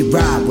Syndicate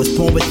Rob. Was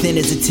born within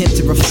his attempt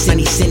to reverse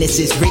any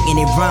sentences written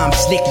in rhyme.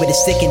 Slick with a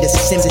sick and the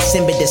sims and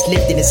simba that's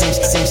lifted and sims.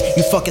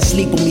 You fucking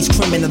sleep with me's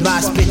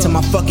criminalized. Spit to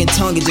my fucking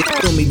tongue and just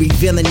kill me.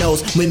 Revealing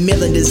those with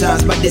million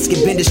designs. My disc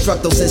has been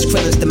destructive since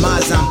Krillin's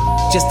demise. I'm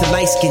just a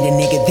light-skinned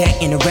nigga that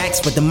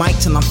interacts with the mic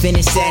till I'm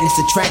finished. Sadness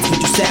attracts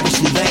what you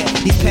savagely lack.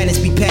 These patterns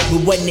be packed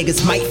with what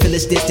niggas might feel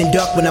is distant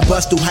dark when I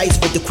bust through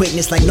heights with the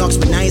quickness like knocks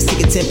when I ain't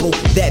stick a tempo.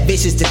 That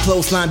vicious to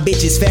clothesline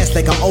bitches fast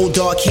like I'm old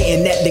dog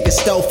hitting that nigga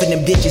stove in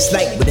them digits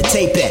like with a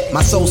tape at.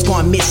 My soul's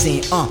gone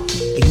missing,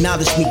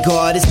 Acknowledge me,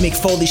 God. It's Mick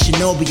Foley,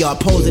 Shinobi. I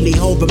supposedly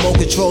hold remote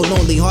control,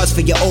 lonely hearts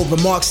for your old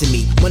remarks in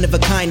me. One of a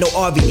kind, no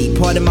RVD.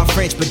 Pardon my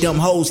French, but dumb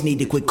hoes need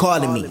to quit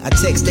calling me. I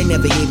text, they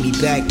never hit me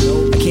back.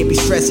 I can't be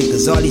stressing,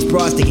 cause all these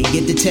bras, they can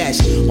get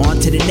detached. On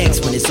to the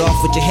next one, it's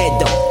off with your head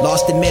though.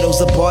 Lost in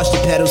medals of bars,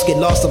 your pedals get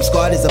lost. I'm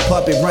scarred as a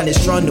puppet, running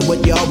strong to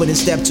what y'all wouldn't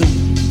step to.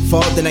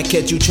 Fall, then I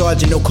catch you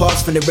charging, no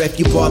cost from the ref.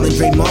 You ballin',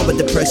 dream on with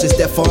the pressures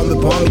that farm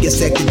and bomb and get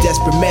second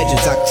desperate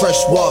measures. I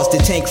crush walls,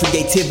 detain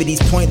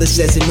creativity's pointless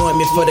as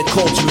anointment for the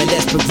culture, man,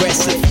 that's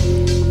progressive.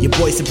 Your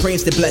boy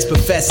Supreme's the blessed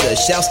professor.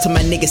 Shouts to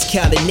my niggas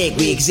Cal and Nick,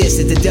 we exist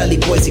as the Deli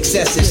Boy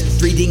successors.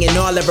 3D and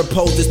all ever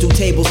poses through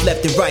tables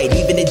left and right.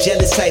 Even the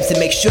jealous types to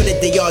make sure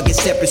that they all get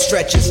separate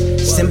stretches.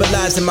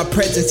 Symbolizing my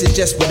presence is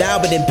just what I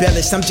would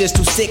embellish. I'm just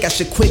too sick, I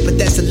should quit, but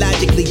that's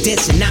illogically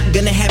dense and not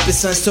gonna happen,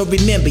 son. So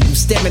remember, you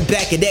staring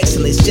back at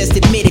excellence. Just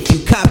admit if you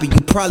copy, you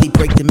probably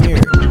break the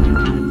mirror.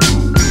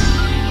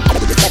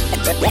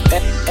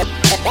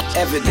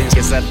 Evidence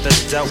is at the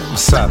dope.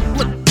 What's up?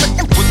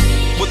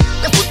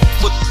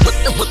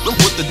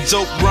 With the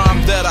dope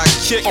rhyme that I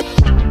kick.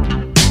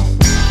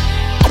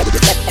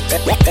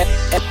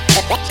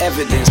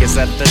 Evidence is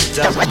at the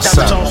dope. What's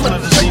up? With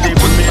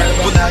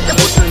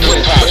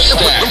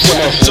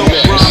the dope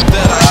rhyme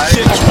that I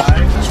kick.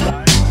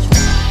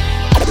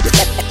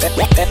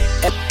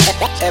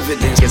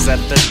 Evidence is at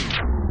the.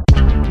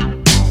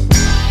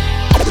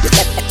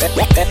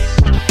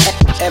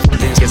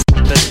 Evidence is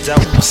at the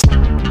dope.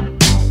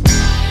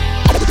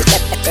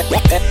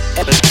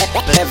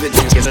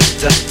 Evidence is a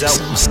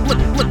dope.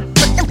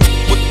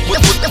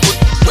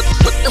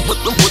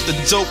 With the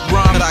dope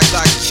rhyme that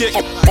I kick.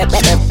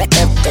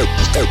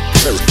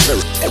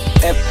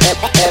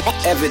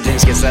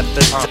 Evidence is at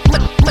the.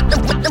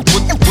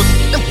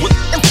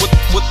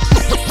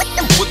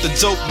 With the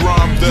dope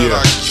rhyme that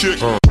I kick.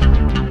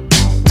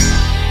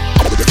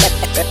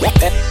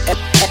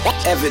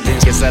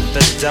 Evidence is at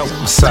the dope.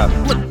 What's up?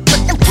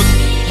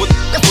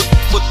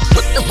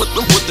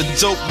 With the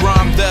dope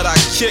rhyme that I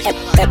kick.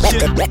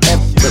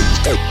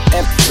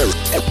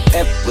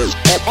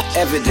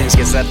 Evidence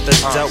is at the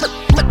dope.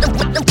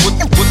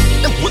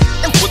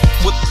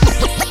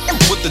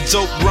 With the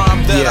dope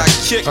rhyme that I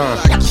kick.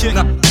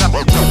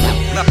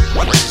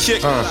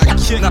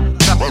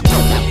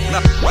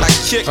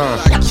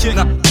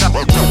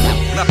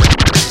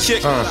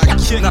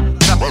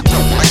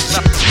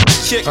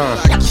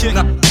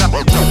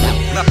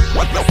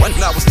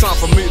 Now it's time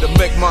for me to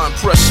make my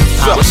impression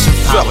felt.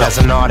 As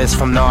an artist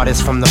from the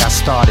I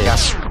started.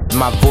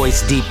 My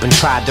voice deep and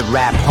tried to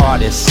rap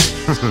hardest.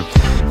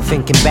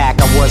 Thinking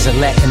back, I wasn't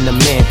letting them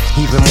in,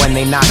 even when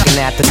they knocking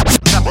at the.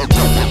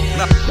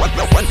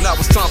 Now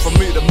it's time for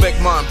me to make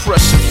my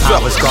impression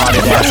felt. I was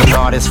guarded as an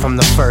artist from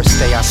the first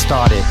day I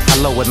started. I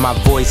lowered my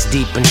voice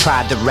deep and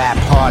tried to rap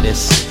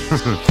hardest.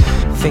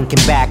 Thinking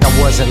back,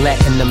 I wasn't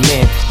letting them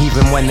in,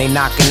 even when they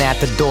knocking at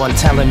the door and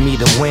telling me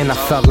to win. I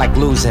felt like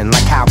losing,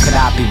 like how could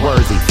I be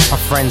worthy? My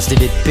friends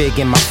did it big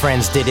and my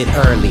friends did it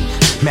early.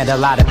 Met a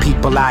lot of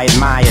people I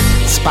admired,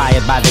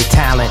 inspired by their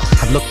talent.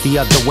 I'd look the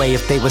other way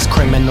if they was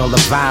criminal or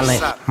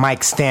violent.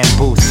 Mic stand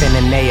booth in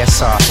an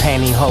ASR,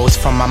 pantyhose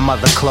from my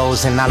mother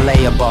clothes and I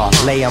lay a bar.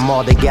 Lay them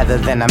all together,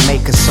 then I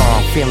make a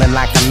song, feeling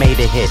like I made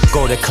a hit.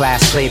 Go to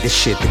class, play the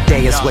shit, the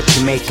day is what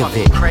you make of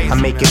it. I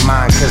make it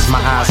mine cause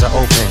my eyes are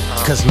open,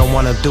 cause no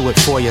one will do it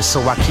for you,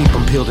 so I keep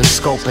them peeled and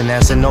scoping.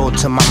 As an ode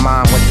to my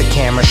mom with the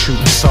camera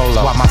shooting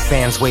solo, while my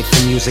fans wait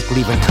for music,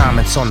 leaving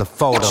comments on the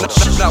photos.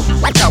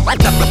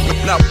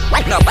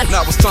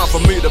 Now it's time for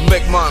me to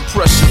make my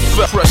impression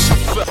felt.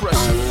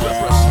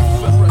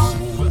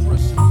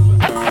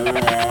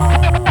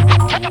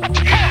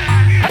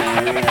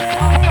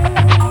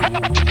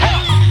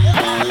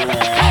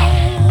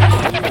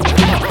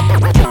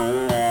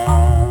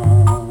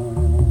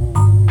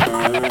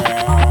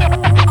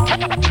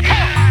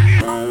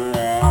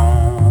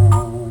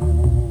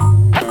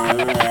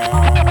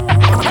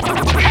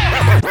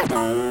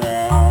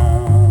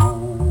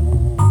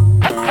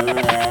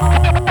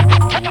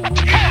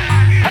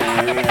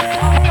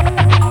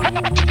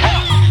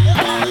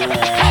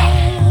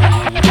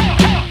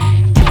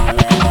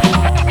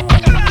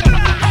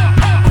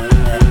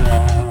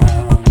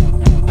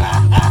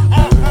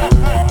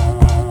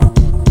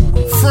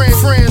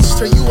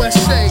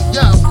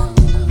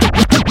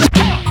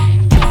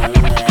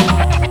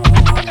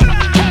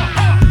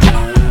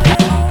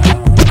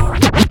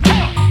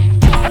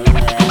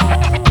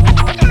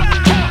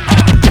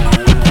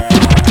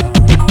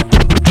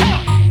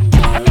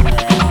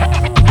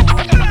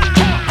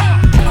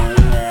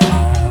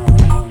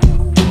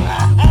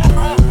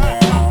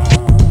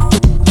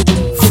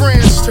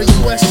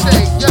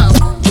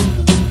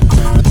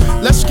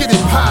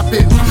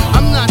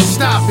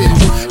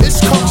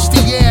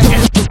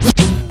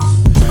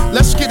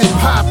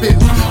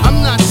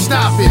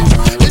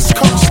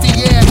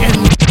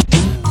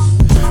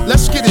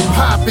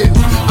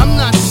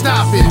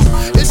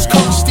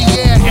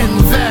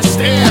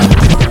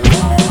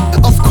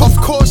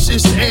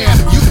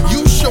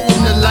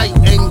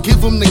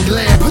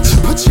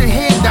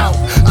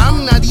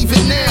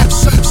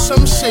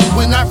 say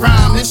when I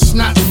rhyme, it's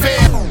not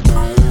fair.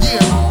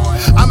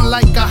 Yeah, I'm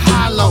like a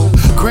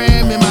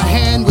hologram in my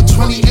hand with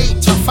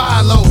 28 to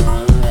follow.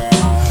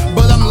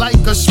 But I'm like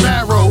a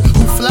sparrow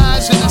who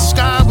flies in the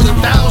sky with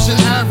 1,000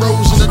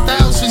 arrows and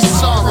 1,000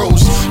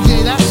 sorrows.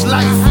 Yeah, that's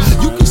life.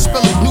 You can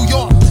spell it New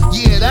York.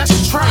 Yeah, that's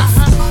trife.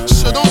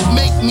 So don't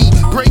make me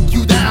break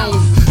you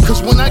down.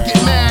 Cause when I get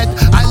mad,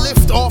 I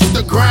lift off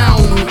the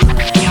ground.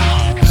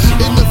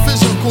 In the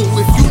physical,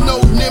 if you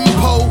know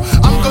Nimpo,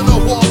 I'm gonna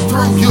walk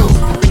through you.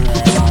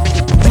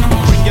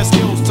 Bring your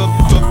skills to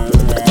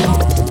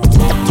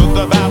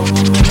the battle.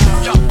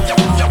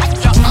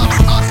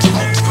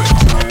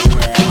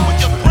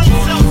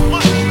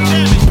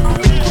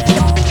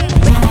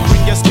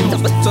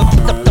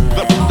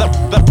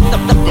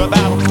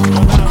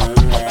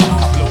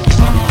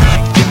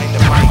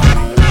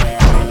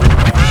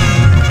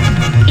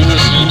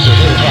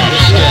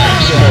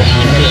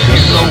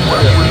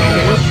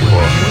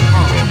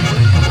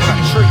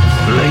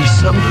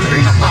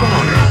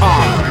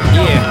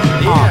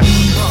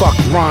 Fuck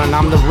run,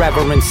 I'm the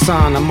reverend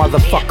son, a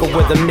motherfucker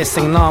with a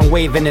missing lung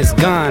waving his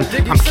gun.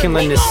 I'm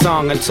killing this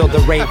song until the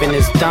raving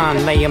is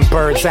done, laying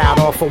birds out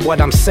off of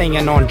what I'm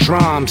singing on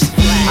drums.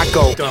 I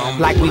go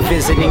like we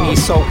visiting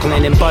East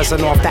Oakland and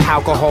buzzing off the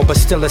alcohol, but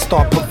still it's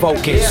thought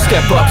provoking.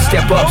 Step up,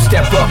 step up,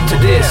 step up to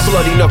this.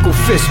 Bloody knuckle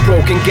fist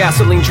broken,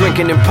 gasoline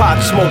drinking and pot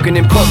smoking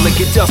in public.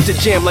 It dusted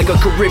jam like a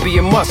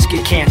Caribbean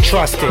musket. Can't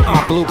trust it.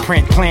 My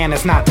blueprint plan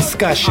is not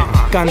discussion.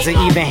 Guns are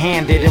even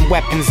handed and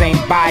weapons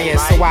ain't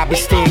biased, so I be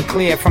staying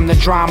clear from the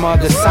drama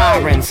of the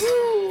sirens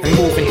and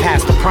moving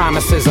past the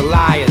promises of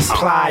liars.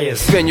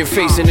 Pliers. Bend your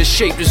face in the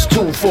shape is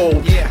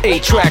twofold.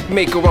 8-track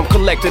maker, I'm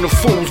collecting a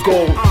fool's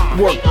gold.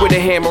 Work with a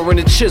hammer and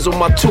a chisel,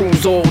 my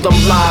tool's old.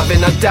 I'm live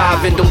and I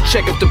dive in, don't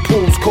check if the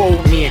pool's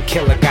cold. Me and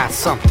Killer got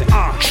something.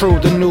 True,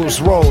 the news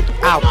rolled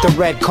out the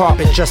red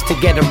carpet just to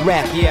get a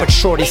rep. But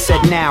Shorty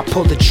said now,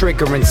 pull the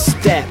trigger and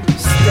step.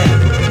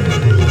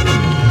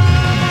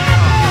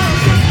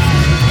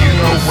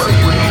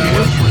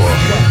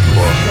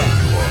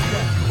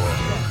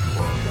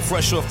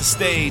 Fresh off the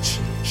stage,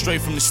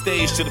 straight from the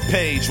stage to the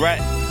page,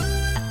 right?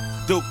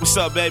 Duke, what's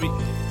up, baby?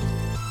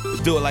 We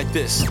do it like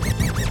this.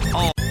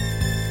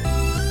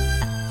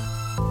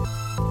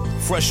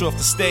 Fresh off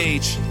the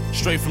stage,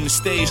 straight from the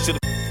stage to the.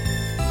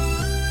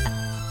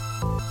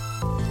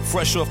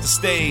 Fresh off the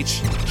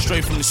stage,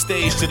 straight from the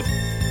stage to the.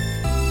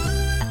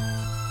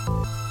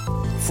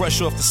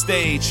 Fresh off the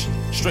stage,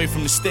 straight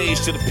from the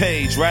stage to the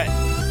page, right?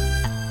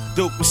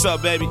 Duke, what's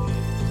up, baby?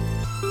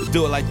 We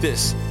do it like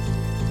this.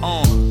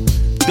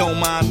 Don't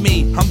mind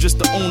me, I'm just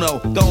the uno,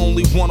 the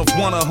only one of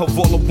all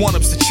the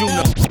one-ups that you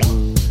know.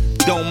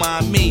 Don't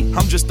mind me,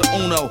 I'm just the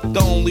uno, the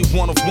only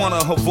one of all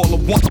the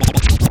one.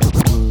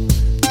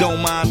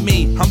 Don't mind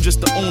me, I'm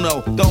just the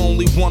uno, the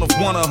only one of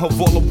all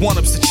the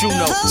one-ups that you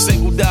know.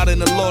 Singled out in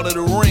the Lord of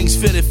the Rings,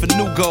 fitted for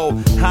new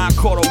gold. How I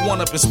caught a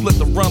one-up and split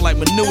the run like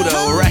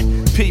Menudo, right?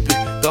 Peep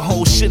it, the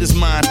whole shit is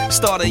mine.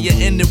 Started you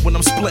ended when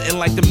I'm splitting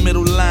like the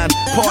middle line.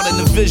 Part in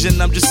the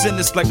vision, I'm just in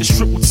this like a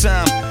strip with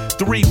time.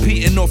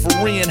 Three-peating off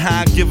a re and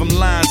how I give them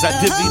lines. I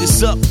divvy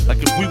this up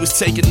like if we was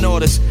taking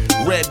orders.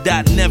 Red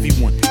dot in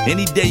everyone,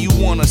 any day you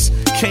want us.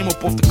 Came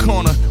up off the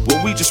corner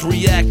where we just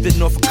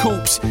reacting off of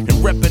coops and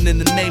repping in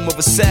the name of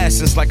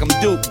assassins like I'm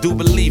Duke. Do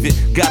believe it,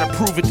 gotta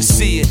prove it to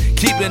see it.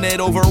 Keeping it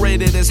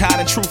overrated is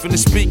hiding truth in the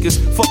speakers.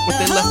 Fuck what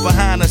they left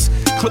behind us.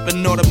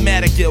 Clipping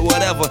automatic, yeah,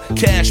 whatever.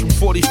 Cash from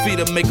 40 feet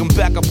to make them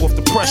back up off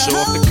the pressure,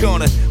 off the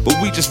corner. But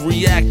we just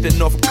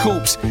reacting off of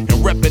coops and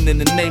repping in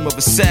the name of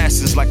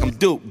assassins like I'm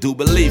Duke. Do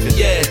believe it.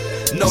 Yeah,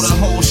 know the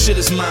whole shit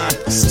is mine.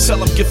 Tell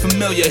him get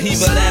familiar,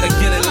 either that or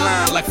get in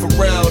line like for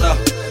real though.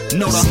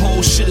 Know the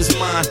whole shit is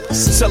mine.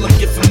 Tell him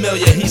get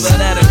familiar, either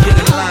that or get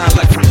in line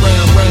like for real.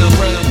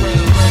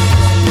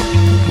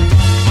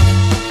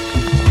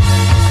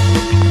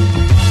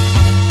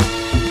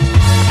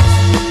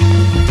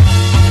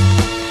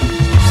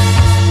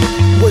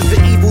 Was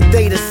the evil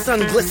day, the sun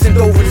glistened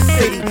over the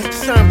city.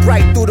 Shine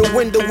bright through the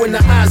window in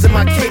the eyes of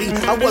my kitty.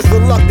 I was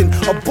reluctant,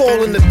 a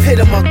ball in the pit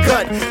of my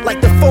gut.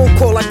 Like the phone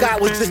call I got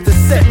was just to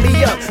set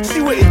me up.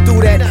 She wouldn't do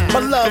that, my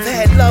love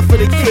had love for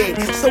the kid.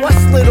 So I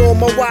slid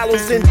on my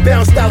wallows and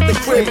bounced out the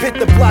crib. Hit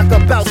the block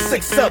about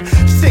 6 up,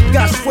 shit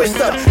got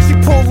switched up. She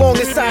pulled long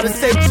inside and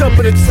said jump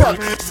in the truck.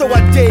 So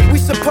I did, we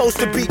supposed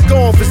to be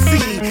gone for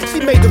CD.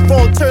 She made the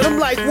wrong turn, I'm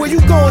like, where you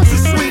going to,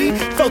 sweetie?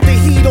 Felt the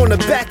heat on the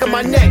back of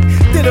my neck,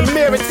 did a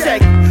mirror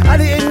check. I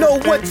didn't know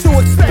what to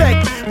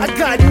expect. I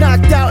got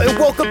knocked out and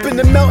woke up in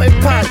the melting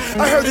pot.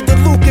 I heard that the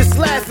Lucas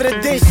laughing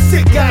and then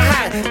shit got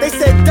hot. They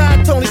said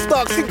die Tony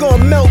Stark, she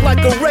gon' melt like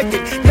a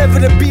record. Never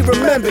to be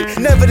remembered,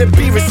 never to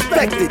be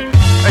respected.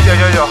 Hey,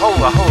 yo,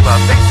 hold up.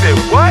 They said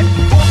what?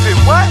 Who said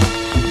what?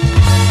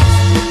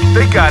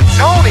 They got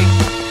Tony.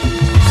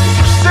 Are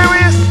you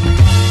serious?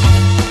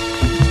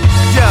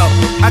 Yo,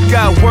 I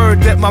got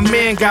word that my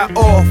man got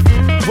off.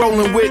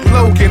 Rolling with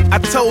Logan, I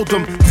told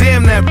him,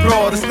 damn that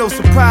broad, it's no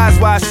surprise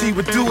why she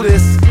would do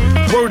this.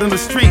 Word on the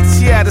streets,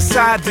 she had a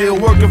side deal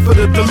working for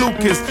the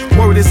DeLucas.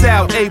 Word is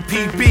out,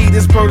 APB,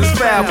 this bird is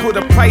foul. Put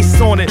a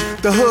price on it,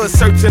 the hood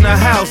searching her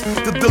house.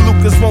 The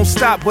DeLucas won't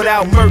stop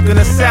without murking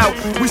us out.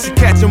 We should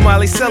catch them while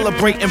they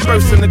celebrate and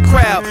burst in the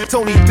crowd.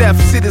 Tony Deaf,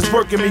 shit is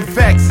working me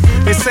vexed.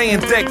 They saying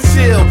deck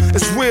chill,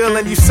 it's real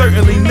and you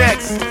certainly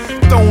next.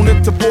 Thrown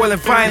into boiling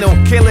vinyl,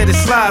 can't let it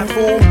slide,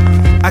 fool.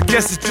 I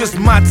guess it's just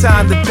my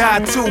time to die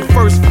too.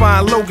 First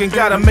find Logan,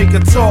 gotta make a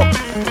talk.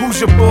 Who's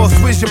your boss,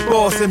 where's your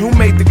boss, and who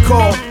made the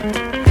call?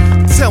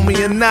 Tell me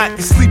you're not, you're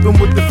sleeping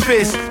with the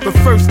fish. But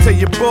first tell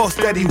your boss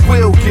that he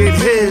will get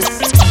his.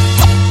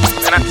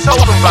 And I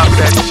told him about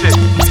that shit.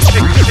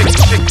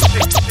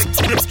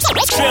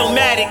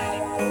 Drillmatic,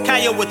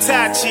 Kayo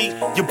Watachi,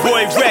 your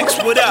boy Rex,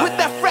 what up? With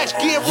that fresh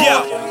gear on.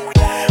 Yeah.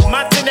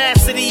 My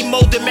tenacity,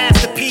 mold a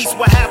masterpiece.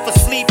 While half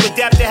asleep,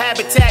 adapt to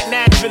habitat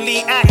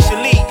naturally.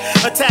 Actually,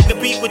 attack the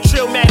beat with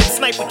Trillmatic,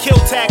 sniper kill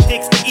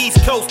tactics. The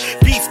East Coast,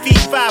 beast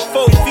feet,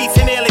 5-4 feet,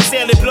 and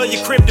exhale it, blow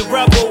your crib to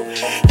rubble.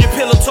 Your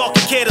pillow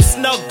talking, care to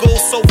snuggle,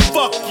 so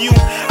fuck you.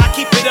 I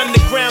keep it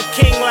underground,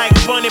 king like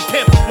Bun and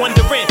Pimp.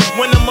 Wondering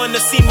when I'm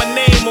gonna see my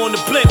name on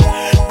the blimp.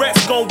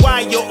 Reps gon'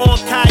 wire on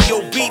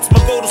Kayo beats.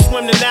 My goal to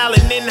swim the Nile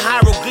and in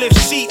hieroglyph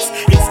sheets.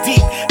 It's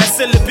deep, as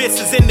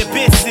syllabus is in the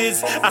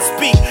abysses. I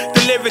speak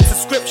the lyrics of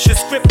scripture,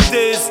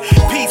 scriptures.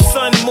 Peace,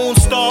 sun, moon,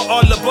 star,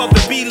 all above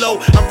and below.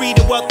 I read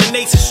the wealth of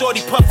nation,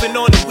 shorty puffin'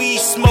 on the weed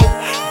smoke.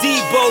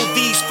 Debo,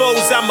 these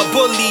foes, I'm a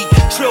bully.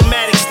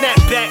 Trillmatic,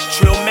 snapback,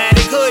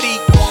 Trillmatic hoodie.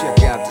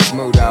 Check out this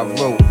murder I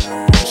wrote.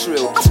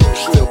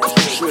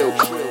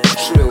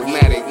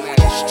 Trillmatic.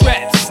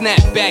 Straps,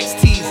 snapbacks,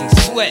 tees, and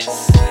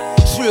sweats.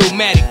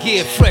 Trillmatic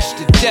gear, fresh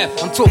to death.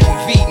 I'm talking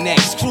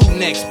V-necks, crew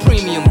necks,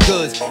 premium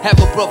goods. Have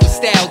a brother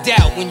styled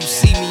out when you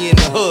see me in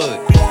the hood.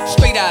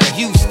 Straight out of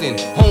Houston,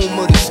 home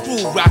of the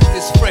screw. Rock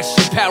this fresh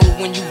apparel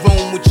when you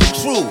roam with your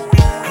crew.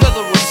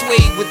 Leather or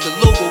suede with the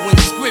logo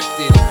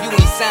inscripted. If you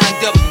ain't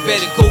signed up, you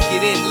better go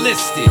get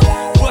enlisted.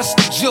 Crush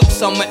the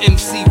jokes, I'm an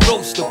MC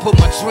roaster. Put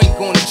my drink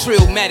on a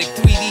Trillmatic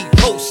 3D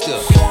poster.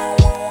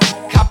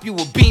 Cop you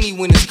a beanie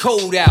when it's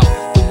cold out.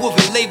 The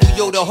woven label,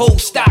 yo, the whole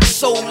stock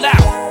sold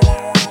out.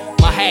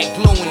 My hat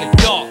glow in the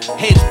dark.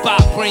 Heads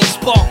bop, brain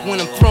spark when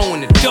I'm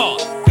throwing the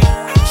dart.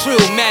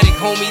 Trillmatic,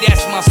 homie,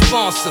 that's my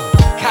sponsor.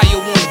 Kayo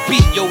on the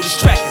beat, yo, this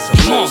track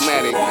is a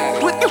monster.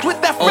 With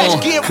that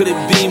fresh gear. Could it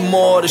be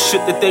more the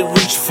shit that they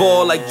reach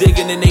for? Like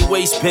digging in their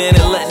waistband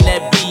and letting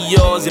that be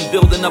yours. And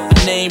building up a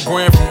name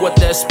brand from what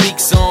that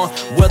speaks on.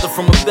 Whether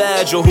from a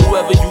badge or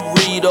whoever you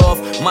read off.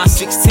 My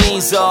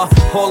 16s are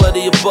all of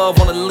the above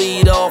on the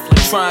lead off.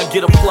 Like trying to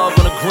get a plug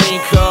on a green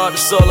card.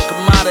 It's all a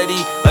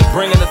commodity. Like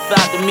bringing a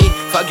thought to me.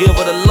 If I give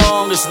her the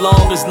longest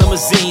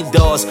limousine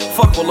doors.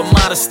 Fuck all the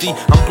modesty.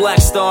 I'm Black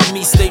Star,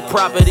 me state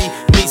property.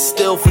 Me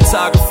still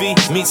photography.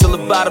 Meets a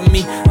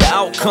lobotomy. The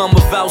outcome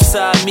of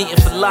outside meeting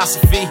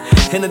philosophy.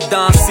 In the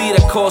Don C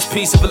that cost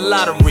piece of a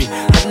lottery.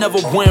 I never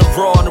went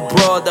raw on a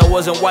broad that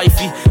wasn't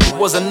wifey. It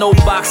wasn't no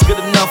box good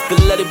enough to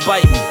let it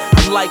bite me.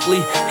 I'm likely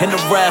in the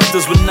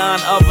rafters with 9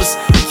 others.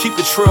 Keep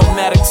the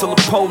Trillmatic till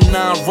the pole 9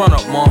 run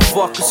up,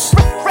 motherfuckers.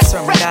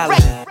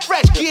 Terminology.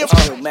 Fresh gear.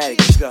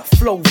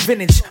 Flow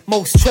vintage,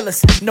 most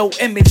trillers, no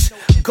image.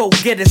 Go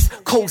getters,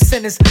 cold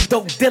sinners,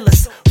 dope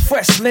dealers.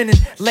 Fresh linen,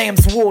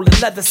 lamb's wool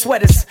and leather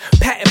sweaters.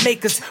 Patent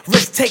makers,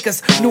 risk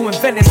takers, new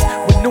inventors.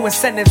 With new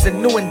incentives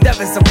and new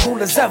endeavors, I'm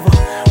cool as ever.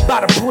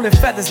 Bottom pool and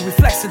feathers,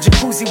 reflects the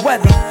jacuzzi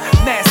weather.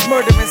 Mass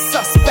murdering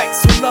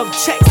suspects who love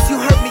checks. You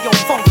heard me on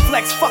Funk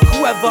Flex, fuck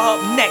whoever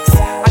up next.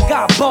 I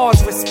got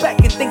bars,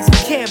 respect, and things we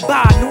can't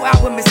buy. New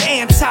album is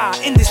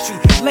anti-industry,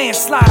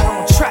 landslide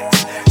on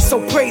tracks. So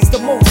praise the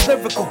most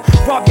lyrical.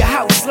 Rob your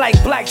house like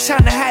Black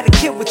China had a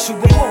kid with you.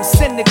 The most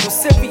cynical,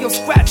 serial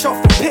scratch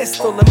off the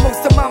pistol. And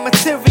most of my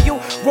material,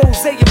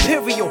 Rose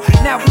Imperial.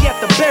 Now we at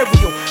the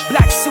burial.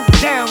 Black suit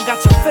down, got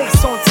your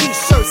face on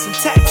t-shirts and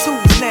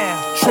tattoos now.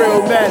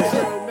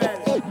 Trillmatic.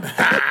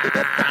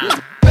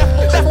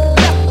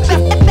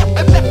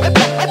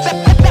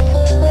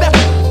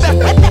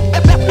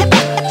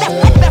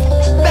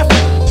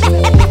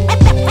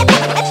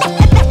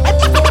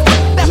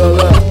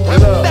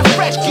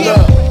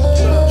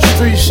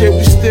 Street shit,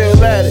 we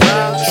still at it.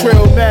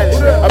 Trillmatic.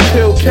 I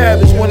peel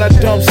cabbage when I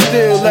dump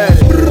still at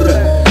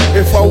it.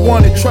 If I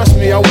want it, trust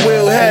me, I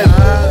will have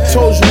it.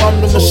 Told you I'm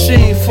the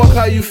machine, fuck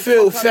how you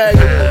feel, faggot.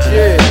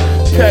 Yeah,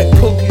 pack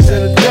cookies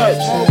in a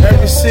Dutch.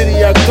 Every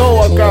city I go,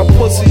 I got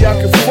pussy I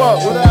can fuck.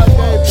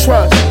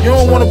 Trust, you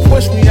don't wanna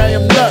push me, I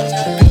am nuts.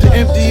 Get the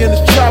empty in the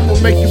chopper,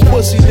 make you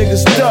pussy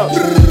niggas duck.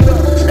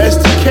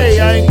 SDK,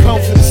 I ain't come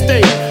for the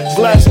state.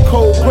 Glass of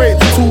cold grapes,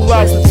 2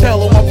 lobster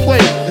tail on my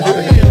plate.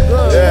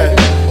 Yeah,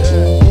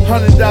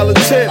 $100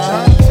 tip.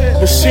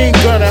 Machine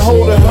gun, I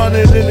hold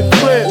 100 in the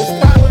clip.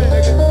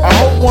 I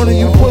hope one of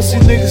you pussy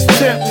niggas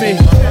tempt me.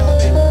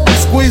 I'm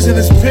squeezing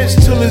this bitch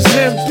till it's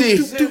empty.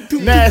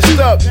 Masked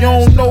up, you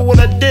don't know what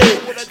I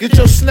did. Get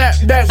your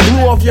snapback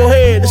glue off your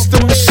head. It's the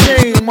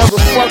machine,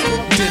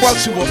 motherfucker.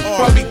 This to an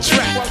R&B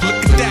track.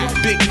 Look at that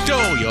big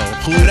dough, yo.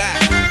 Who that?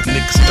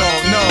 Niggas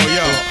don't know,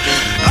 yo.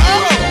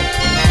 Oh!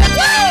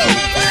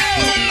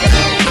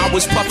 I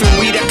was puffin'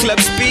 weed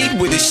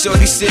this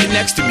shorty sitting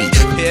next to me.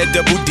 Pair of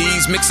double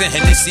D's, mixing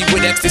Hennessy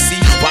with ecstasy.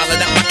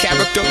 Wildin' out my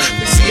character.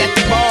 See at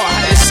the bar, I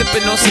had her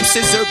sipping on some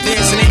scissor,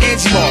 dancing in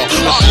Angie Mall.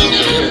 Look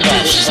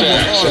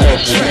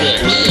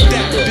at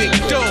that big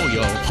dough,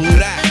 yo. Who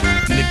that?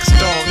 Niggas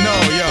don't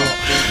know, yo.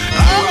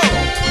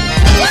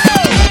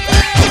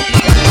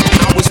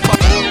 I was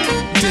fucking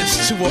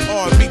this to an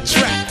R&B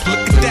track.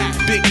 Look at that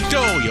big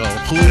dough, yo.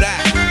 Who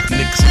that?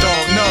 Niggas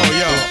don't know,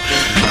 yo.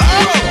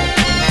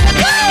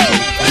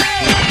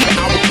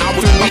 I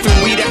was whipping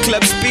weed at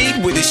Club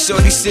Speed with this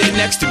shorty sitting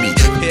next to me.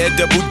 Pair of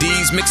double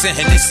D's, mixing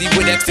Hennessy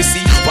with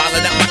ecstasy.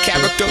 Wildin' out my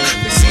character.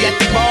 See at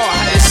the bar,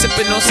 I had her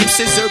sipping on some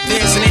scissor,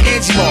 dancing in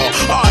Angie Mall.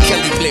 R.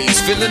 Kelly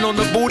plays, feeling on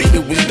the booty,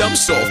 it was dumb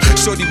soft.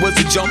 Shorty was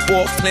a jump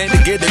off, plan to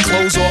get her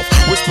clothes off.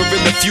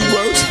 Whispering a few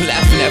words,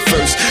 laughing at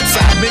first.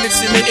 5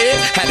 minutes in the air,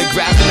 had her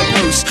grabbing the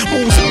purse.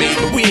 Moves are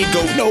made, but we ain't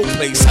go no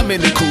place. I'm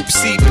in the coupe,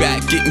 seat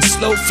back, getting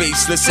slow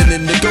face,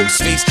 listening to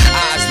Ghostface.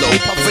 Eyes low,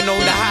 puffing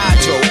on the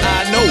hydro.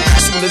 I know,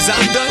 soon as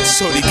I'm done,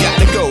 shorty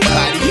gotta go.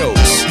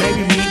 Adios.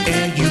 Maybe me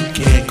and you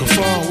can't go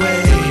far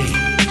away.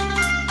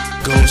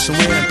 Go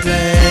somewhere and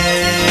play.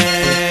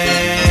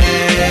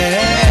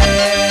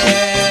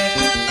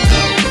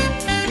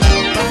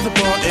 By the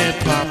bar and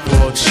pop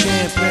all the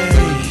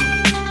champagne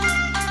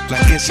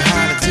like it's a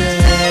holiday.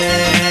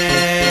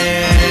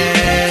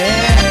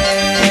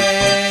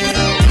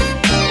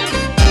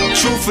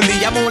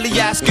 Truthfully, I'm only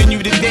asking you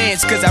to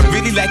dance, cause I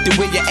really like the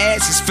way your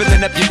ass is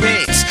filling up your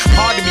pants.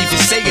 Pardon me for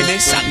saying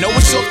this, I know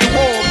it's off the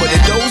wall, but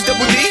are those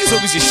double D's or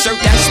is your shirt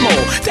that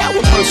small? That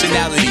one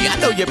personality, I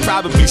know you're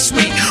probably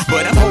sweet,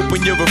 but I'm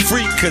hoping you're a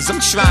freak, cause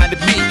I'm trying to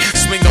be.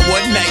 Swing a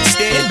one night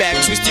stand back,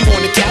 twist you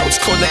on the couch,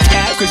 call a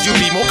cab, cause you'll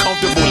be more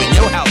comfortable in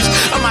your house.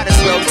 I might as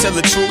well tell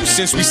the truth,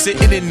 since we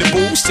sitting in the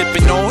booth,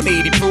 sipping on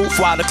 80 proof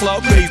while the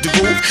club raised the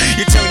roof.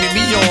 You're turning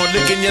me on,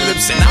 licking your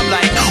lips, and I'm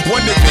like,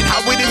 wondering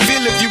how would it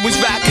feel if you was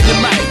rocking the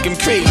mic? I'm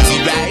crazy,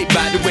 right?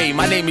 By the way,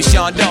 my name is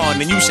Sean Dawn,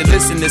 and you should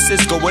listen to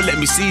Cisco and let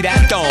me see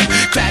that thong.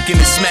 Cracking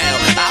the smile.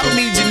 I don't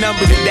need your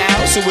number to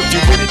dial, so if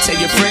you're with it, tell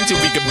your friends and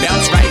we can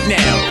bounce right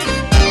now.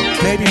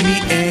 Maybe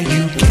me and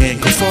you can't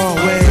go far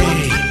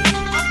away.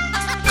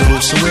 Go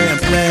somewhere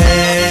and play.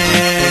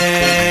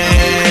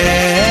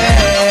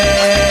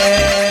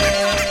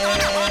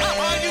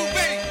 Are you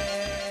ready?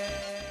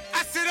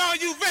 I said, are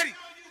you ready?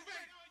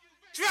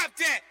 Drop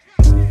that.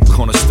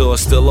 Corner store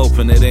still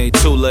open, it ain't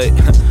too late.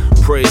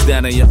 Praise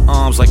down in your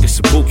arms like it's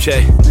a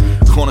bouquet.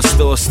 Corner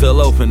store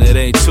still open, it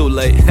ain't too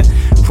late.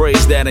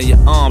 Praise that in your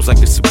arms like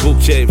it's a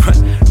bouquet.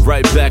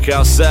 Right back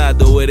outside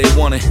the way they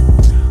want it.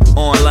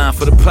 Online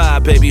for the pie,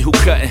 baby, who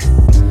cutting?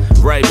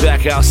 Right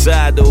back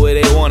outside the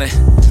way they want it.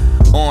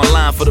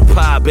 Online for the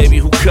pie, baby,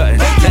 who cutting?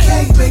 Make the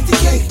cake, make the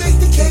cake, make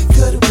the cake,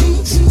 cut a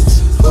piece.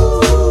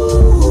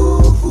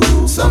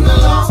 Ooh, something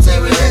lost,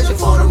 every legend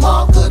for the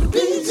mark of the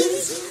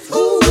beats.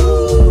 Ooh,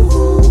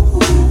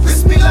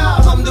 Bismillah,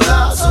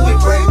 alhamdulillah, so we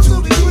pray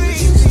to the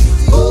greens.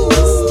 Ooh,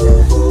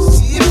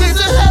 see if there's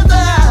a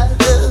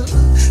heaven,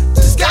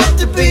 there's got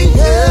to be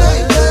hell.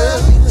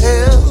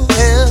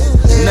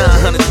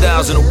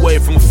 900,000 away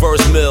from a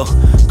first meal.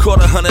 Caught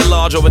 100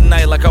 large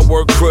overnight like I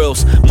work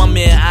grills. My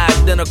man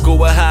identical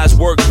with how his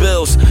work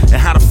bills.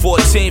 And how the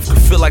 14th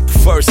could feel like the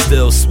first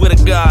still. Swear to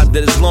God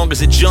that as long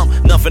as it jump,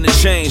 nothing to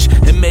change.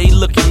 It made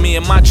look at me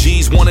and my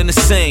G's one and the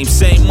same.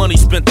 Same money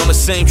spent on the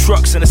same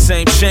trucks and the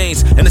same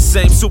chains. And the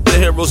same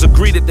superheroes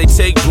agree that they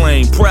take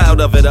blame.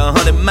 Proud of it,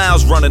 100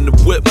 miles running, the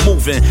whip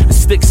moving. The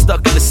stick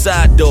stuck in the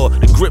side door,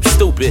 the grip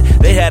stupid.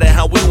 They had it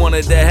how we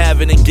wanted to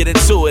have it and get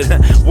into it.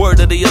 Word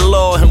of the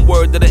law and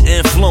word of the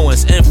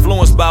influence.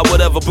 Influenced by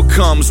whatever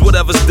becomes,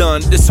 whatever's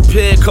done.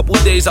 Disappear a couple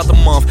days out the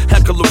month.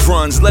 Heckle of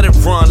runs, let it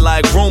run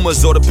like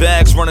rumors or the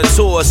bags running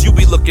to us. You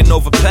be looking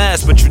over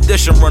past, but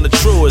tradition run the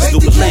truest. Do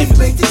believe it.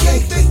 Make the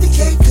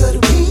cake, cut a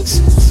piece.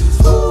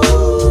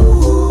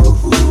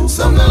 Ooh,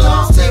 something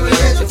lost, every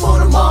legend for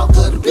the mark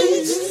of the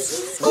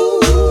beast. Ooh,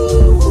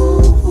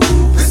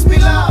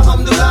 Bismillah,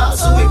 alhamdulillah,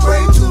 so we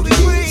pray to the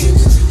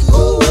greens.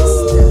 Ooh,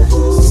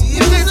 see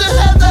if there's a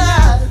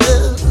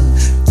heaven,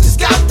 there's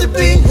got to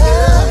be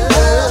hell.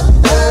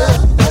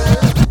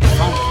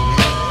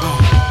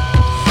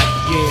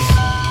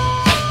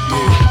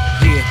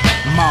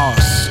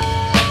 Mars,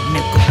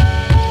 nickel,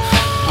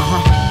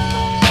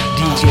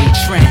 DJ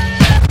Trent,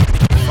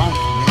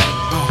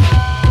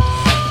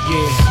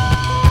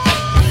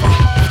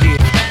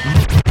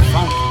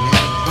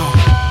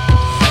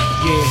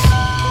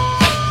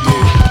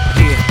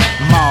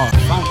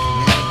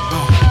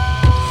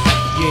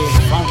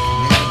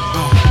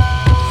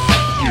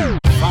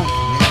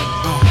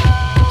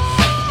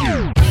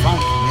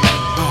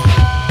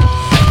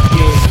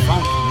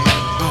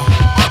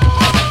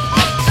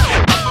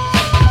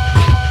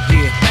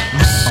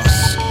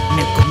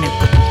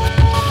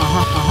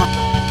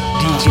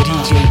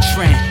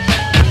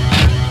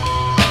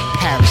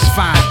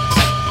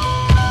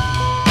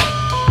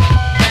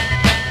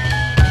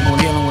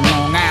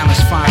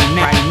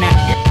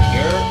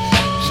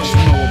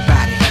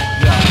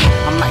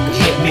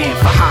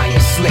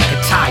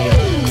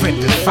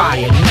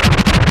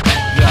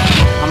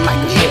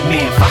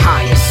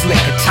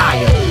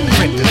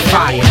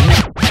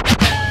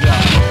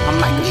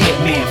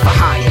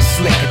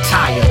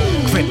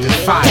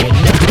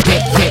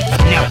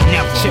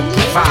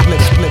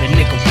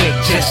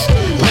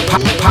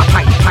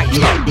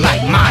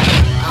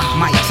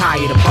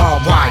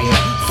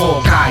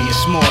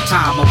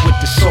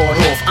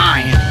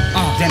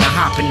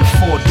 the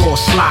 4-door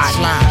slide.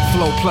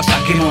 Flow plus I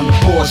get on the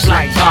boards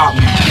like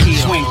Rodman.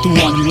 Swing through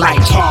on you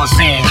like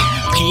Tarzan.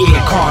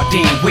 Pierre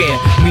Cardin, where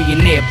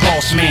millionaire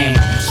boss man.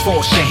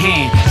 Force your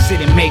hand,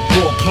 sit and make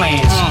war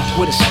plans.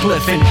 With a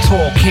spliff and a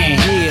tall can,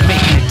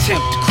 make an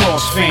attempt to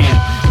cross fan.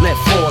 Let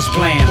fours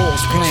bland,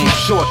 too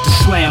short to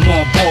slam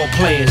on ball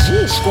players.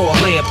 Score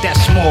layup, that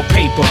small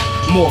paper,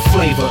 more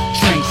flavor.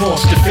 Train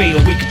cross the fader,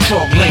 we can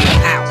talk later.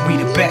 Out, we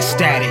the best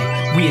at it,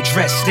 we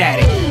address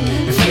static.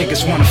 If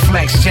niggas wanna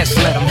flex, just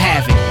let them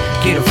have it.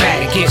 Get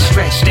erratic, get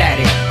stretched at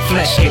it.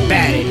 Flesh get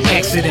battered,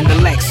 exit in the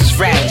Lexus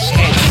radish.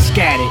 Heads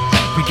scattered,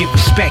 we give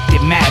respect,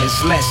 it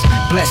matters less.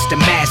 Bless the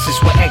masses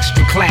with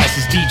extra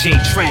classes. DJ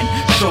Trend,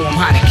 show them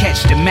how to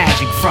catch the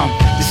magic. From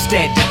the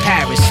stead to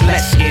Paris,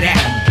 let's get at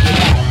 'em.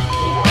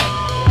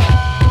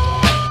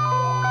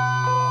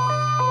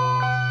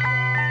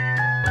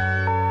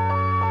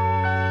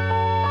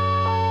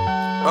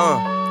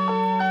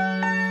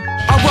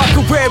 I rock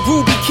a red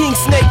ruby, king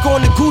snake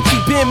on the Gucci.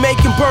 Been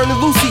making burnin'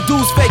 Lucy,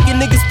 dudes faking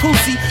niggas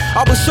pussy.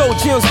 I was show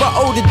gems by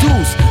older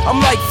dudes. I'm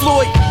like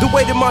Floyd, the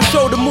way that my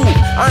shoulder move.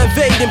 I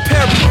invade and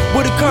parry,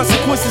 where the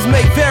consequences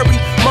may vary.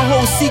 My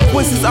whole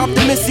sequence is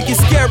optimistic and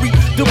scary.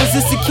 The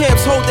resistant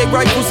camps hold their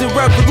rifles in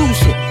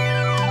revolution.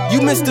 You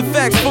missed the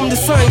facts from the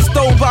science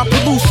stole by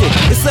pollution.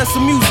 It's less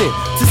amusing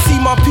to see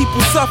my people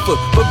suffer,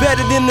 but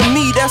better than to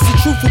me, that's the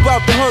truth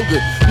about the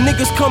hunger.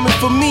 Niggas coming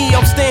for me,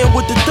 I'm staying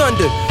with the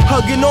thunder.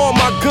 Hugging all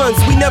my guns,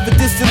 we never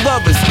distant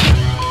lovers.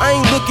 I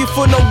ain't looking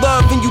for no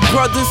love in you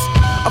brothers.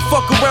 I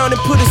fuck around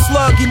and put a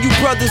slug in you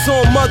brothers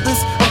on mothers.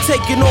 I'm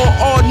taking on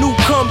all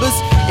newcomers.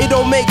 It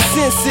don't make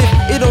sense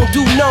if it don't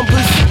do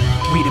numbers.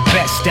 We the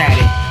best at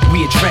it,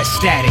 we address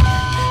static.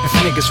 If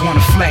niggas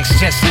wanna flex,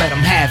 just let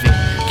them have it.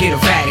 Get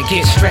erratic,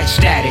 get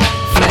stretched at it.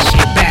 Flesh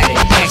get battered,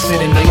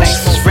 exit in the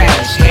Lexus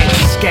radish.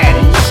 Heads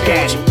scattered,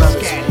 scattered.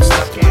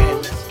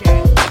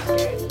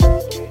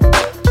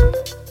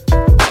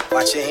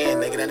 Watch your hand,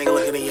 nigga. That nigga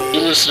looking at you.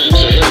 You listening to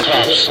Hip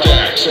Hop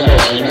Stacks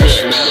Monthly Mix.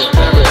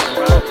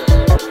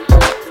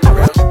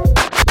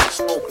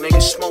 Smoke,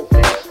 nigga, smoke,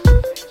 nigga.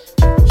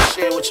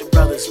 Share with your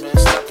brothers, man.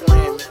 Stop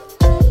playing, man.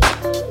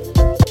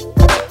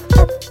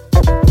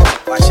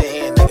 Watch your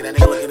hand, nigga. That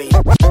nigga looking at you.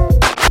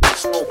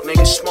 Smoke,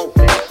 nigga, smoke,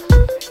 nigga.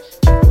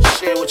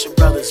 Share with your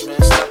brothers,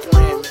 man. Stop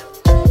playing, man.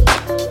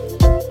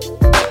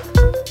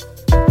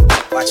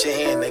 Watch your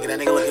hand, nigga. That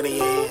nigga looking at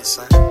your hand,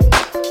 son.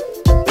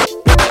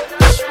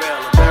 It's real,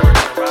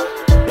 American, right?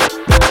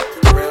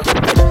 Real.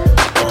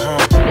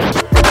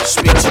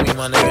 Speak to me,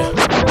 my nigga.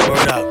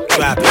 Word up,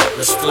 drop it,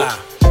 let's fly.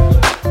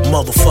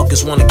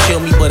 Motherfuckers wanna kill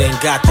me, but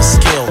ain't got the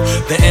skill.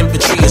 The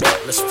infantry is,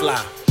 let's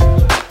fly.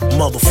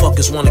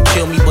 Motherfuckers wanna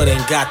kill me, but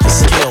ain't got the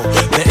skill.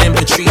 The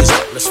infantry is,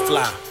 let's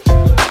fly.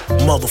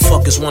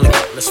 Motherfuckers wanna,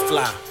 let's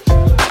fly.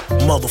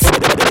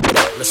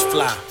 Motherfuckers, let's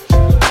fly.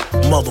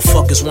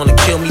 Motherfuckers wanna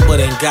kill me, but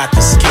ain't got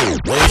the skill.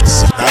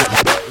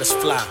 Let's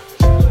fly.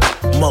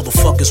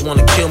 Motherfuckers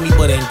wanna kill me,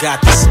 but ain't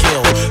got the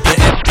skill. The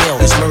ML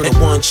is murder,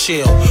 one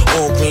chill.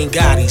 All green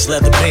Gottis,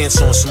 leather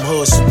pants on some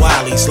hoods, some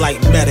willies.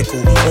 Light medical,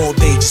 all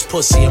day just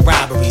pussy and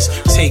robberies.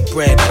 Take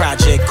bread,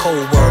 project,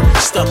 cold word.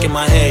 Stuck in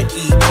my head,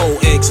 eat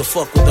cold eggs or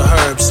fuck with the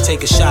herbs.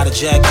 Take a shot of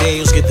Jack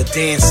Daniels, get the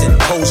dancing.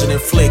 Posing in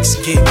flicks,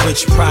 getting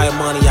rich prior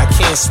money. I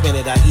can't spend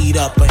it, I eat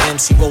up. A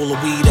MC roll a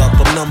weed up.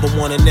 I'm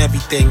 #1 in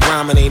everything.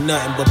 Rhyming ain't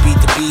nothing but beat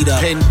the beat up.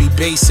 Pen be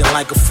basing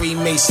like a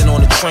Freemason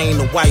on a train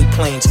to White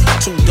Plains.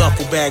 2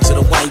 duffel bags of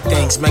the white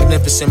things.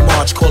 Magnificent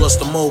March, call us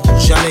the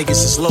moguls. Y'all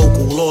niggas is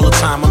local. All the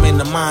time I'm in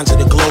the minds of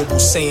the global.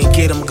 Saying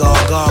get them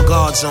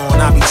guards on.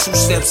 I be 2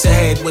 steps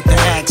ahead with the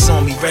axe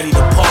on me, ready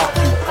to park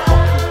you.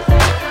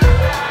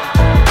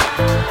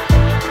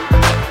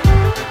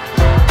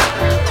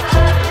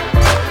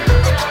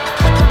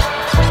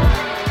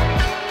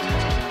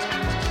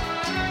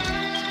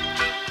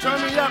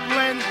 Turn me up,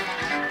 Len.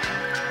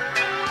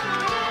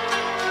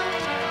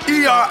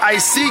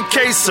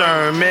 E-R-I-C-K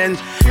sermon.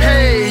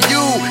 Hey,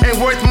 you ain't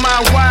worth my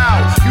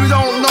while. You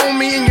don't know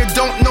me and you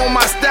don't know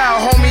my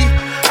style, homie.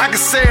 I can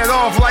say it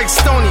off like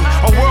Stony.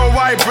 A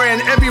worldwide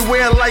brand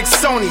everywhere like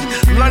Sony.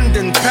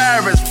 London,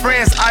 Paris,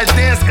 France, I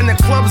dance in the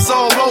clubs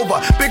all over.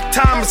 Big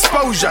time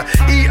exposure.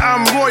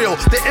 I'm royal,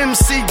 the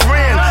MC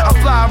grand. I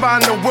fly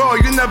around the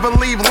world, you never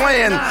leave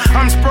land.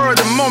 I'm spur of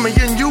the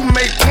moment and you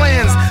make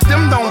plans.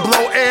 Them don't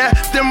blow air,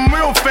 them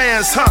real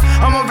fans, huh?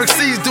 I'm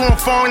overseas doing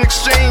foreign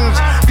exchange.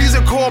 These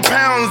are called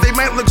pounds, they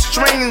might look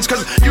strange,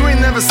 cause you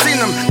ain't never seen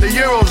them. The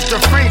euros, the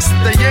francs,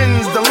 the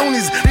yens, the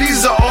loonies,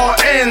 these are all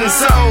ends.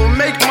 So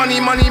make money,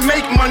 money,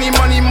 make money,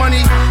 money,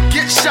 money.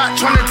 Get shot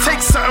trying to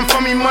take something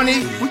from me,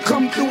 money. We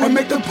come through and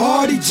make the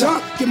party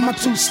jump. Get my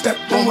 2-step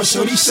on,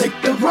 shorty shake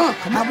the rump.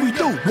 How we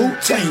do?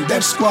 Wu-Tang,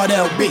 Def Squad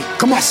LB.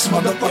 Come on,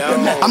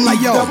 motherfucker. I'm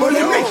like, yo,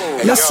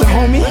 listen,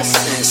 homie.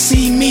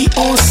 See me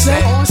on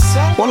set.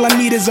 All I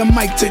need is a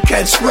mic to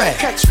catch rap.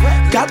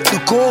 Got the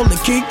call, the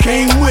kid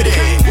came with it.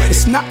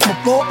 It's not my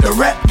fault, the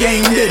rap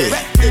game did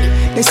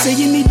it. They say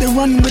you need to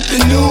run with the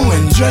new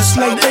and dress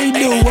like they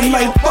do. I'm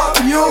like, fuck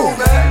you.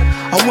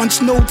 I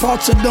once knew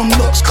parts of them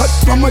looks cut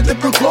from a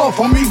different cloth.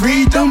 Homie,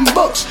 read them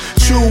books.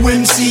 True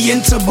NC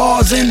into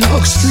bars and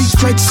hooks. Street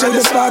tricks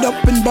certified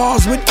up in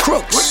bars with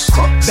crooks.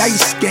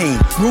 Dice game,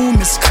 room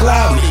is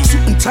cloudy.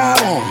 Suit and tie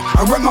on,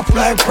 I rep my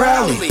flag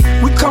proudly.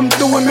 We come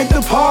through and make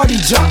the party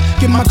jump.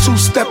 Get my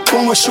two-step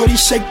on, shorty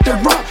shake the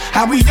rump.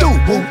 How we do?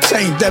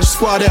 Wu-Tang, Def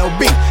Squad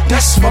LB.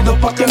 That's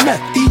motherfucking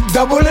meth,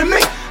 E-double and me.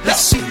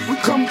 Let's see, we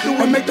come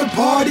through and make the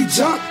party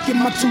jump. Get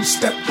my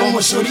two-step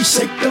on, shorty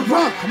shake the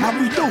rump. How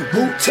we do?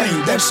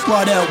 Wu-Tang, Def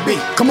Squad LB.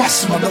 Come on,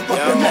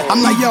 motherfucking meth,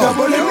 I'm like, yo,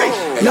 double and me.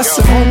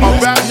 Listen, homie.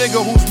 A rap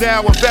nigga who's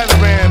now a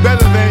veteran,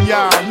 better than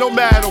y'all, no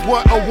matter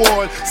what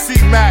award.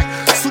 C-Mac,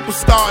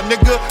 superstar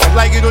nigga,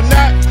 like it or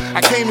not,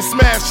 I came to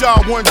smash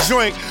y'all one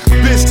joint.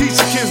 Bitch, teach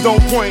your kids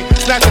don't point,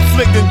 snatch a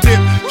flick and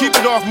dip. Keep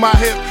it off my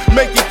hip,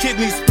 make your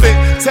kidneys split.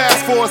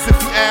 Task force if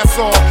you ass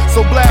off,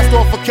 so blast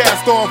off or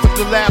cast off with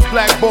the last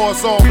black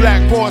boss. All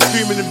black porn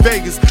screaming in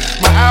Vegas.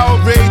 My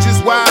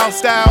outrageous wild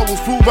style will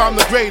prove I'm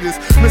the greatest.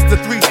 Mr.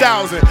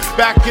 3000,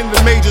 back in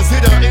the majors,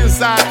 hit an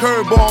inside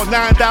curveball,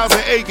 9,000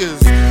 acres.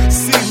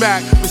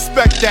 C-Mac,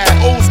 respect that,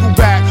 old school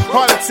back,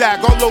 heart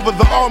attack all over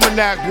the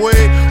almanac, boy.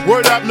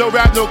 Word up, no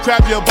rap, no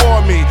crap, you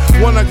bore me.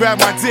 Wanna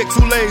grab my dick,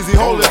 too lazy,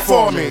 hold it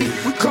for me.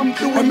 We come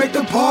through and make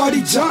the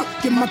party jump.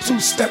 Get my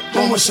two-step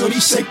on, shorty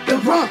shake the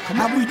rump.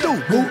 How we do?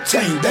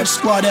 Wu-Tang, Def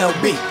Squad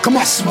LB. Come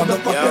on,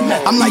 motherfucking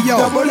meth, I'm like, yo,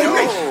 double and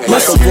me.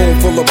 Like a room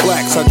full of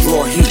blacks, I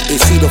draw heat. They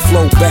see the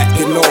flow back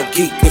and all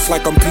geek. It's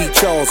like I'm Pete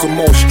Charles on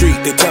Mall Street.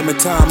 They tell me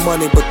time,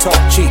 money, but talk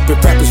cheap. If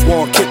rappers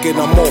want kicking,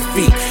 I'm off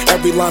feet.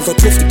 Every line's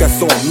autistic,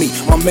 that's on me.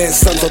 My man's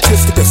son's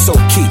autistic, that's so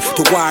key.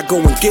 To why I go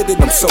and get it,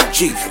 I'm so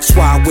G. That's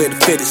why I wear the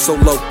fit, it's so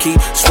low key.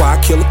 That's why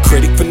I kill a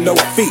critic for no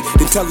fee.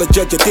 Then tell the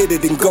judge I did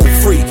it and go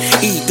free.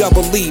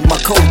 E-double-E, my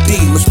code D.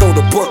 Let's throw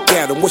the book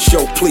at him. What's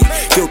your plea?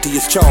 Guilty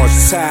as charged.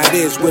 That's how it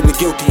is when the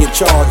guilty in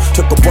charge.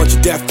 Took a bunch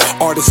of deaf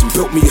artists and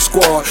built me a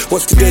squad.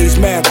 What's today's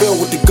mad bill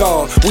with the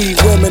guard? We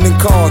women in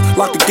cars.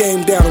 Lock the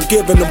game down, I'm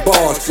giving them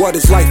bars. What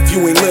is life if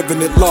you ain't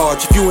living it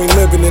large? If you ain't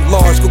living it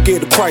large, go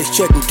get a price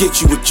check and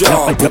get you a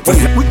job. But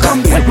wait, we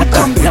come there, we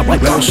come there.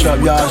 What's up,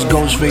 y'all? It's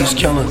Ghostface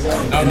Killer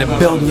in the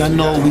building. Y'all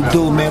know what we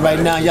do, man. Right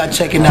now, y'all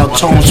checking out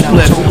Tone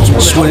Spliff.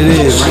 That's what it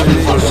is.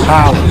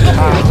 How?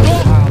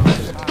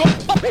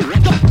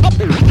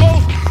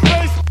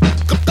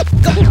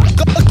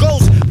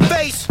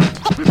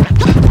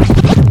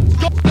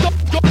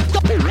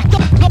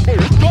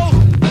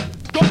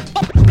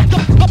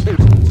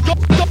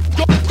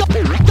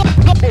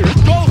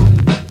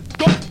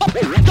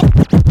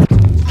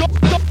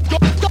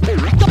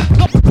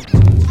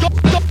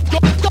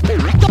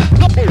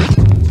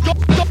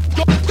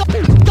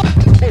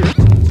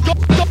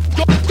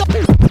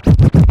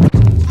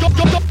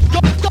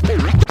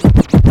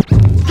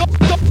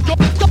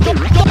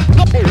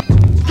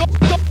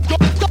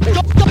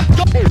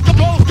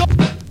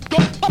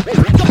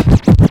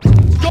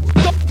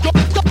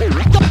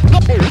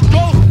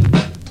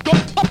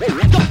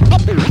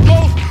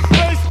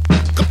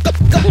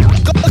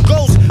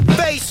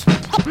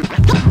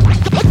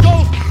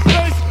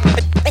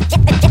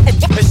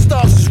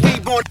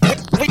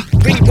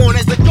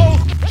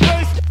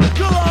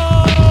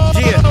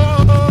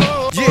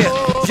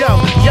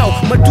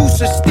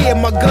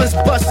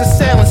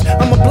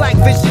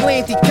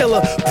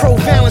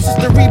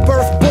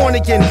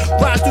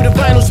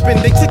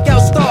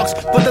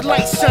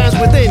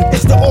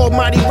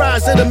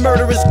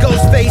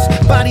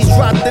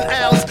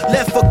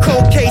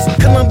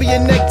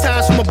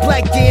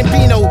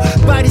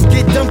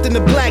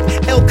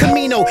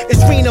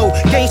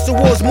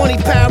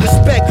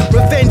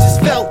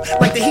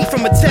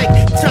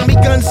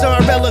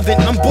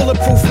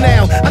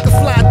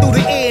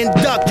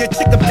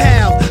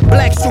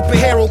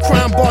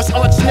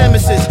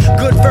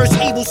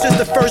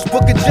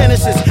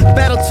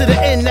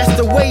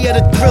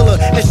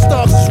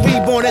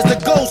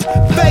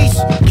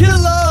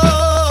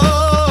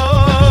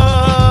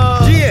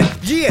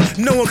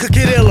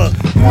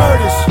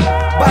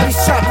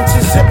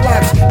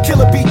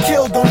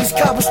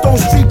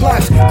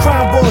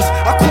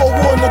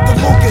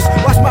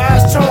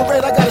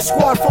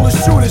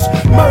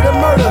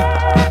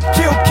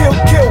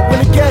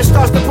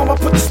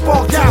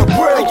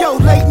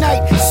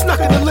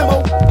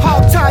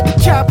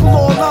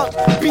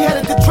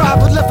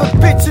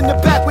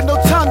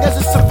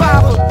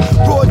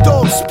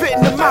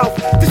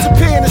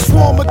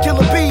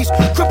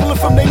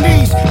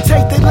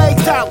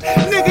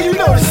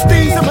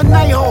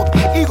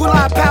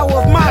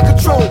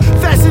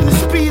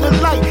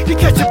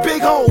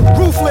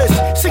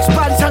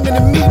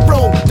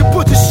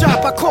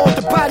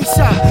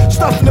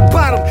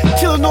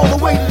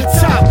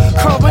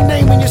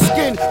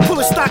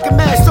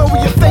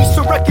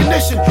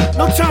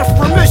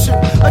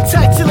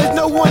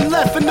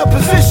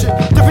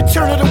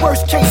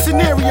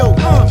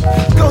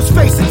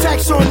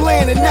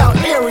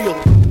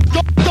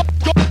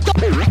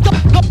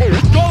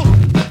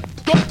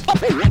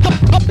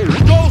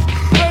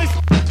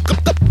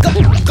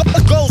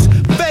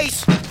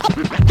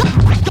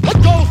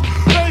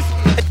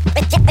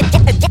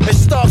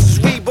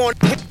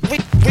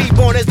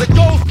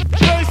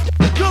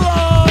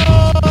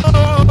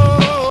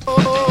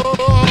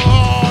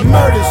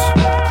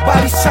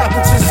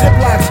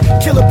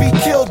 killer be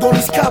killed on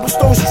these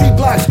cobblestone street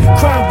blocks.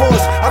 Crime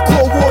boss, I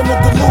call war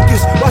nigga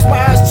Lucas. Watch my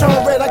eyes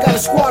turn red, I got a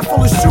squad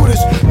full of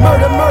shooters.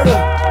 Murder, murder,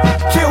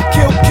 kill,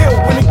 kill, kill.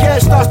 When the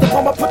gas starts to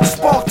pump, I put the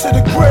spark to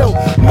the grill.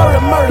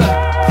 Murder, murder,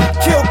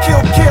 kill,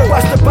 kill, kill.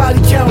 Watch the body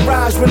count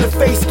rise when the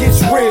face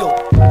gets real.